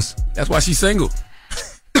 Talk to us. That's why she's single.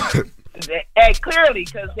 Hey, clearly,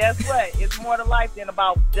 because guess what? It's more to life than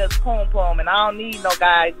about just poom, and I don't need no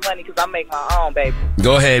guy's money because I make my own, baby.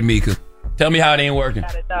 Go ahead, Mika. Tell me how it ain't working.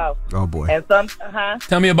 Gotta know. Oh boy. And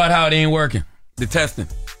Tell me about how it ain't working. The testing.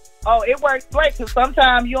 Oh, it works great because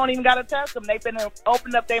sometimes you don't even gotta test them. They've been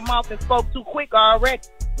opened up their mouth and spoke too quick already.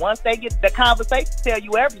 Once they get the conversation, tell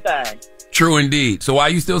you everything. True indeed. So why are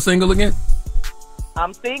you still single again?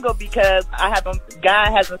 I'm single because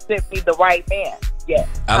God hasn't sent me the right man yet.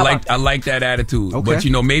 I like that attitude. Okay.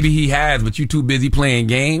 But maybe he has, but you too busy playing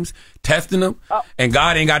games, testing them, and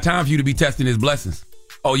God ain't got time for you to be testing his blessings.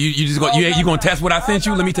 Oh, you gonna test what I sent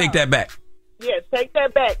you? Let me take that back. Yeah, take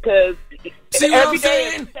that back because every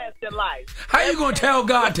day is a test in life. How you gonna tell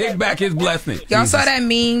God take back his blessings? Y'all saw that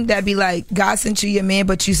meme that be like, God sent you your man,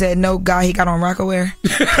 but you said no, God, he got on Rockaware.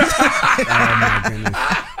 Oh my goodness.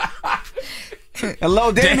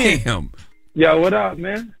 Hello, Damien. Damn. Yo, what up,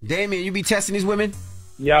 man? Damien, you be testing these women?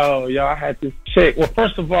 Yo, I had to check. Well,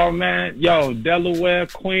 first of all, man, Delaware,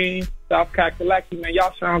 Queens, South Carolina, man,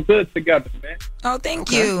 y'all sound good together, man. Oh,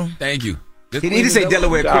 thank you. Thank you. He didn't say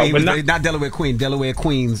Delaware Queen, but not Delaware Queen. Delaware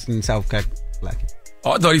Queens in South Carolina.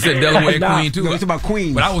 Oh, I thought he said Delaware Queen too. No, it's about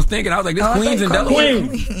Queens. But I was thinking, I was like, this Queens and Delaware.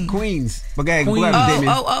 Queens. But go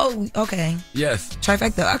ahead, Okay. Yes.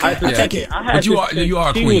 Trifecta. Okay. I take it. But you are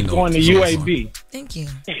a queen, though. He was going to UAB. Thank you.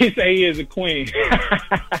 He say he is a queen.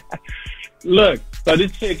 Look, so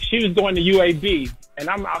this chick, she was going to UAB, and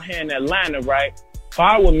I'm out here in Atlanta, right? So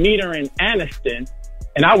I would meet her in Anniston,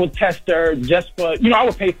 and I would test her just for, I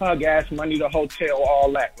would pay for her gas money, the hotel,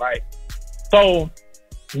 all that, right? So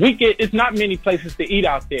it's not many places to eat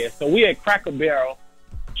out there. So we at Cracker Barrel.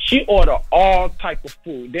 She ordered all type of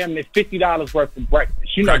food. Damn near $50 worth of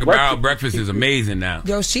breakfast. Cracker Barrel breakfast is amazing now.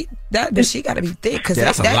 Yo, she got to be thick because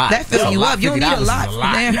that fills you up. You don't need a lot.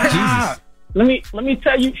 Nah, let me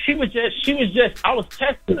tell you, she was just. I was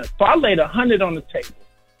testing her, so I laid 100 on the table.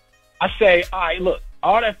 I say, all right, look,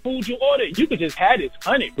 all that food you ordered, you could just have this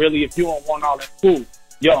 100, really, if you don't want all that food.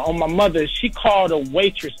 Yo, on my mother, she called a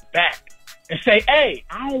waitress back and say, hey,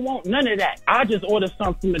 I don't want none of that. I just ordered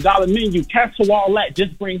something from the dollar menu. Cancel all that.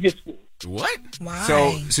 Just bring his food. What?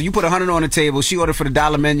 Why? So you put 100 on the table. She ordered for the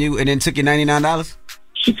dollar menu and then took your $99?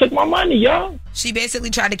 She took my money, y'all. She basically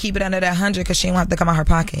tried to keep it under that 100 because she didn't want it to come out her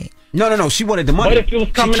pocket. No. She wanted the money. But if it was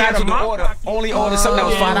coming out of my order, only ordered something that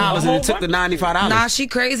was $5 and then took the $95. Nah, she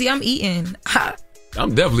crazy. I'm eating.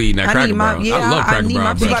 I'm definitely eating that Cracker Barrel. I love Cracker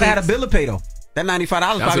Barrel. She might have had a bill to pay, though. That $95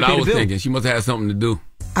 That's what I was thinking. She must have had something to do.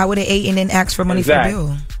 I would have ate and then asked for money for the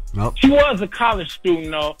bill. Nope. She was a college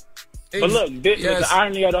student, though. But look, this is the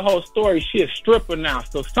irony of the whole story. She a stripper now.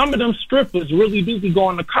 So some of them strippers really do be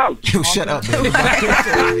going to college. Yo, shut up, man. The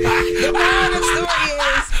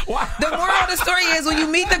moral of the story is when you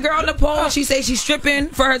meet the girl in the poll and she says she's stripping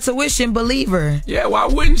for her tuition, believe her. Yeah, why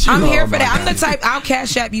wouldn't you? I'm here for that. I'm the type, I'll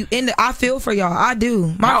cash app you. I feel for y'all. I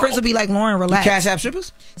do. My friends will be like, Loren, relax. You cash app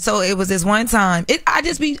strippers? So it was this one time. You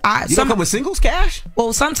don't come with singles cash?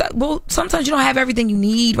 Well, sometimes you don't have everything you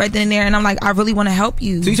need right then and there. And I'm like, I really want to help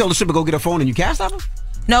you. So you told the stripper go get her phone and you cash app her?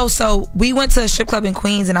 No, so we went to a strip club in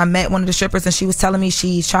Queens and I met one of the strippers and she was telling me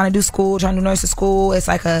she's trying to do nursing school. It's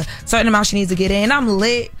like a certain amount she needs to get in. And I'm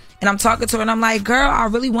lit. And I'm talking to her and I'm like, girl, I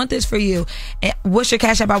really want this for you. And what's your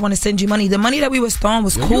cash app? I want to send you money. The money that we was throwing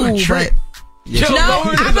was cool, but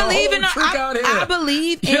I believe in I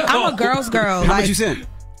believe in I'm a girl's girl. How much you sent?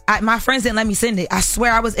 My friends didn't let me send it. I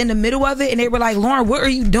swear I was in the middle of it and they were like, Loren, what are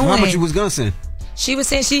you doing? How much you was gonna send? She was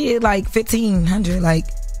saying she had like 1,500. Like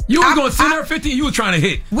you was gonna send her 15. You were trying to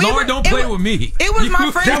hit. Loren, don't play with me. It was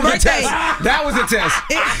my friend's birthday. That was a test.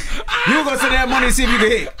 You were gonna send that money to see if you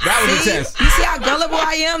could hit. That was a test. You see how gullible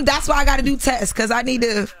I am? That's why I got to do tests because I just need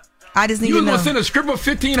to know. You was gonna send a script of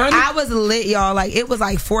 1,500? I was lit, y'all. Like it was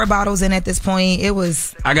like 4 bottles in at this point. It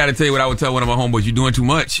was. I got to tell you what I would tell one of my homeboys. You're doing too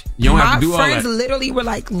much. You don't have to do all that. My friends literally were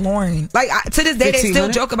like, Loren. Like to this day, they still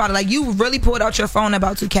joke about it. Like you really pulled out your phone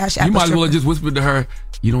about to cash app. You might as well have just whispered to her.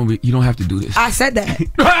 You don't have to do this. I said that.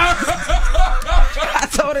 I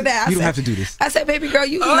told her that. You don't have to do this. I said, baby girl,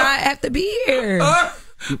 you do not have to be here.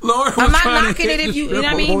 Loren, I'm not knocking it if you know what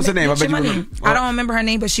I mean. What was her name? I don't remember her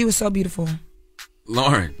name, but she was so beautiful.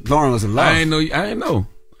 Loren was in love. I didn't know.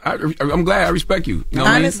 I'm glad. I respect you. You know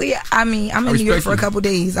honestly, I mean, I'm in New York for a couple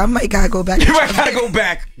days. I might gotta go back. You might gotta go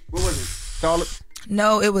back. What was it? Charlotte?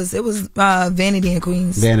 No, it was Vanity in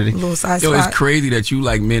Queens. Vanity. Little side Yo, spot. it's crazy that you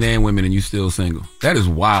like men and women and you still single. That is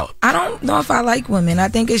wild. I don't know if I like women. I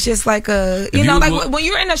think it's just like when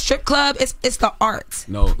you're in a strip club, it's the art.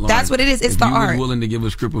 No, Loren, that's what it is. It's the art. If you was willing to give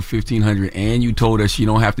a script of 1,500 and you told her she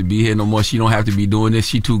don't have to be here no more, she don't have to be doing this,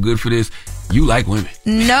 she too good for this, you like women.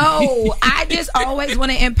 No, I just always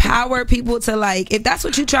want to empower people to like, if that's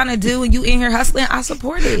what you're trying to do and you in here hustling, I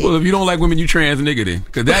support it. Well, if you don't like women, you trans nigga then.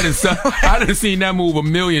 Because that is I done seen that move a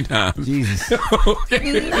million times. Jesus.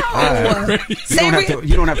 Okay. No.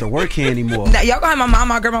 You don't have to work here anymore. Now, y'all gonna have my mom,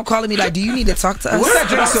 my grandma calling me like, do you need to talk to us? What's that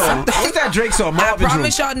Drake song? What's that Drake song? Marvin's I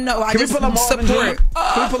promise y'all no. Can we pull a Marvin's room?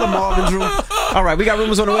 Can we pull a Marvin's room? All right, we got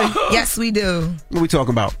rumors on the way? Yes, we do. What are we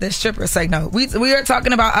talking about? The strippers say no. We are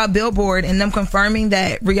talking about Billboard and them confirming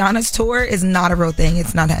that Rihanna's tour is not a real thing.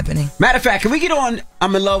 It's not happening. Matter of fact, can we get on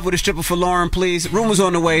I'm in Love with a Stripper for Loren, please? Rumors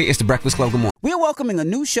on the way. It's the Breakfast Club. Good morning. We are welcoming a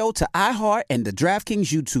new show to iHeart and the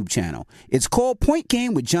DraftKings YouTube channel. It's called Point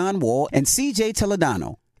Game with John Wall and CJ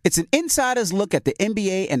Toledano. It's an insider's look at the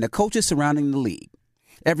NBA and the coaches surrounding the league.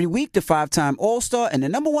 Every week, the 5-time All-Star and the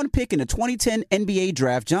 #1 pick in the 2010 NBA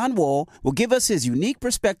Draft, John Wall, will give us his unique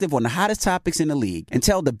perspective on the hottest topics in the league and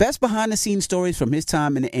tell the best behind-the-scenes stories from his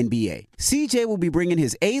time in the NBA. CJ will be bringing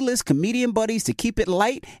his A-list comedian buddies to keep it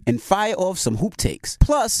light and fire off some hoop takes.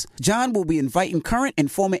 Plus, John will be inviting current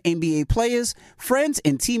and former NBA players, friends,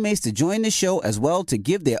 and teammates to join the show as well to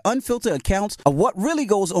give their unfiltered accounts of what really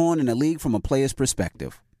goes on in the league from a player's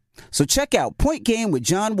perspective. So check out Point Game with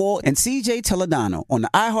John Wall and CJ Toledano on the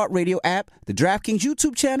iHeartRadio app, the DraftKings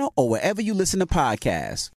YouTube channel, or wherever you listen to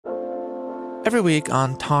podcasts. Every week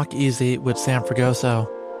on Talk Easy with Sam Fragoso,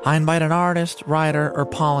 I invite an artist, writer, or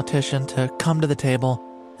politician to come to the table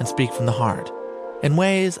and speak from the heart in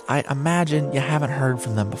ways I imagine you haven't heard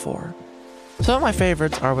from them before. Some of my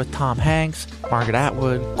favorites are with Tom Hanks, Margaret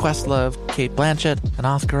Atwood, Questlove, Cate Blanchett, and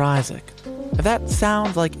Oscar Isaac. If that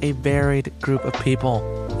sounds like a varied group of people,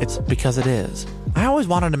 it's because it is. I always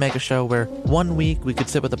wanted to make a show where one week we could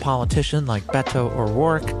sit with a politician like Beto or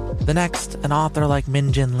Rourke, the next an author like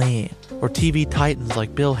Min Jin Lee, or TV titans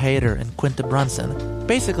like Bill Hader and Quinta Brunson.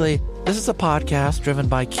 Basically, this is a podcast driven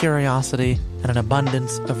by curiosity and an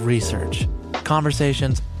abundance of research.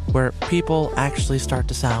 Conversations where people actually start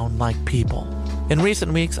to sound like people. In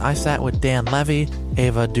recent weeks, I sat with Dan Levy,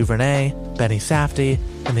 Ava DuVernay, Benny Safdie,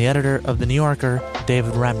 and the editor of The New Yorker,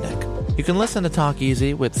 David Remnick. You can listen to Talk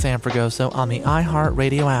Easy with Sam Fragoso on the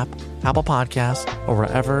iHeartRadio app, Apple Podcasts, or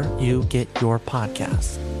wherever you get your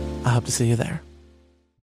podcasts. I hope to see you there.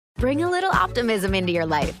 Bring a little optimism into your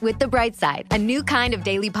life with The Bright Side, a new kind of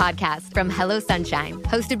daily podcast from Hello Sunshine,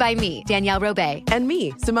 hosted by me, Danielle Robay. And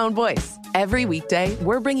me, Simone Boyce. Every weekday,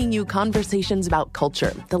 we're bringing you conversations about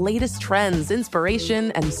culture, the latest trends,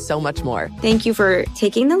 inspiration, and so much more. Thank you for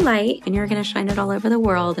taking the light, and you're going to shine it all over the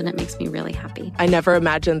world, and it makes me really happy. I never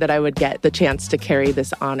imagined that I would get the chance to carry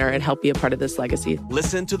this honor and help be a part of this legacy.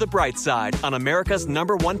 Listen to The Bright Side on America's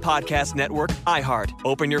 #1 podcast network, iHeart.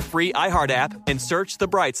 Open your free iHeart app and search The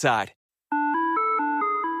Bright Side.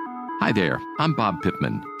 Hi there, I'm Bob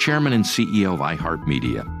Pittman, Chairman and CEO of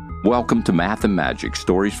iHeartMedia. Welcome to Math and Magic,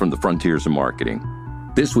 Stories from the Frontiers of Marketing.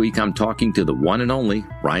 This week, I'm talking to the one and only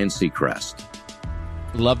Ryan Seacrest.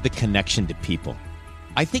 Love the connection to people.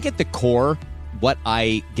 I think at the core, what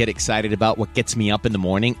I get excited about, what gets me up in the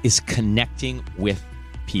morning, is connecting with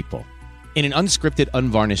people in an unscripted,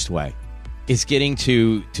 unvarnished way. Is getting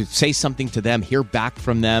to say something to them, hear back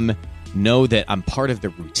from them, know that I'm part of the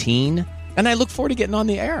routine, and I look forward to getting on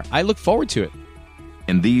the air. I look forward to it.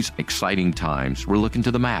 In these exciting times, we're looking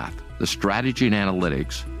to the math, the strategy and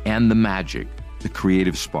analytics, and the magic, the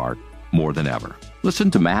creative spark, more than ever.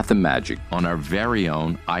 Listen to Math and Magic on our very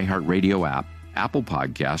own iHeartRadio app, Apple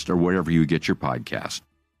Podcast, or wherever you get your podcast.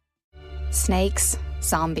 Snakes,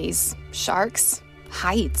 zombies, sharks,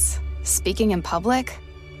 heights, speaking in public.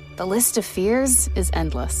 The list of fears is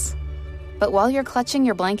endless. But while you're clutching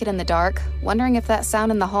your blanket in the dark, wondering if that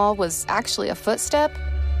sound in the hall was actually a footstep,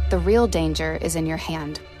 the real danger is in your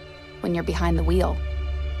hand, when you're behind the wheel.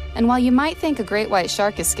 And while you might think a great white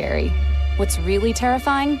shark is scary, what's really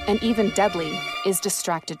terrifying and even deadly is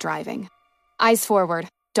distracted driving. Eyes forward,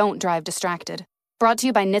 don't drive distracted. Brought to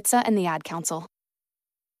you by NHTSA and the Ad Council.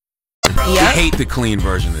 I hate the clean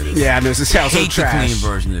version of this. Yeah, I know. This sounds so trash. I hate the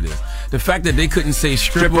clean version of this. The fact that they couldn't say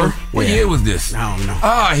stripper. What year was this? I don't know. Oh,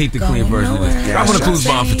 I hate the clean version of this. Yeah, I want to clues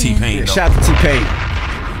bomb for T-Pain. Yeah, shout out to T-Pain.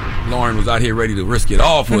 Loren was out here ready to risk it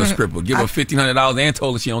all for a stripper. Give her $1,500 and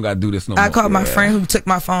told her she don't got to do this no more. I called my friend who took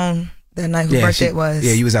my phone that night whose birthday it was.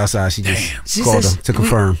 Yeah, you was outside. She just called him to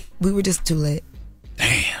confirm. We were just too late.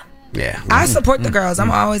 Damn. Yeah. I support the girls.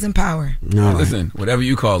 I'm always in power. No. Listen, whatever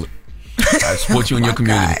you call it. I support you in your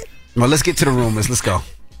community. God. Well, let's get to the rumors. Let's go.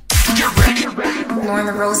 Lauren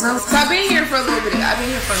Lorosa. So I've been here for a little bit. I've been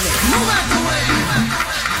here for a minute.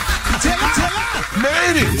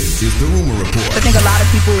 Made it. It's the rumor report. I think a lot of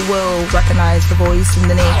people will recognize the voice and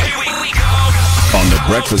the name. On the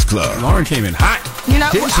Breakfast Club. Lauren came in hot. You know,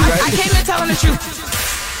 I came in telling the truth.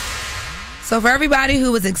 So for everybody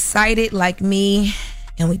who was excited like me,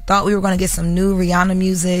 and we thought we were going to get some new Rihanna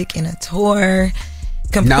music and a tour,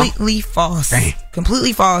 completely false. Dang.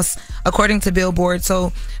 Completely false, according to Billboard.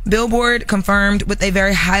 So Billboard confirmed with a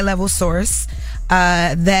very high-level source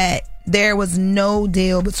that there was no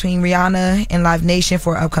deal between Rihanna and Live Nation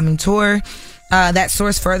for an upcoming tour. That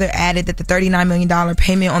source further added that the $39 million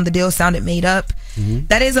payment on the deal sounded made up. Mm-hmm.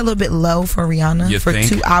 That is a little bit low for Rihanna for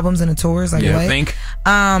 2 albums and a tour. Like, you what? Think?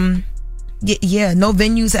 Yeah, no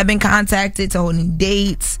venues have been contacted to hold any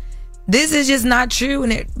dates. This is just not true,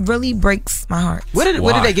 and it really breaks my heart. Where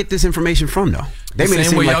did they get this information from, though? They made it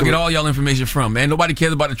seem where y'all get all y'all information from, man. Nobody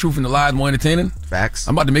cares about the truth and the lies more entertaining. Facts.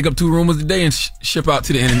 I'm about to make up 2 rumors a day and ship out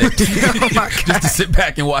to the internet. Oh my God. Just to sit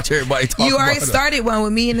back and watch everybody talk about it. You already started one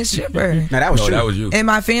with me and the stripper. No, that was true. That was you. And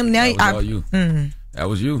my family. That was all you. That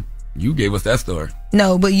was you. You gave us that story.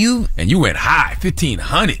 No, but you. And you went high,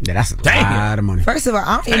 $1,500. Yeah, that's a lot of money. First of all,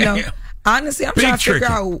 I don't even know. Honestly, I'm trying to figure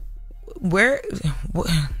out where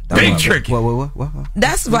Big tricky. What?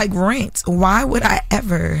 That's like rent. Why would I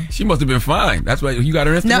ever? She must have been fine. That's why you got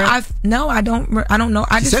her Instagram. I don't know.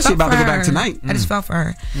 I just said she felt about for to go her. back tonight. I just felt for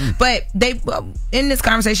her. But they in this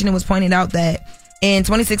conversation, it was pointed out that in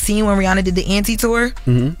 2016 when Rihanna did the Anti tour,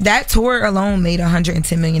 that tour alone made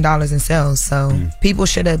 $110 million in sales. So people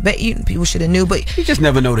should have knew. But you just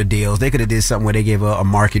never know the deals. They could have did something where they gave her a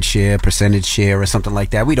market share, percentage share, or something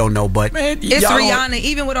like that. We don't know. But man, it's Rihanna.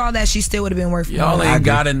 Even with all that, she still would have been worth more. Y'all ain't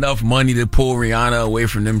got enough money to pull Rihanna away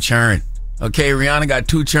from them churn. Okay, Rihanna got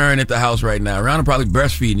 2 churn at the house right now. Rihanna probably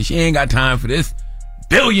breastfeeding. She ain't got time for this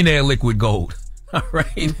billionaire liquid gold. All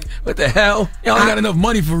right, what the hell? Y'all ain't got enough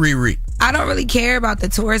money for Riri. I don't really care about the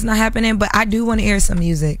tours not happening, but I do want to hear some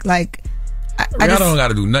music. Like, Rihanna don't got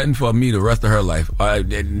to do nothing for me the rest of her life.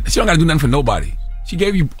 She don't got to do nothing for nobody. She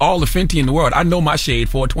gave you all the Fenty in the world. I know my shade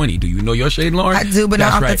 420. Do you know your shade, Loren? I do, but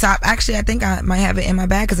not off the top. Actually, I think I might have it in my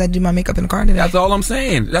bag because I do my makeup in the car today. That's all I'm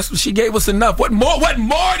saying. That's what she gave us enough. What more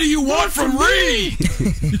do you want from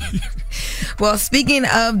Riri? Well, speaking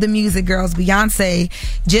of the music, girls, Beyonce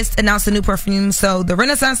just announced a new perfume. So the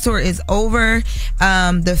Renaissance tour is over.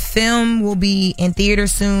 The film will be in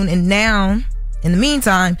theaters soon. And now, in the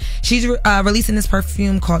meantime, she's releasing this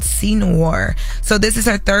perfume called NOIR. So this is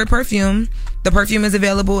her 3rd perfume. The perfume is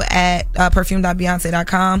available at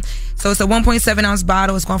perfume.beyonce.com. So it's a 1.7 ounce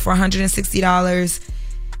bottle. It's going for $160.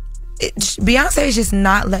 Beyonce is just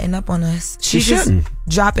not letting up on us. She's just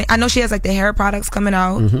dropping. I know she has like the hair products coming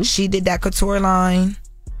out. She did that couture line.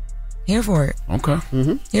 Here for it. Okay.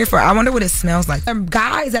 Here for it. I wonder what it smells like. There are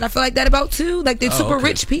guys that I feel like that about too. Like they're super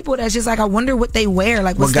rich people that's just like, I wonder what they wear.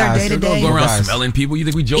 Like what's their day to day. Go around smelling people. You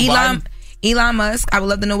think we Joe Biden? Elon Musk. I would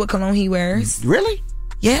love to know what cologne he wears. Really?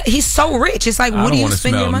 Yeah, he's so rich. It's like, what do you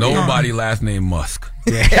spend your money on? Nobody last name Musk.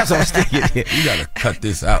 Yeah, that's what I was thinking. You gotta cut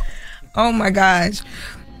this out. Oh my gosh.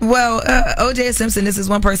 Well, O.J. Simpson, this is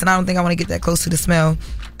one person I don't think I want to get that close to the smell.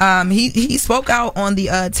 He spoke out on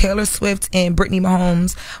the Taylor Swift and Britney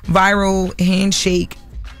Mahomes viral handshake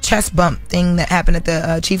chest bump thing that happened at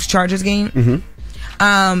the Chiefs Chargers game.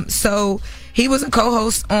 So he was a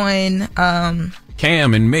co-host on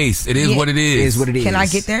Cam and Mace. It is what it is. It is what it is. Can I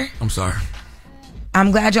get there? I'm sorry.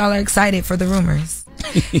 I'm glad y'all are excited for the rumors.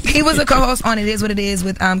 He was a co-host on It Is What It Is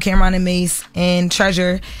with Cameron and Mace and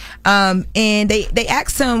Treasure. And they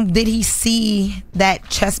asked him, did he see that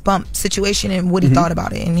chest bump situation and what he thought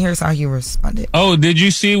about it? And here's how he responded. Oh, did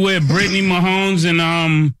you see where Britney Mahomes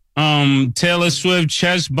and Taylor Swift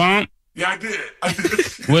chest bump? Yeah, I did.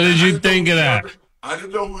 What did you think of that? I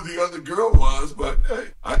didn't know who the other girl was, but hey,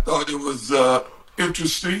 I thought it was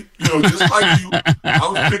interesting. You know, just like you, I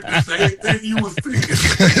was thinking the same thing you was thinking.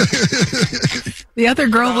 The other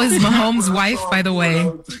girl was Mahomes' wife, by the way.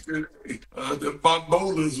 The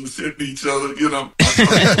boulders was hitting each other, you know.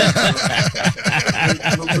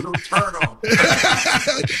 A little turn on.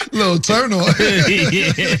 Little turn on.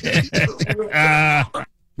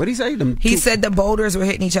 What did he say? He said the boulders were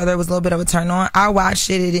hitting each other. It was a little bit of a turn on. I watched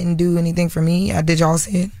it. It didn't do anything for me. Did y'all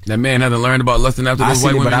see it? That man hasn't learned about lusting after those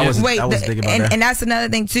white women. I was thinking about that. And that's another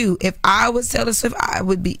thing, too. If I was Taylor Swift, I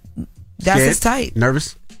would be. That's his type.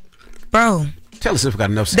 Nervous? Bro. Taylor Swift got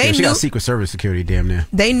enough security. She got Secret Service security, damn near.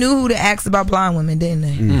 They knew who to ask about blind women, didn't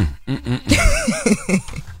they?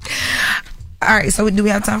 All right, so do we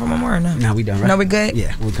have time for one more or no? No, we done, right? No, we're good?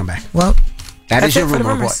 Yeah, we'll come back. Well, that is your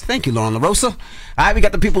rumor report. Thank you, Lauren Lorosa. All right, we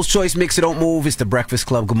got the People's Choice Mix It Don't Move. It's the Breakfast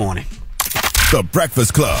Club. Good morning. The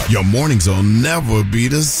Breakfast Club. Your mornings will never be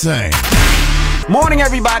the same. Morning,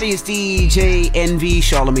 everybody. It's DJ Envy,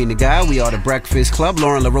 Charlamagne the Guy. We are the Breakfast Club.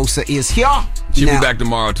 Lauren LaRosa is here. She'll be back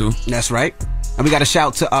tomorrow, too. That's right. And we got a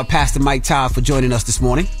shout to Pastor Mike Todd for joining us this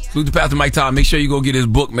morning. Salute to Pastor Mike Todd. Make sure you go get his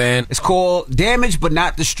book, man. It's called Damaged But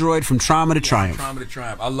Not Destroyed, From Trauma to Triumph. Trauma to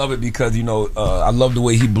Triumph. I love it because, you know, I love the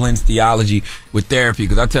way he blends theology with therapy.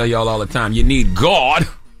 Because I tell y'all all the time, you need God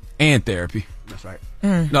and therapy. That's right.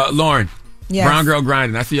 No, Lauren, yes. Brown Girl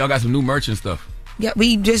Grinding. I see y'all got some new merch and stuff. Yeah,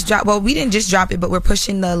 we just dropped. Well, we didn't just drop it, but we're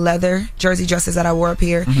pushing the leather jersey dresses that I wore up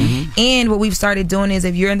here. And what we've started doing is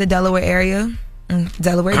if you're in the Delaware area,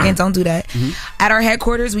 Delaware again, don't do that. At our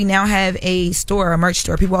headquarters, we now have a store, a merch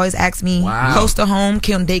store. People always ask me, close to home,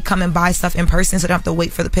 can they come and buy stuff in person so they don't have to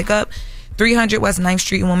wait for the pickup? 300 West 9th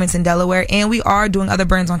Street in Wilmington, Delaware. And we are doing other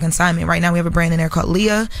brands on consignment. Right now, we have a brand in there called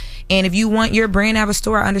Leah. And if you want your brand to have a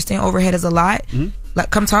store, I understand overhead is a lot.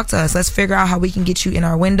 Come talk to us. Let's figure out how we can get you in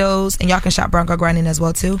our windows. And y'all can shop Bronco Grinding as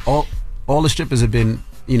well, too. All the strippers have been,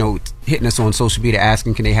 you know, hitting us on social media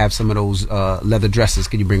asking, can they have some of those leather dresses?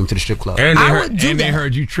 Can you bring them to the strip club? And they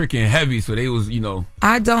heard you tricking heavy, so they was, you know,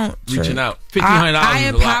 I don't reaching trick. out. $1,500 I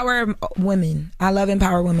empower women. I love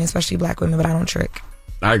empower women, especially black women, but I don't trick.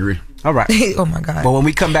 I agree. All right. Oh my God. Well, when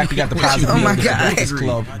we come back, we got the positive. Oh my news. God. Breakfast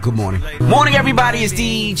Club. Good morning. Morning, everybody. It's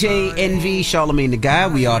DJ NV, Charlamagne the Guy.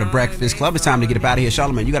 We are the Breakfast Club. It's time to get up out of here.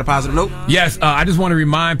 Charlamagne, you got a positive note? Yes. I just want to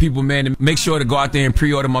remind people, man, to make sure to go out there and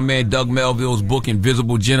pre-order my man Doug Melville's book,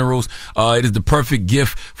 Invisible Generals. It is the perfect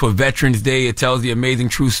gift for Veterans Day. It tells the amazing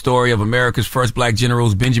true story of America's first black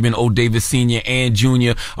generals, Benjamin O. Davis Sr. and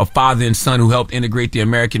Jr., a father and son who helped integrate the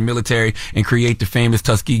American military and create the famous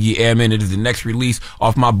Tuskegee Airmen. It is the next release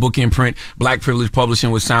off my book imprint, Black Privilege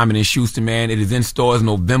Publishing with Simon & Schuster, man. It is in stores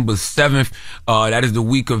November 7th. That is the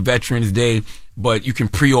week of Veterans Day, but you can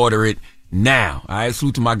pre-order it now. All right,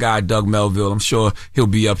 salute to my guy Doug Melville. I'm sure he'll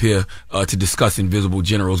be up here to discuss Invisible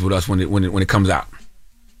Generals with us when it comes out.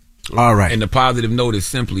 All right. And the positive note is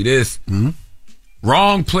simply this.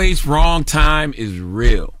 Wrong place, wrong time is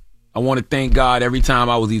real. I want to thank God every time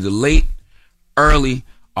I was either late, early,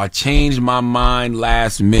 or changed my mind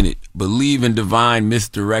last minute. Believe in divine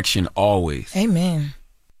misdirection always. Amen.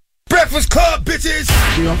 Breakfast Club, bitches!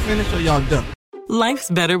 Y'all finished or y'all done? Life's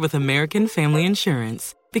better with American Family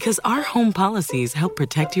Insurance because our home policies help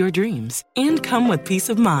protect your dreams and come with peace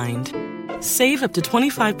of mind. Save up to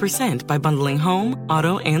 25% by bundling home,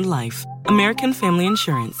 auto, and life. American Family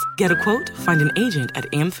Insurance. Get a quote, find an agent at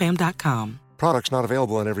amfam.com. Products not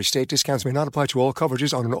available in every state. Discounts may not apply to all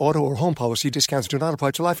coverages on an auto or home policy. Discounts do not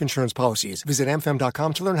apply to life insurance policies. Visit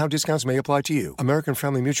amfam.com to learn how discounts may apply to you. American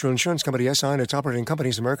Family Mutual Insurance Company, SI, and its operating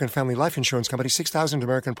companies, American Family Life Insurance Company, 6000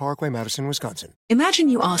 American Parkway, Madison, Wisconsin. Imagine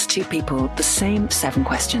you ask two people the same 7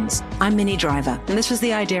 questions. I'm Minnie Driver, and this was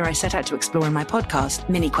the idea I set out to explore in my podcast,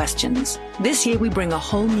 Mini Questions. This year, we bring a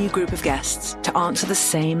whole new group of guests to answer the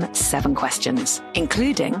same 7 questions,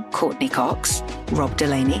 including Courtney Cox, Rob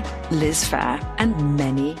Delaney, Liz Fair, and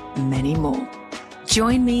many, many more.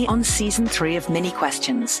 Join me on Season 3 of Mini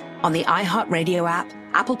Questions on the iHeartRadio app,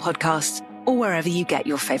 Apple Podcasts, or wherever you get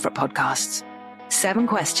your favorite podcasts. 7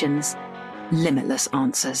 questions, limitless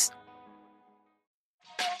answers.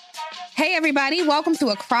 Hey, everybody. Welcome to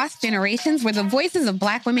Across Generations, where the voices of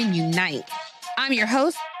Black women unite. I'm your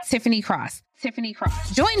host, Tiffany Cross.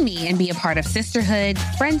 Join me and be a part of sisterhood,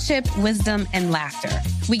 friendship, wisdom, and laughter.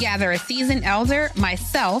 We gather a seasoned elder,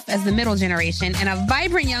 myself as the middle generation, and a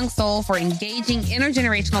vibrant young soul for engaging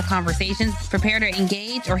intergenerational conversations. Prepare to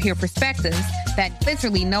engage or hear perspectives that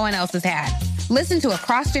literally no one else has had. Listen to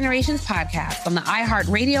Across Generations podcast on the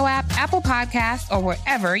iHeartRadio app, Apple Podcasts, or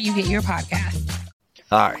wherever you get your podcasts.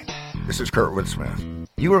 Hi, this is Kurtwood Smith.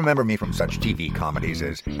 You remember me from such TV comedies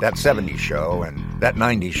as That 70s Show and That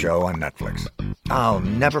 90s Show on Netflix. I'll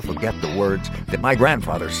never forget the words that my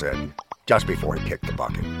grandfather said just before he kicked the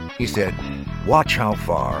bucket. He said, "Watch how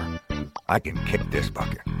far I can kick this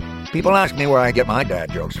bucket." People ask me where I get my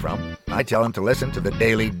dad jokes from. I tell them to listen to the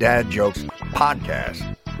Daily Dad Jokes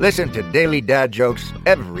podcast. Listen to Daily Dad Jokes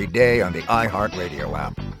every day on the iHeartRadio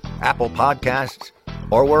app, Apple Podcasts,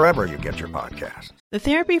 or wherever you get your podcasts. The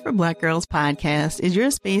Therapy for Black Girls podcast is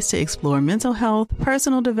your space to explore mental health,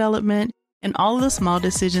 personal development, and all of the small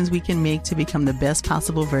decisions we can make to become the best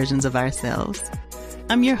possible versions of ourselves.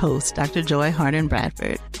 I'm your host, Dr. Joy Harden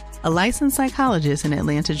Bradford, a licensed psychologist in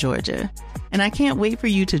Atlanta, Georgia, and I can't wait for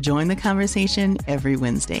you to join the conversation every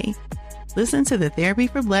Wednesday. Listen to the Therapy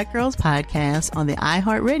for Black Girls podcast on the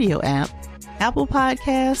iHeartRadio app, Apple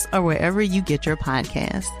Podcasts, or wherever you get your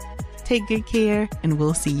podcasts. Take good care, and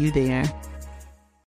we'll see you there.